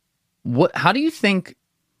 How do you think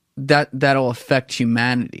that'll affect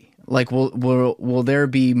humanity? Will there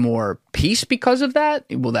be more peace because of that?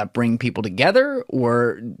 Will that bring people together?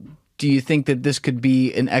 Or do you think that this could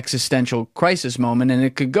be an existential crisis moment, and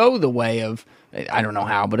it could go the way of, I don't know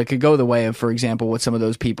how, but it could go the way of, for example, what some of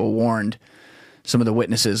those people warned some of the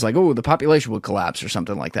witnesses, the population would collapse or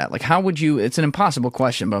something like that. How would you, it's an impossible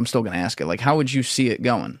question, but I'm still going to ask it. How would you see it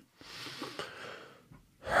going?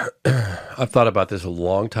 I've thought about this a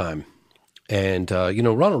long time. And,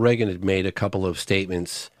 Ronald Reagan had made a couple of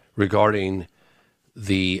statements regarding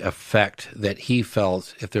the effect that he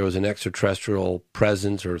felt if there was an extraterrestrial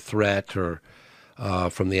presence or threat or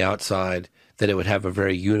from the outside, that it would have a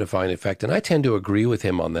very unifying effect. And I tend to agree with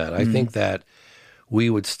him on that. I think that we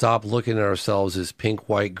would stop looking at ourselves as pink,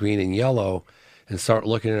 white, green, and yellow and start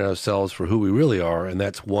looking at ourselves for who we really are. And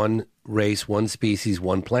that's one race, one species,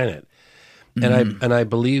 one planet. And I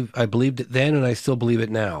believed it then, and I still believe it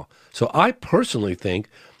now. So I personally think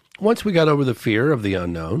once we got over the fear of the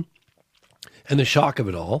unknown and the shock of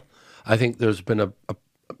it all, I think there's been a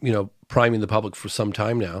priming the public for some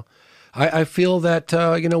time now. I feel that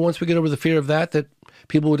once we get over the fear of that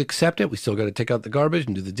people would accept it. We still got to take out the garbage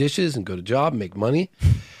and do the dishes and go to job and make money,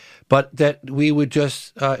 but that we would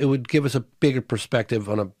just it would give us a bigger perspective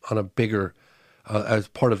on a bigger as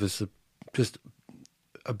part of this just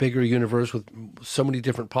a bigger universe with so many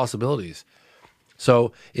different possibilities.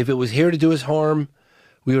 So if it was here to do us harm,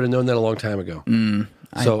 we would have known that a long time ago.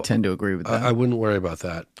 I tend to agree with that. I wouldn't worry about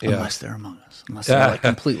that. Unless they're among us. Unless they're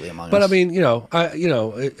completely among us. But I mean,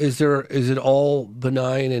 is it all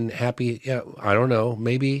benign and happy? Yeah, I don't know.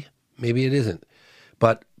 Maybe it isn't.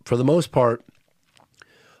 But for the most part,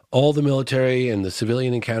 all the military and the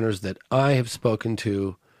civilian encounters that I have spoken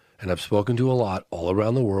to, and I've spoken to a lot all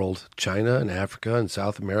around the world, China and Africa and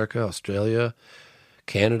South America, Australia,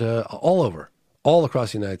 Canada, all over, all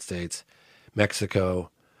across the United States,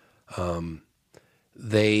 Mexico,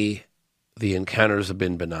 the encounters have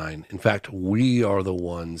been benign. In fact, we are the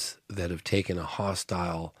ones that have taken a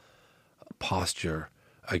hostile posture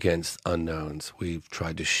against unknowns. We've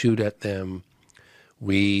tried to shoot at them.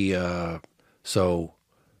 Maybe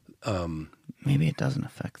it doesn't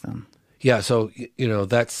affect them. Yeah, so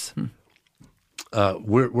that's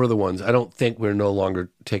we're the ones. I don't think we're no longer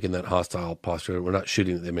taking that hostile posture. We're not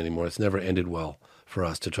shooting at them anymore. It's never ended well for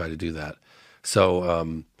us to try to do that.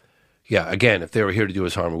 So again, if they were here to do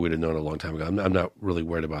us harm, we would have known a long time ago. I'm not really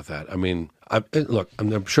worried about that. I mean,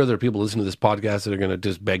 I'm sure there are people listening to this podcast that are going to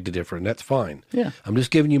just beg to differ, and that's fine. Yeah, I'm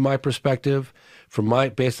just giving you my perspective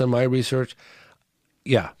based on my research.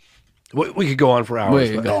 Yeah. We could go on for hours.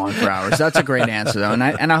 We could go on for hours. That's a great answer, though, and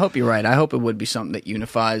I hope you're right. I hope it would be something that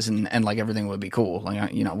unifies, and everything would be cool.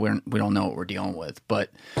 We don't know what we're dealing with, but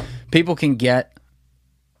people can get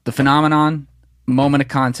the phenomenon, moment of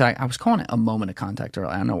contact. I was calling it a moment of contact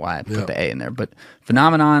earlier. I don't know why I put the A in there, but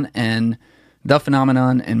phenomenon and the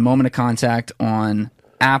phenomenon and moment of contact on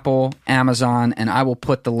Apple, Amazon, and I will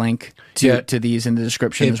put the link to these in the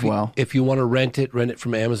description as well. If you want to rent it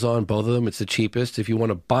from Amazon, both of them. It's the cheapest. If you want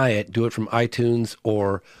to buy it, do it from iTunes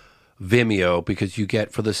or Vimeo, because you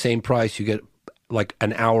get, for the same price, you get like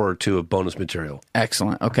an hour or two of bonus material.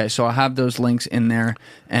 Excellent. Okay, so I'll have those links in there,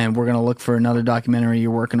 and we're going to look for another documentary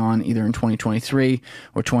you're working on either in 2023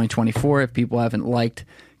 or 2024. If people haven't liked,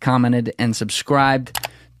 commented, and subscribed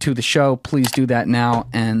to the show, please do that now.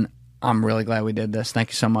 And I'm really glad we did this. Thank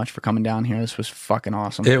you so much for coming down here. This was fucking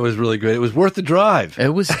awesome. It was really great. It was worth the drive. It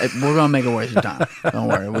was. We're going to make it worth your time. Don't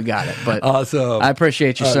worry. We got it. But awesome. I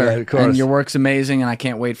appreciate you, sir. Man, of course. And your work's amazing, and I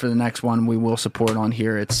can't wait for the next one we will support on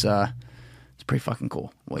here. It's pretty fucking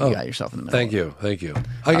cool what you got yourself in the middle of. Thank you.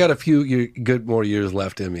 I got a few good more years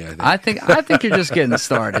left in me, I think. I think you're just getting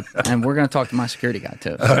started, and we're going to talk to my security guy,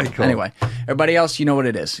 too. So, all right, cool. Anyway, everybody else, you know what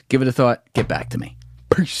it is. Give it a thought. Get back to me.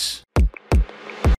 Peace.